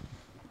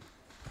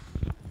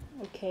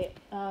 Okay.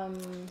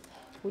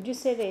 Would you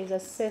say there is a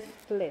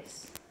safe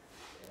place?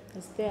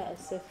 Is there a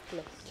safe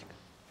place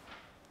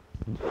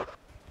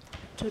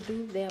to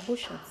do the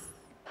abortions?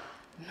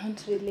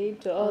 Not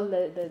relate to all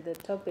the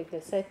topic,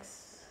 the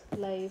sex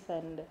life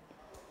and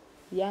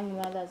young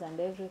mothers and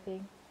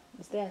everything.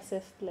 Is there a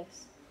safe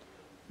place?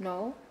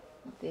 No,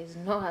 there's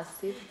no a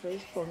safe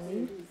place for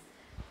me.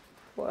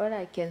 What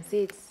I can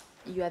say is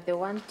you are the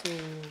one to,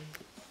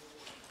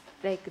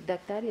 like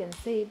Dr.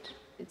 said,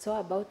 it's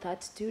all about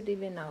attitude,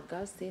 even our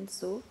girls think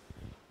so,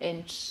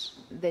 and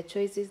the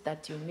choices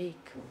that you make.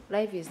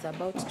 Life is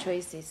about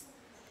choices.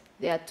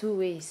 There are two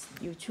ways.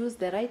 You choose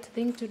the right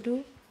thing to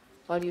do,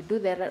 or you do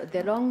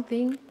the wrong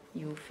thing,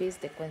 you face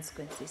the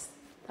consequences.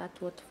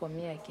 That's what for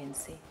me I can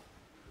say.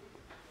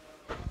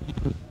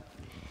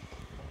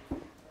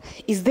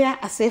 Is there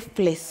a safe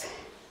place?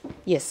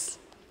 Yes,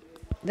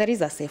 there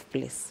is a safe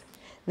place.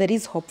 There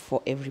is hope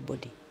for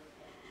everybody.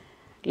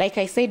 Like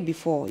I said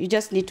before, you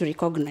just need to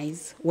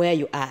recognize where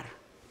you are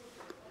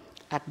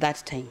at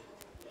that time.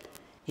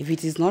 If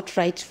it is not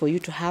right for you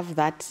to have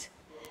that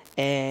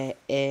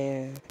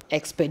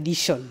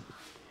expedition,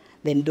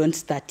 then don't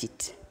start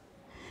it.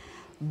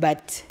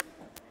 But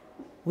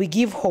we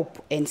give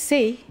hope and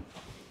say,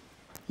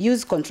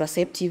 use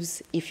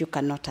contraceptives if you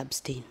cannot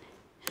abstain.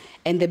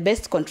 And the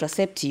best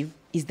contraceptive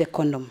is the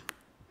condom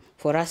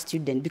for us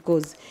students,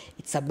 because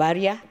it's a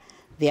barrier.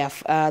 There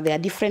are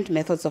different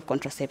methods of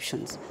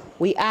contraceptions.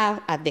 We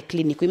are at the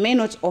clinic. We may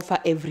not offer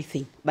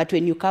everything, but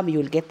when you come, you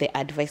will get the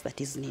advice that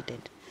is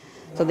needed.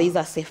 So there is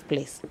a safe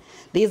place.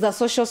 There is a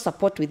social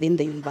support within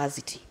the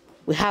university.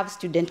 We have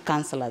student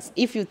counselors.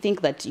 If you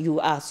think that you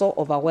are so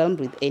overwhelmed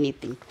with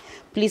anything,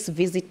 please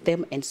visit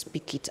them and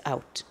speak it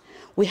out.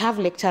 We have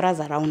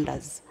lecturers around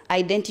us.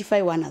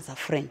 Identify one as a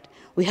friend.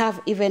 We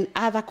have even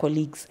other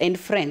colleagues and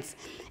friends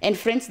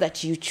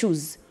that you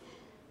choose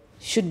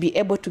should be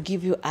able to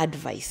give you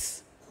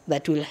advice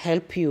that will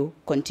help you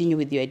continue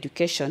with your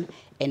education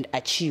and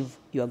achieve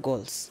your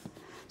goals.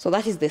 So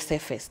that is the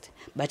safest.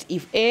 But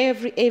if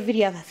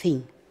every other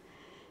thing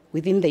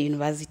within the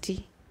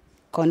university,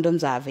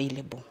 condoms are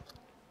available,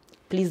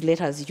 please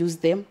let us use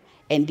them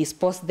and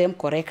dispose them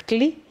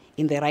correctly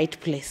in the right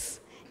place,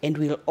 and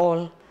we'll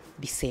all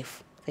be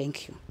safe.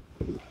 Thank you.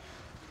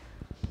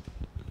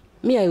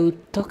 Me, I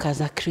would talk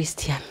as a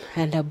Christian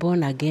and a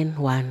born-again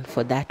one,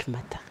 for that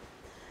matter.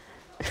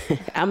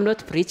 I'm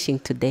not preaching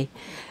today,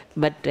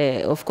 but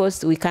of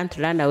course we can't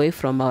run away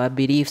from our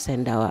beliefs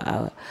and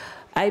our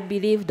I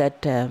believe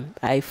that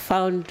I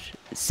found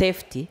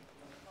safety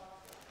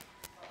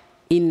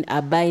in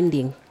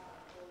abiding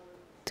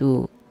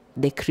to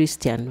the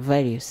Christian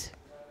values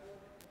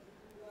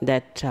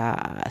that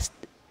are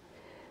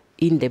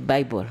in the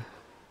Bible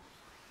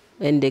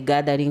and the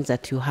gatherings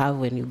that you have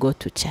when you go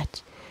to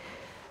church.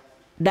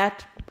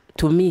 That,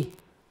 to me,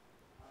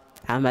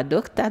 I'm a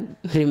doctor,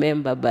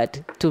 remember,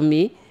 but to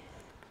me,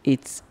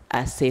 it's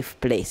a safe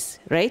place,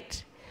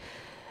 right?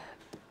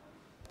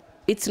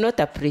 It's not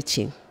a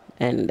preaching,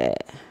 and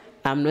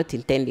I'm not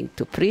intending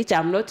to preach.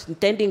 I'm not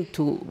intending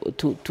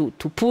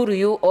to pour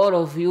you, all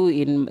of you,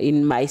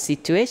 in my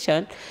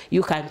situation.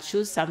 You can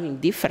choose something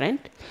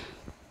different.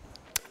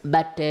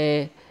 But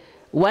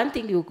one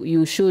thing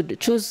you should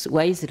choose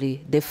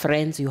wisely, the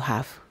friends you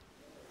have,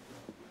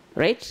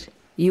 right?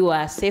 You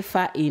are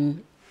safer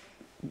in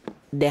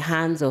the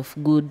hands of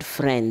good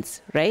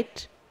friends,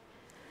 right?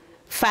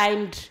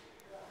 Find,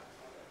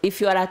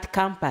 if you are at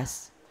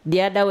campus,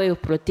 the other way of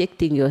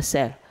protecting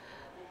yourself,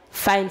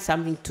 find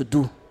something to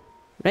do,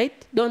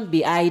 right? Don't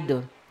be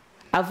idle.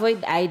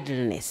 Avoid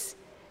idleness.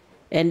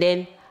 And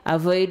then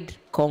avoid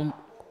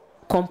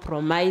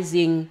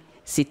compromising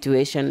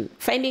situation.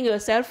 Finding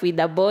yourself with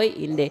a boy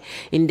in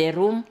the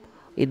room,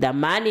 with a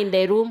man in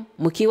the room,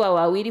 mukiwa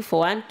wawili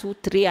for 1, 2,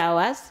 3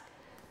 hours,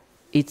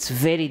 it's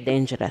very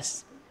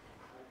dangerous.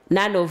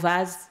 None of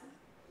us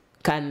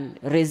can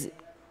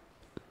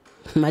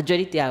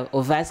majority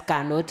of us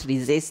cannot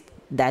resist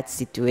that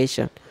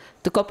situation.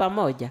 Tuko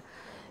pamoja.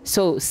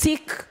 So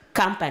seek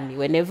company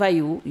whenever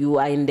you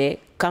are in the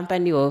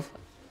company of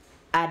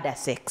other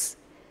sex,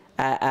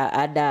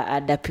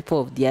 other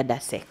people of the other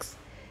sex.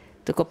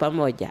 Tuko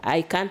pamoja.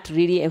 I can't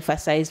really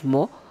emphasize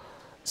more.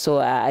 So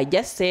I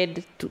just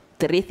said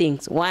 3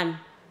 things. 1,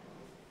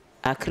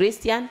 a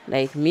Christian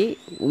like me,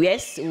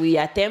 yes, we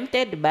are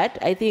tempted, but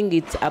I think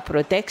it's a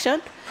protection.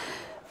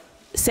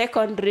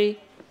 Secondly,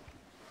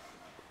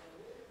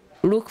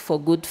 look for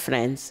good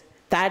friends.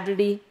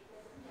 Thirdly,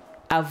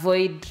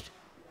 avoid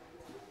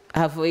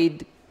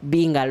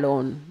being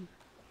alone.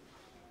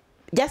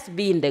 Just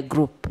be in the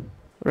group,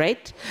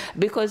 right?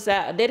 Because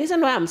the reason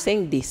why I'm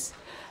saying this,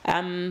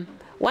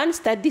 one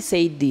study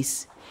said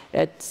this,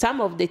 that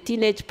some of the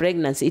teenage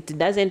pregnancy, it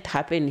doesn't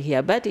happen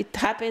here, but it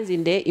happens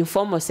in the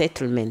informal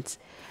settlements.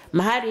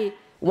 Mahari,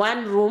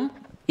 one room,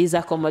 is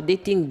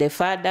accommodating the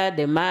father,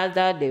 the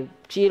mother, the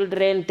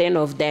children, 10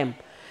 of them.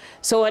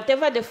 So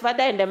whatever the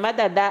father and the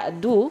mother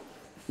do,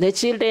 the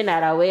children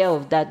are aware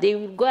of that. They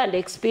will go and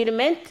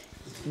experiment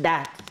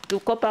that.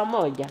 Tuko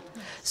pamoja.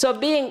 So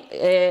being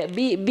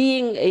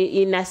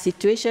in a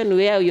situation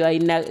where you are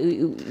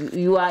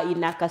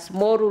in a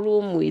small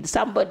room with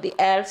somebody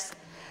else,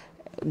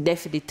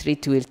 definitely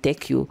it will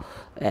take you,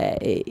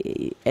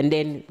 and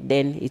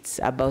then it's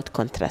about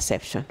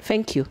contraception.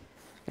 Thank you.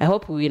 I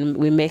hope we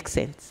make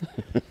sense.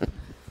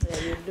 Yeah,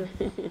 you do.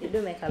 You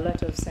do make a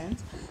lot of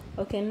sense.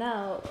 Okay,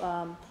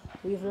 now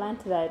we've learned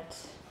that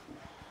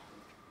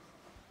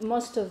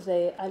most of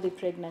the early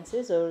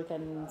pregnancies, or we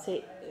can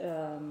say,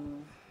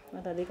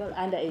 what are they called,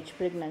 underage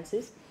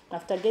pregnancies,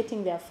 after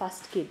getting their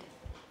first kid,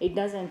 it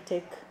doesn't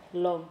take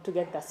long to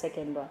get the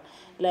second one.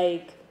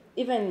 Like,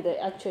 even the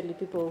actually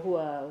people who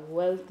are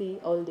wealthy,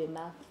 old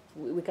enough,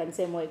 we can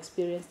say more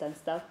experienced and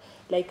stuff,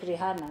 like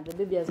Rihanna, the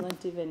baby has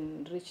not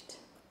even reached,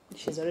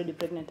 she's already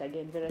pregnant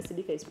again. Vera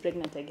Sidika is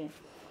pregnant again.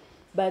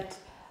 But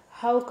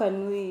how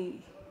can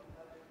we,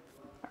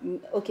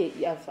 okay,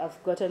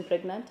 I've gotten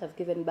pregnant, I've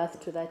given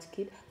birth to that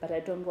kid, but I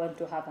don't want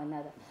to have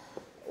another.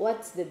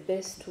 What's the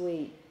best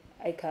way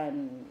I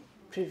can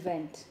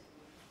prevent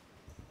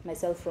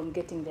myself from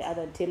getting the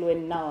other till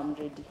when now I'm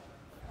ready?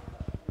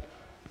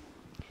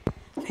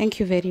 Thank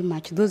you very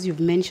much. Those you've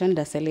mentioned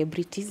are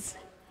celebrities,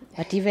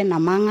 but even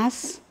among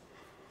us,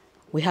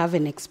 we have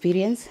an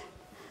experience.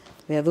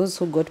 There are those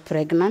who got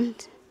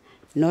pregnant,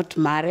 not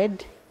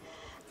married,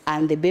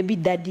 and the baby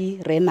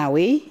daddy ran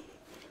away.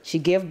 She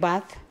gave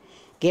birth,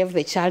 gave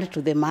the child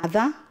to the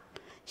mother.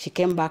 She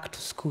came back to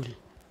school.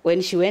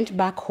 When she went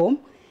back home,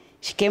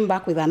 she came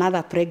back with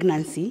another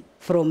pregnancy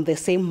from the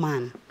same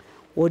man.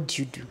 What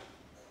do you do?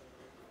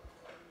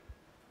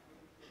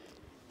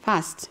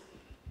 First,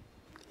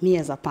 me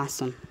as a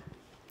person,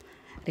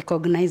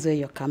 recognize where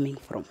you're coming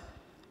from.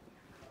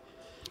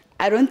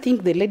 I don't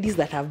think the ladies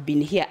that have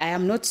been here, I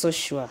am not so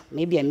sure,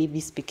 maybe I may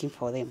be speaking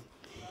for them,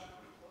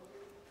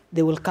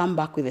 they will come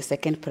back with a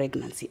second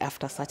pregnancy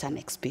after such an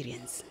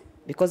experience,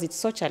 because it's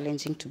so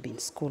challenging to be in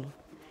school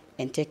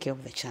and take care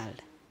of the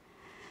child.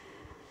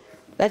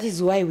 That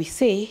is why we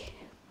say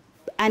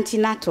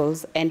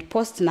antenatals and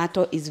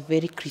postnatal is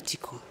very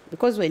critical,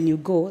 because when you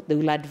go, they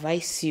will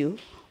advise you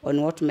on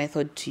what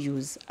method to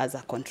use as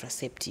a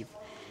contraceptive.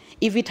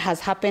 If it has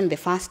happened the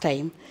first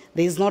time,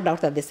 there is no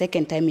doubt that the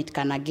second time it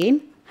can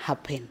again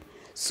happen.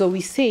 So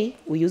we say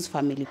we use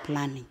family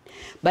planning.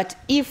 But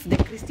if the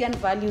Christian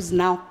values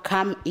now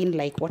come in,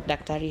 like what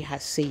Dr. Ri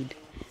has said,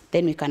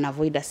 then we can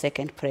avoid a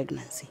second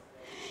pregnancy.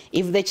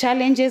 If the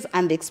challenges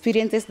and the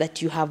experiences that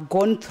you have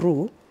gone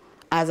through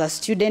as a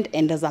student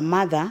and as a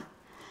mother,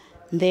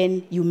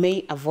 then you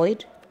may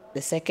avoid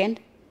the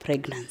second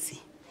pregnancy.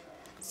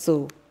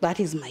 So that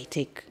is my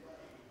take.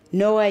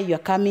 Know where you're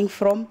coming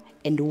from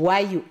and why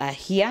you are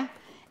here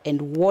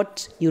and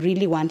what you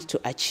really want to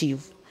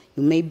achieve.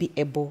 You may be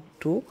able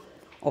to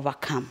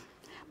overcome.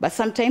 But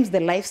sometimes the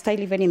lifestyle,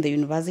 even in the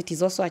university,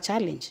 is also a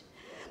challenge.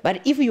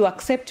 But if you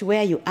accept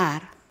where you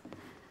are,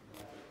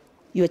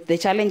 the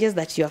challenges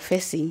that you are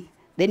facing,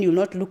 then you'll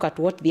not look at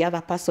what the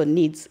other person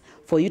needs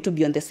for you to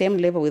be on the same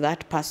level with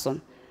that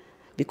person.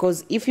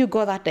 Because if you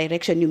go that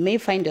direction, you may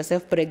find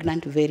yourself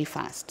pregnant very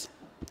fast,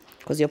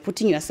 because you're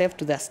putting yourself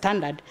to the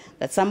standard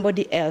that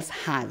somebody else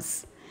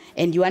has,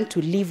 and you want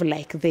to live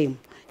like them.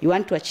 You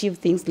want to achieve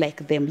things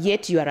like them,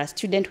 yet you are a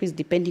student who is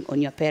depending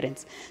on your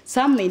parents.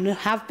 Some may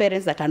have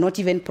parents that are not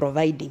even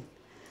providing.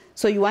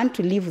 So you want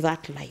to live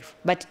that life.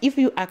 But if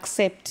you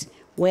accept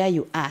where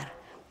you are,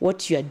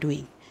 what you are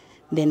doing,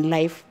 then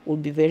life will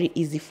be very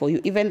easy for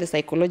you. Even the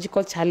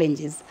psychological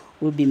challenges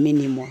will be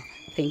minimal.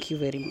 Thank you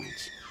very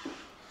much.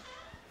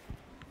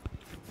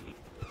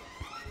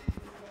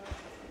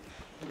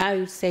 I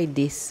will say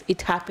this,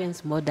 it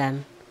happens more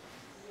than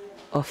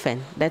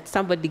often that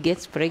somebody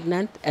gets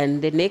pregnant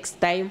and the next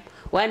time,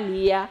 1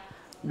 year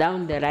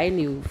down the line,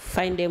 you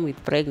find them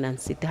with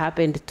pregnancy. It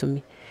happened to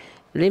me.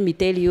 Let me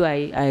tell you,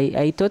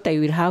 I thought I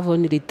will have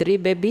only 3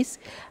 babies.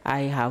 I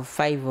have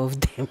 5 of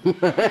them.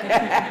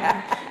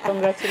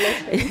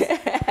 Congratulations.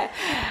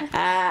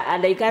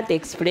 And I can't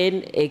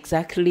explain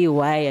exactly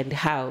why and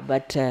how,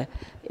 but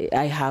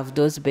I have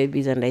those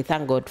babies and I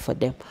thank God for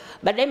them.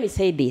 But let me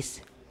say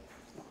this.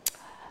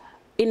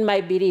 In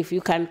my belief,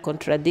 you can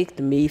contradict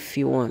me if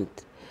you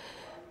want.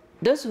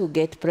 Those who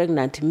get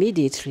pregnant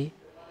immediately,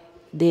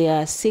 they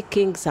are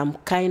seeking some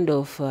kind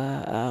of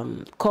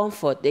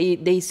comfort.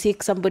 They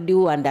seek somebody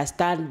who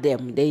understands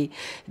them. They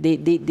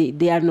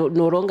are no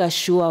longer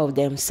sure of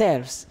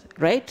themselves,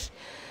 right?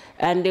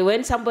 And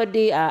when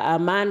somebody, a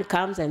man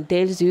comes and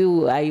tells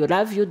you, I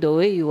love you the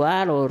way you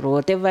are, or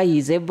whatever, he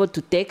is able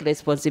to take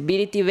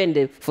responsibility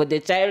even for the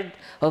child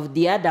of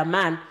the other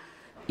man,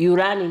 you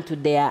run into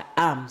their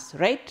arms,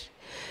 right?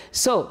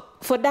 So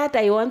for that,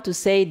 I want to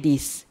say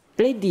this.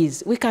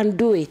 Ladies, we can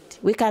do it.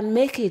 We can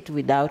make it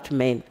without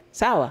men.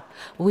 Sawa.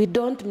 We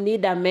don't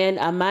need a man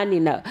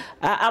in a...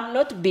 I'm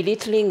not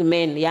belittling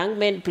men. Young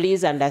men,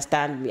 please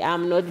understand me.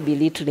 I'm not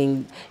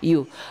belittling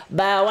you.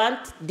 But I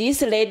want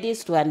these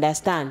ladies to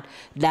understand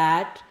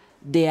that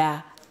they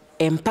are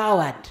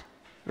empowered,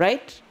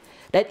 right?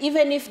 That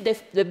even if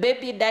the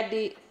baby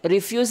daddy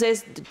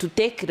refuses to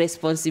take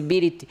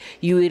responsibility,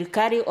 you will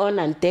carry on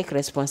and take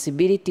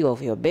responsibility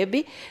of your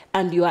baby,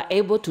 and you are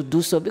able to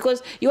do so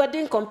because you are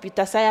doing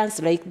computer science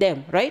like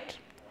them, right?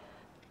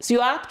 So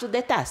you are up to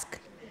the task.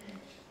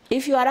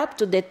 If you are up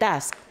to the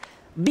task,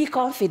 be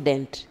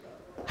confident.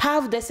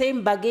 Have the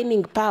same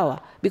bargaining power.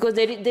 Because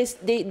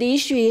the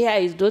issue here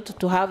is not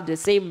to have the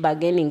same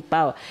bargaining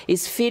power.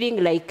 It's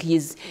feeling like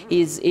he's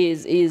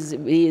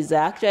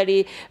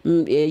actually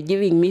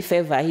giving me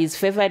favor. He's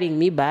favoring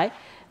me by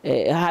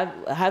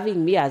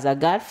having me as a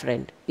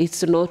girlfriend.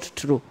 It's not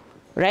true,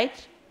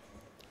 right?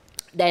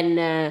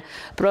 Then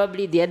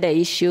probably the other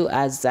issue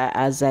as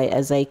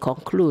I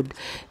conclude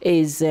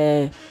is,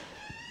 as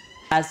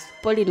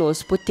Pauline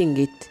was putting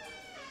it,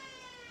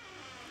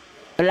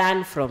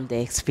 learn from the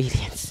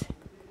experience.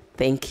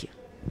 Thank you.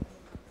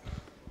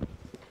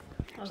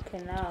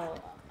 Okay, now,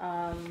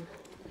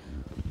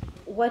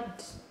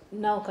 what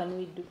now can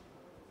we do?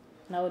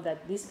 Now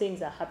that these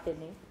things are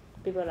happening,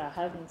 people are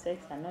having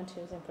sex and not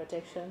using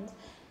protections.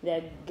 They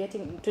are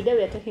getting, today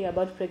we are talking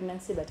about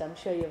pregnancy, but I'm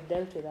sure you've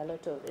dealt with a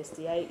lot of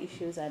STI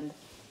issues and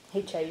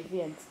HIV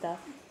and stuff.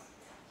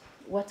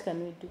 What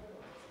can we do?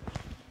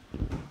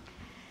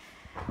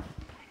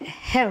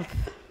 Health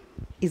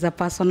is a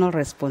personal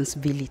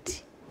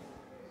responsibility.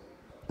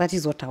 That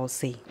is what I was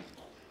saying.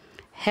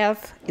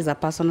 Health is a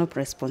personal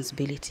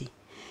responsibility.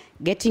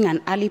 Getting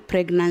an early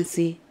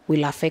pregnancy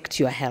will affect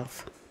your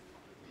health.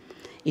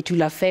 It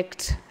will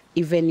affect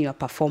even your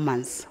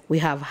performance. We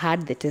have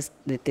had the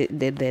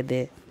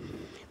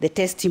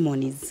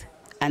testimonies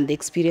and the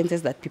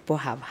experiences that people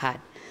have had.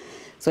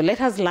 So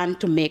let us learn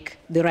to make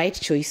the right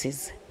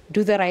choices,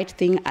 do the right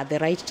thing at the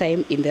right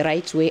time, in the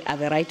right way, at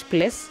the right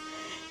place,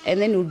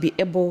 and then we'll be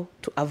able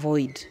to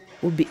avoid,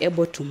 we'll be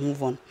able to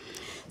move on.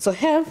 So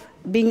health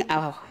being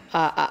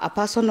a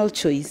personal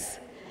choice,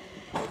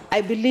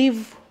 I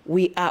believe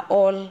we are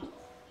all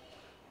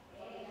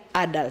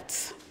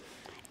adults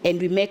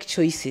and we make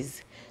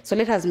choices. So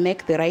let us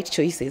make the right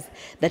choices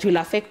that will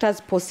affect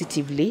us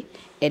positively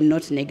and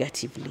not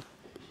negatively.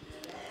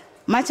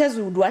 Much as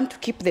we would want to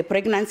keep the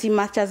pregnancy,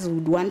 much as we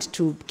would want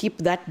to keep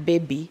that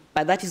baby,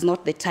 but that is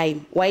not the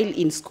time. While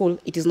in school,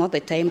 it is not the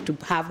time to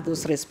have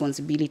those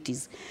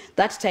responsibilities.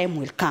 That time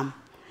will come,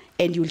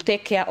 and you'll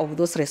take care of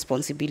those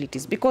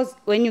responsibilities. Because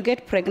when you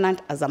get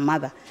pregnant as a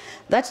mother,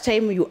 that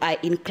time you are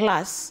in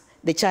class,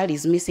 the child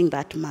is missing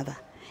that mother.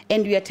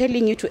 And we are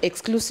telling you to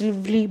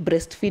exclusively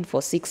breastfeed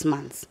for 6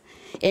 months.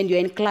 And you're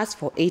in class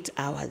for 8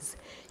 hours.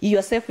 You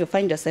yourself, you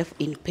find yourself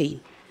in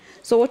pain.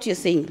 So what you're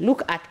saying,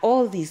 look at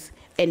all this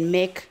and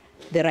make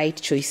the right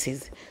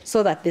choices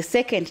so that the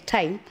second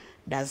time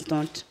does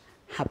not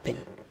happen.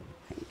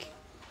 Thank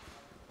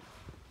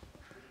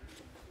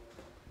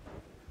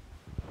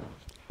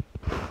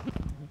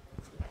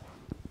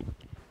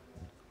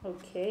you.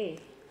 Okay.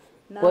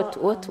 Now,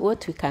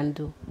 What we can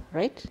do,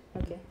 right?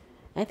 Okay.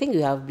 I think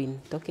we have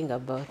been talking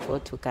about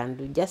what we can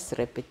do, just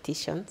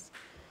repetitions.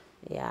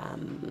 Yeah,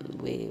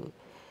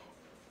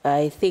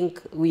 I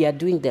think we are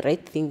doing the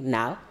right thing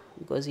now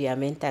because we are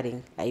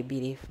mentoring, I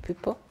believe,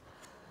 people.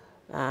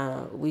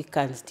 We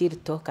can still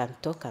talk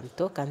and talk and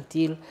talk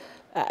until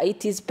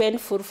it is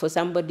painful for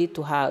somebody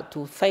to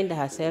find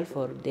herself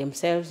or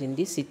themselves in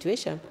this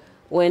situation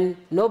when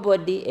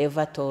nobody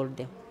ever told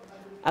them.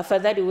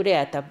 Afadhali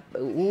ule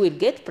who will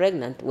get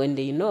pregnant when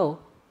they know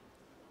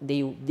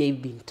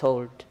they've been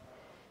told.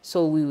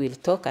 So we will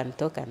talk and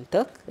talk and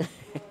talk.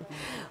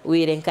 We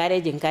will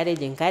encourage.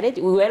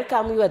 We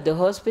welcome you at the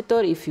hospital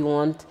if you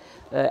want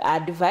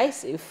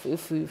advice,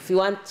 if you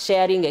want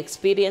sharing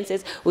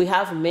experiences. We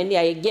have many.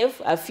 I gave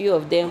a few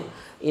of them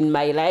in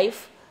my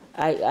life.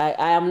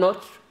 I'm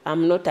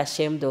not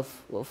ashamed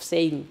of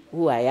saying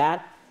who I am.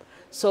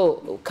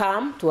 So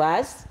come to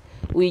us.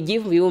 We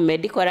give you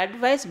medical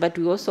advice, but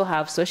we also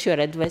have social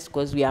advice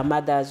because we are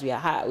mothers, we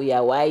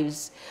are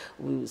wives.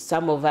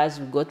 Some of us,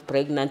 we got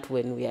pregnant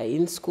when we are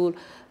in school.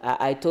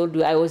 I told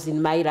you I was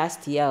in my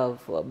last year,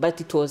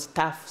 but it was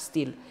tough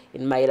still.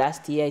 In my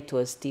last year, it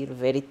was still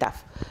very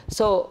tough.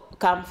 So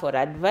come for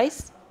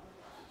advice.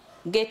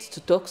 Get to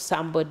talk to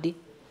somebody.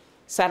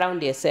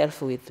 Surround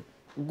yourself with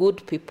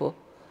good people.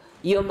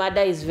 Your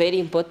mother is very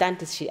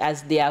important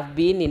as they have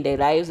been in the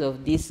lives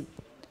of these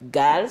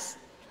girls.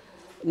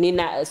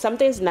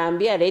 Sometimes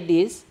naambia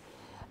ladies,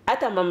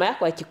 hata mama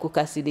yako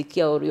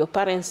akikukasirikia or your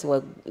parents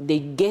they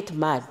get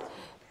mad,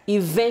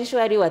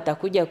 eventually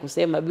watakuja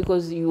kusema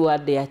because you are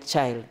their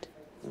child.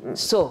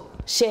 So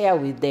share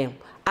with them.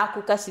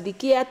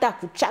 Akukasirikia hata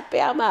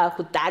akuchape ama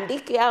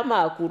akutandike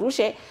ama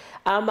akurushe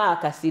ama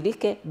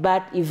akasirike,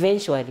 but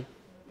eventually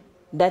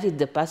that is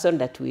the person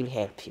that will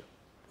help you.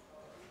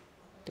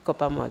 Tuko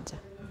pamoja?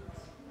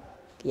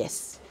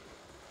 Yes.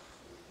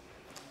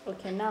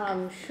 Okay, now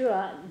I'm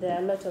sure there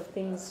are a lot of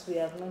things we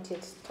have not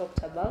yet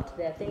talked about.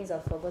 There are things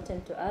I've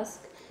forgotten to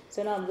ask.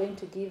 So now I'm going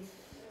to give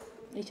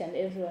each and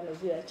every one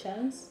of you a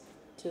chance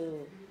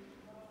to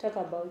talk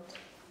about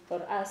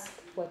or ask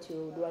what you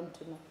would want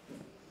to know.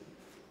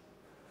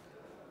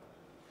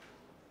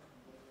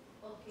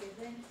 Okay,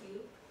 thank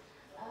you.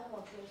 I have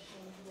a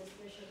question to the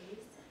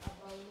specialist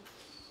about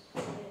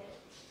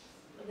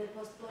the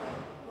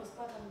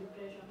postpartum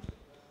depression.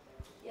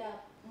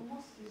 Yeah,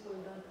 most people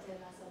don't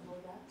tell us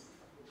about that,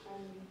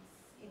 and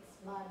it's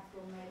bad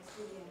from my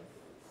experience.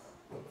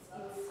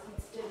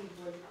 It's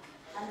terrible.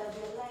 And I've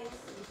realized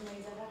with my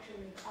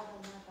interaction with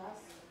other mothers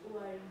who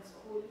are in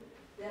school,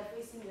 they are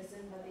facing the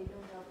same, but they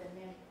don't have the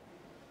name.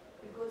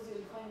 Because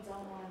you'll find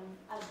someone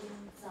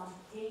adding some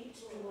hate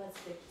towards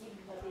the kid,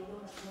 but they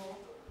don't know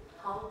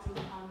how to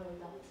handle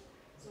that.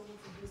 So what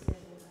would you say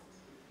about that?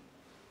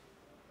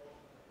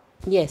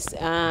 Yes,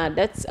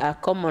 that's a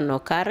common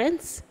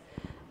occurrence.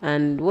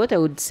 And what I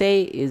would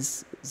say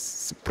is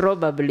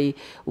probably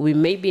we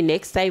maybe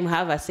next time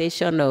have a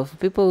session of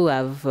people who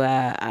have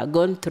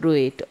gone through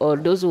it, or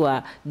those who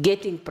are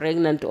getting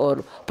pregnant,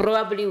 or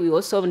probably we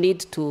also need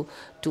to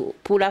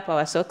pull up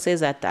our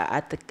success at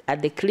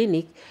the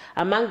clinic.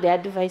 Among the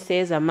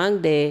advices,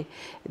 among the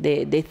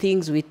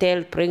things we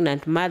tell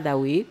pregnant mother,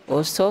 we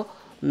also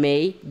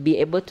may be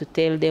able to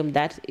tell them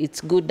that it's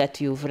good that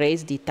you've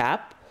raised it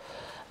up.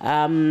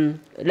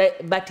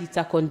 But it's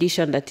a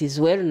condition that is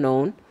well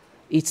known,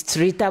 it's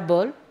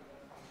treatable,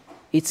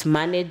 it's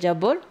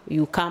manageable,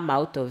 you come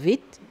out of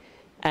it,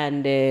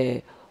 and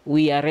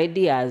we are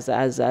ready as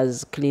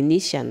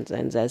clinicians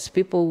and as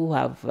people who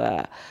have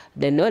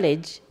the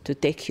knowledge to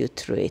take you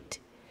through it.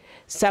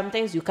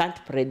 Sometimes you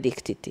can't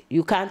predict it.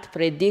 You can't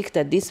predict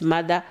that this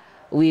mother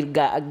will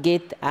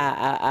get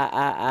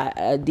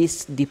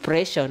this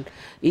depression.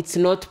 It's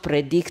not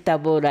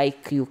predictable,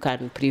 like you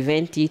can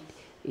prevent it.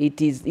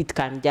 It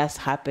can just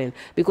happen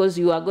because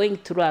you are going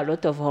through a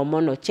lot of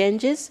hormonal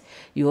changes.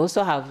 You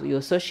also have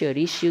your social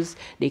issues.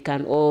 They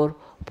can all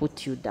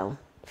put you down.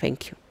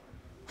 Thank you.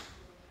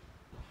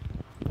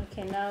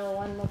 Okay, now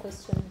one more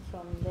question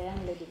from the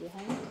young lady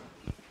behind.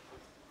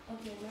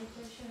 Okay, my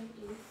question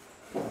is,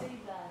 you say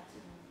that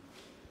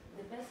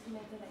the best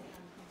method I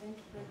can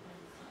prevent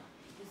pregnancy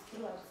is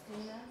through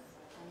abstinence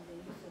and the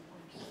use of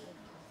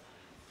contraceptives.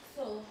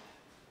 So,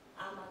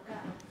 I'm a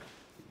girl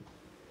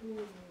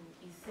who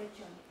is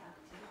sexually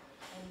active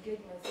and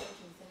engage myself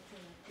in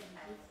sexual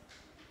activities,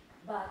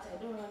 but I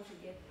don't want to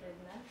get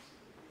pregnant.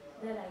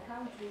 Then I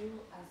come to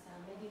you as a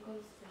medical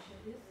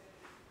specialist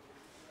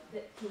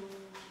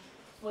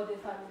for the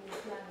family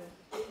planning.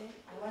 Okay?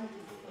 I want to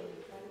do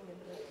family planning and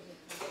not to get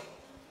pregnant.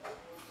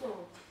 So,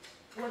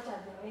 what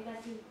are the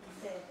negative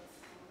effects?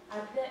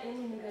 Are there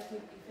any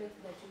negative effects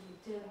that you will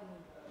tell me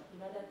in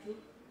order to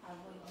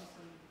avoid this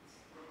one?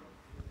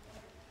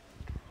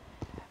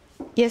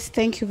 Yes,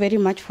 thank you very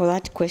much for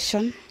that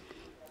question.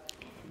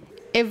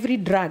 Every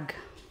drug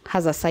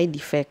has a side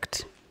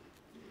effect.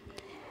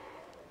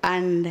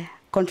 And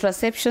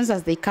contraceptions,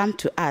 as they come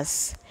to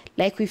us,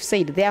 like we've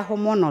said, they are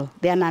hormonal,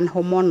 they are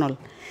non-hormonal.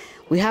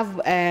 We have,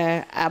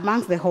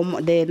 amongst the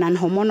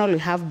non-hormonal, we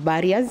have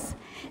barriers,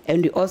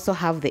 and we also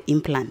have the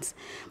implants,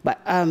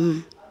 but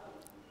an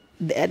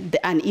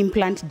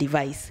implant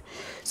device.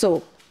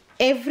 So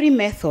every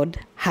method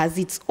has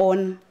its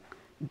own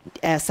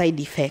side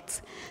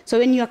effects. So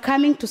when you are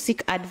coming to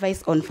seek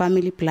advice on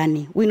family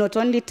planning, we not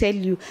only tell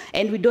you,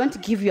 and we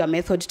don't give you a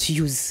method to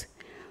use.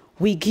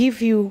 We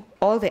give you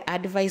all the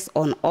advice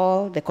on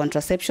all the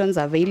contraceptions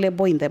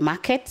available in the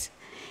market,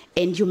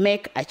 and you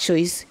make a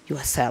choice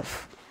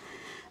yourself.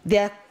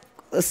 Their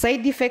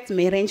side effects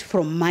may range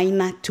from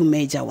minor to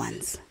major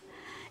ones.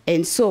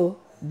 And so,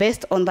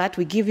 based on that,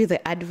 we give you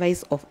the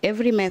advice of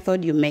every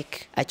method. You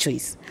make a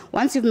choice.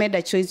 Once you've made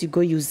a choice, you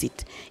go use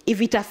it.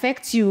 If it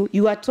affects you,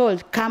 you are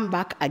told, come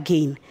back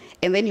again.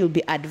 And then you'll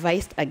be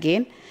advised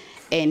again,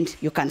 and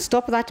you can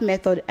stop that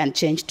method and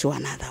change to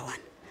another one.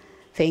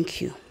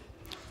 Thank you.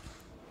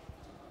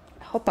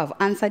 I hope I've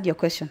answered your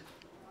question.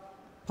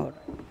 All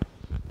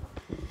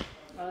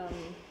right.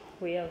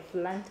 We have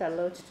learned a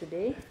lot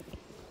today.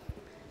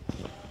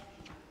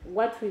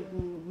 What we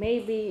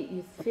maybe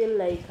you feel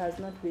like has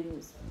not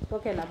been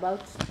spoken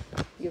about,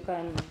 you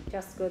can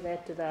just go there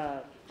to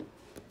the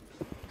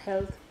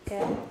health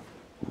care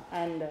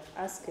and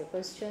ask your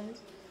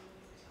questions.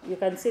 You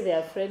can see they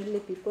are friendly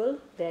people.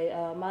 They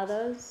are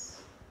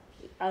mothers,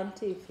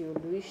 auntie, if you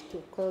wish to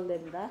call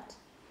them that.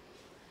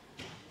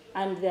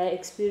 And they are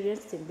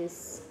experienced in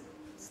this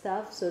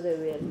stuff, so they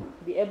will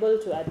be able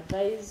to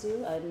advise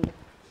you, and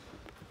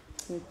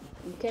in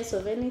case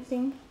of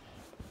anything,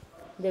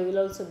 they will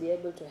also be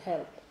able to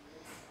help.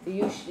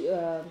 You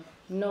should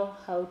know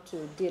how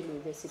to deal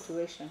with the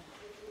situation.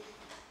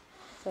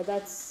 So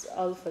that's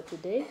all for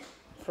today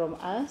from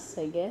us,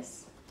 I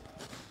guess.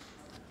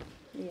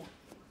 Yeah.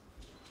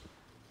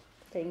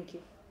 Thank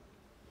you.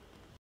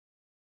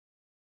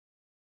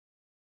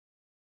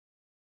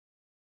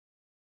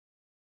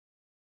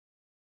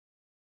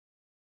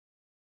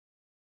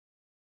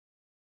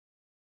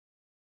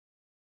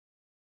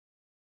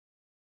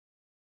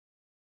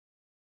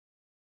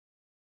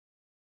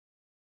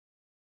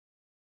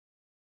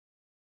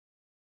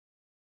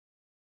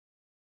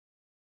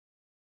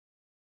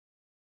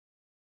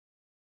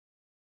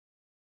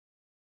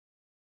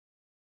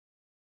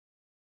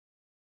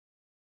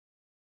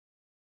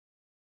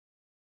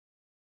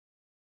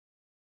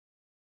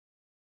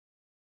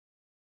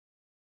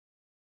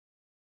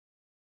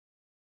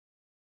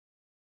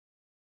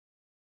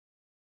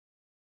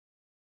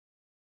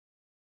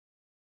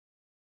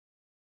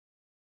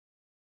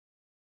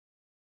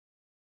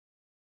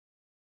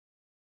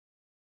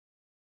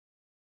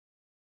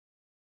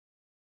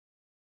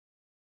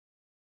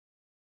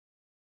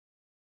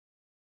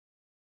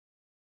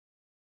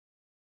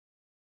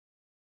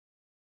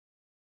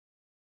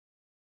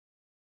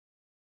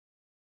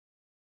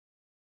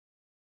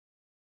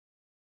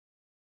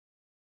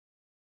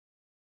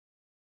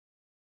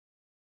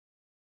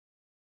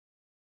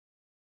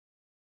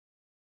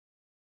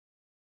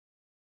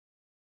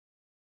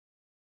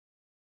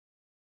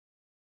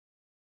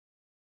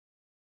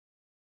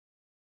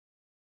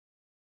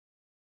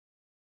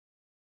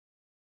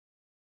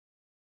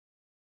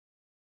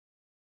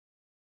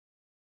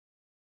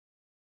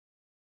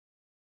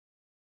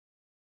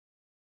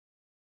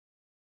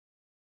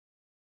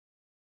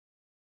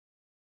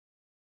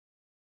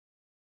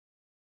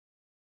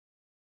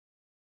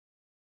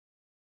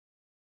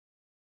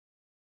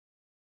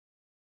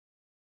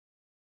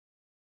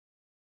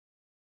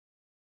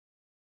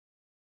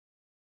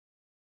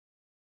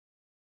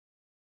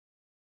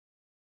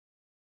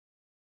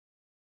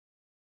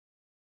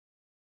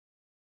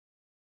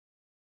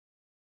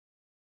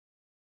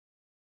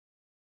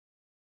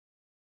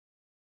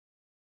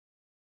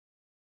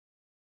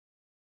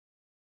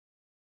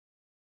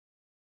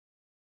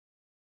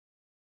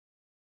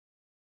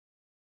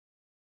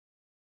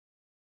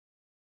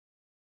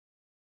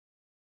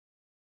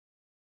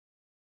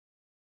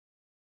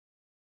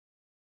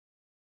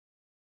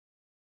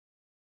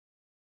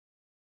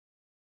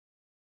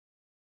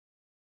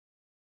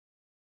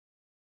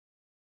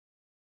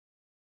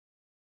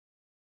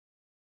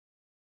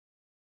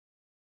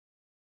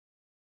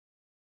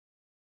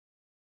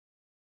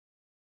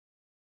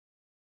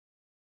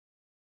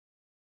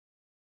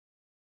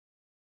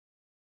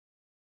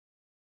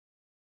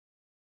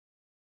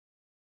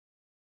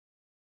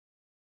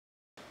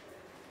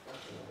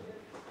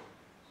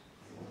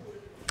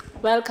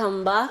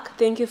 Welcome back.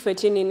 Thank you for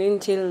tuning in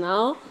till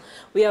now.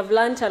 We have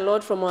learned a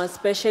lot from our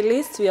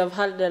specialists. We have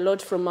heard a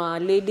lot from our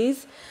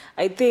ladies.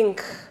 I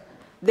think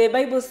the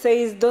Bible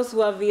says, those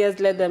who have ears,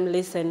 let them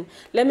listen.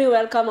 Let me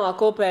welcome our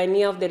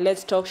co-pioneer of the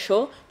Let's Talk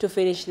show to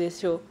finish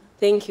this show.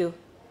 Thank you.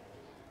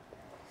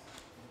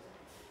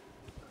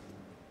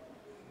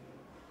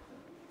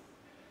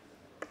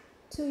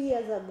 2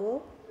 years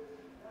ago,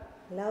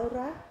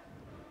 Laura,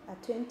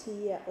 a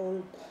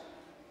 20-year-old,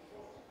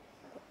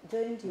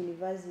 joined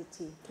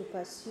university to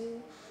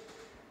pursue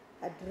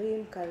a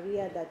dream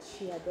career that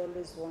she had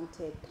always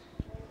wanted.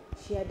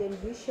 She had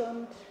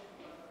envisioned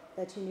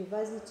that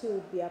university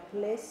would be a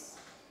place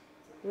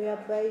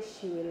whereby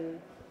she will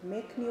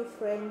make new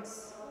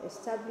friends,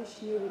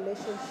 establish new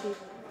relationships,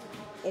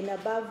 and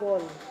above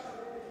all,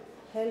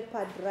 help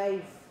her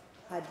drive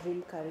her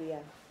dream career.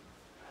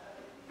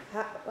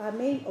 Her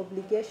main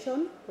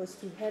obligation was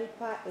to help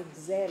her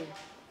excel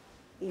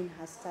in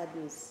her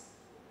studies.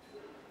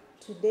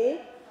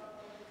 Today,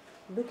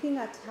 looking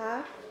at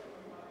her,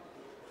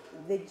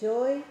 the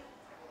joy,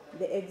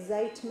 the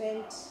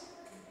excitement,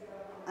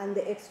 and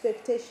the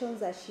expectations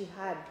that she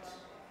had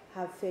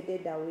have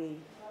faded away.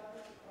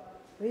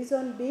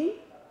 Reason being,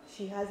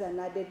 she has an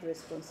added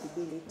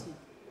responsibility.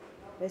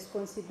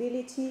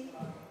 Responsibility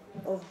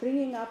of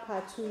bringing up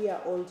her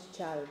 2-year-old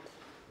child.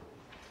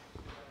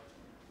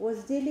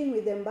 Was dealing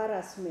with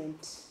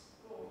embarrassment,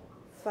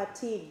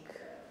 fatigue,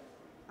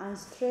 and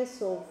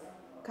stress of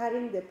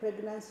carrying the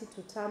pregnancy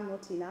to term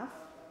not enough.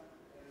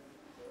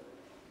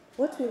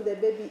 What will the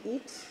baby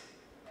eat?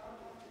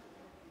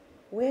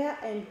 Where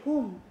and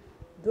whom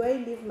do I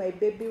leave my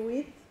baby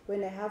with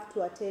when I have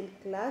to attend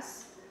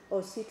class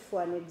or sit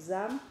for an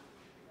exam?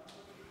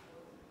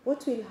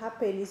 What will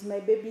happen? Is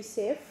my baby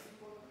safe?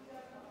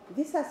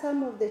 These are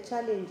some of the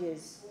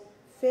challenges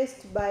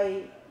faced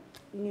by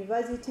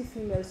university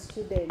female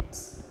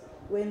students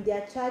when they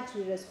are charged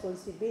with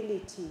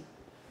responsibility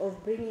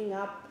of bringing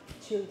up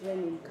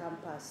children in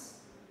campus.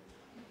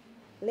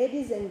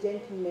 Ladies and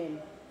gentlemen,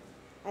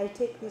 I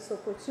take this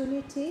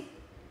opportunity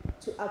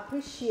to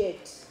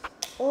appreciate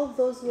all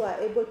those who are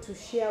able to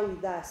share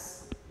with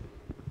us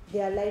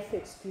their life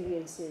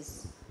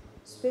experiences.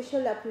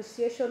 Special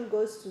appreciation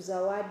goes to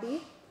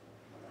Zawadi,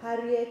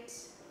 Harriet,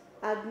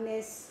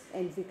 Agnes,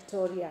 and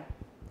Victoria.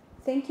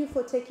 Thank you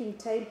for taking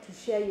time to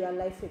share your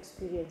life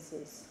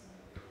experiences.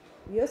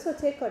 We also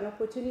take an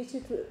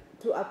opportunity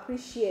to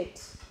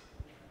appreciate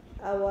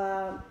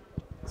our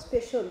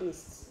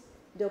specialists,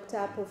 Dr.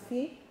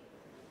 Apofi,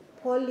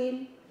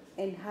 Pauline,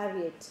 and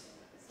Harriet.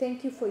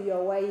 Thank you for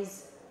your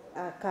wise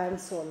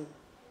counsel.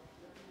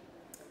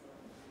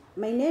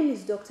 My name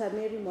is Dr.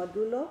 Mary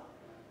Mwadulo.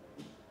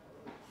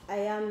 I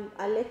am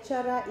a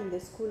lecturer in the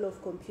School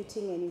of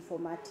Computing and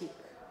Informatics.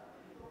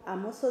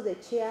 I'm also the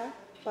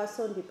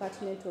chairperson,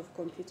 Department of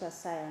Computer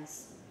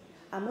Science.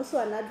 I'm also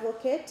an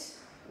advocate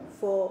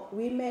for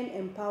women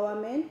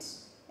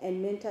empowerment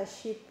and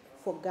mentorship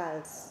for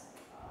girls.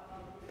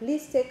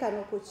 Please take an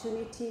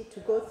opportunity to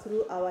go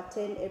through our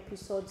 10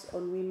 episodes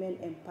on women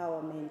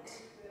empowerment.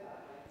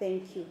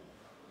 Thank you.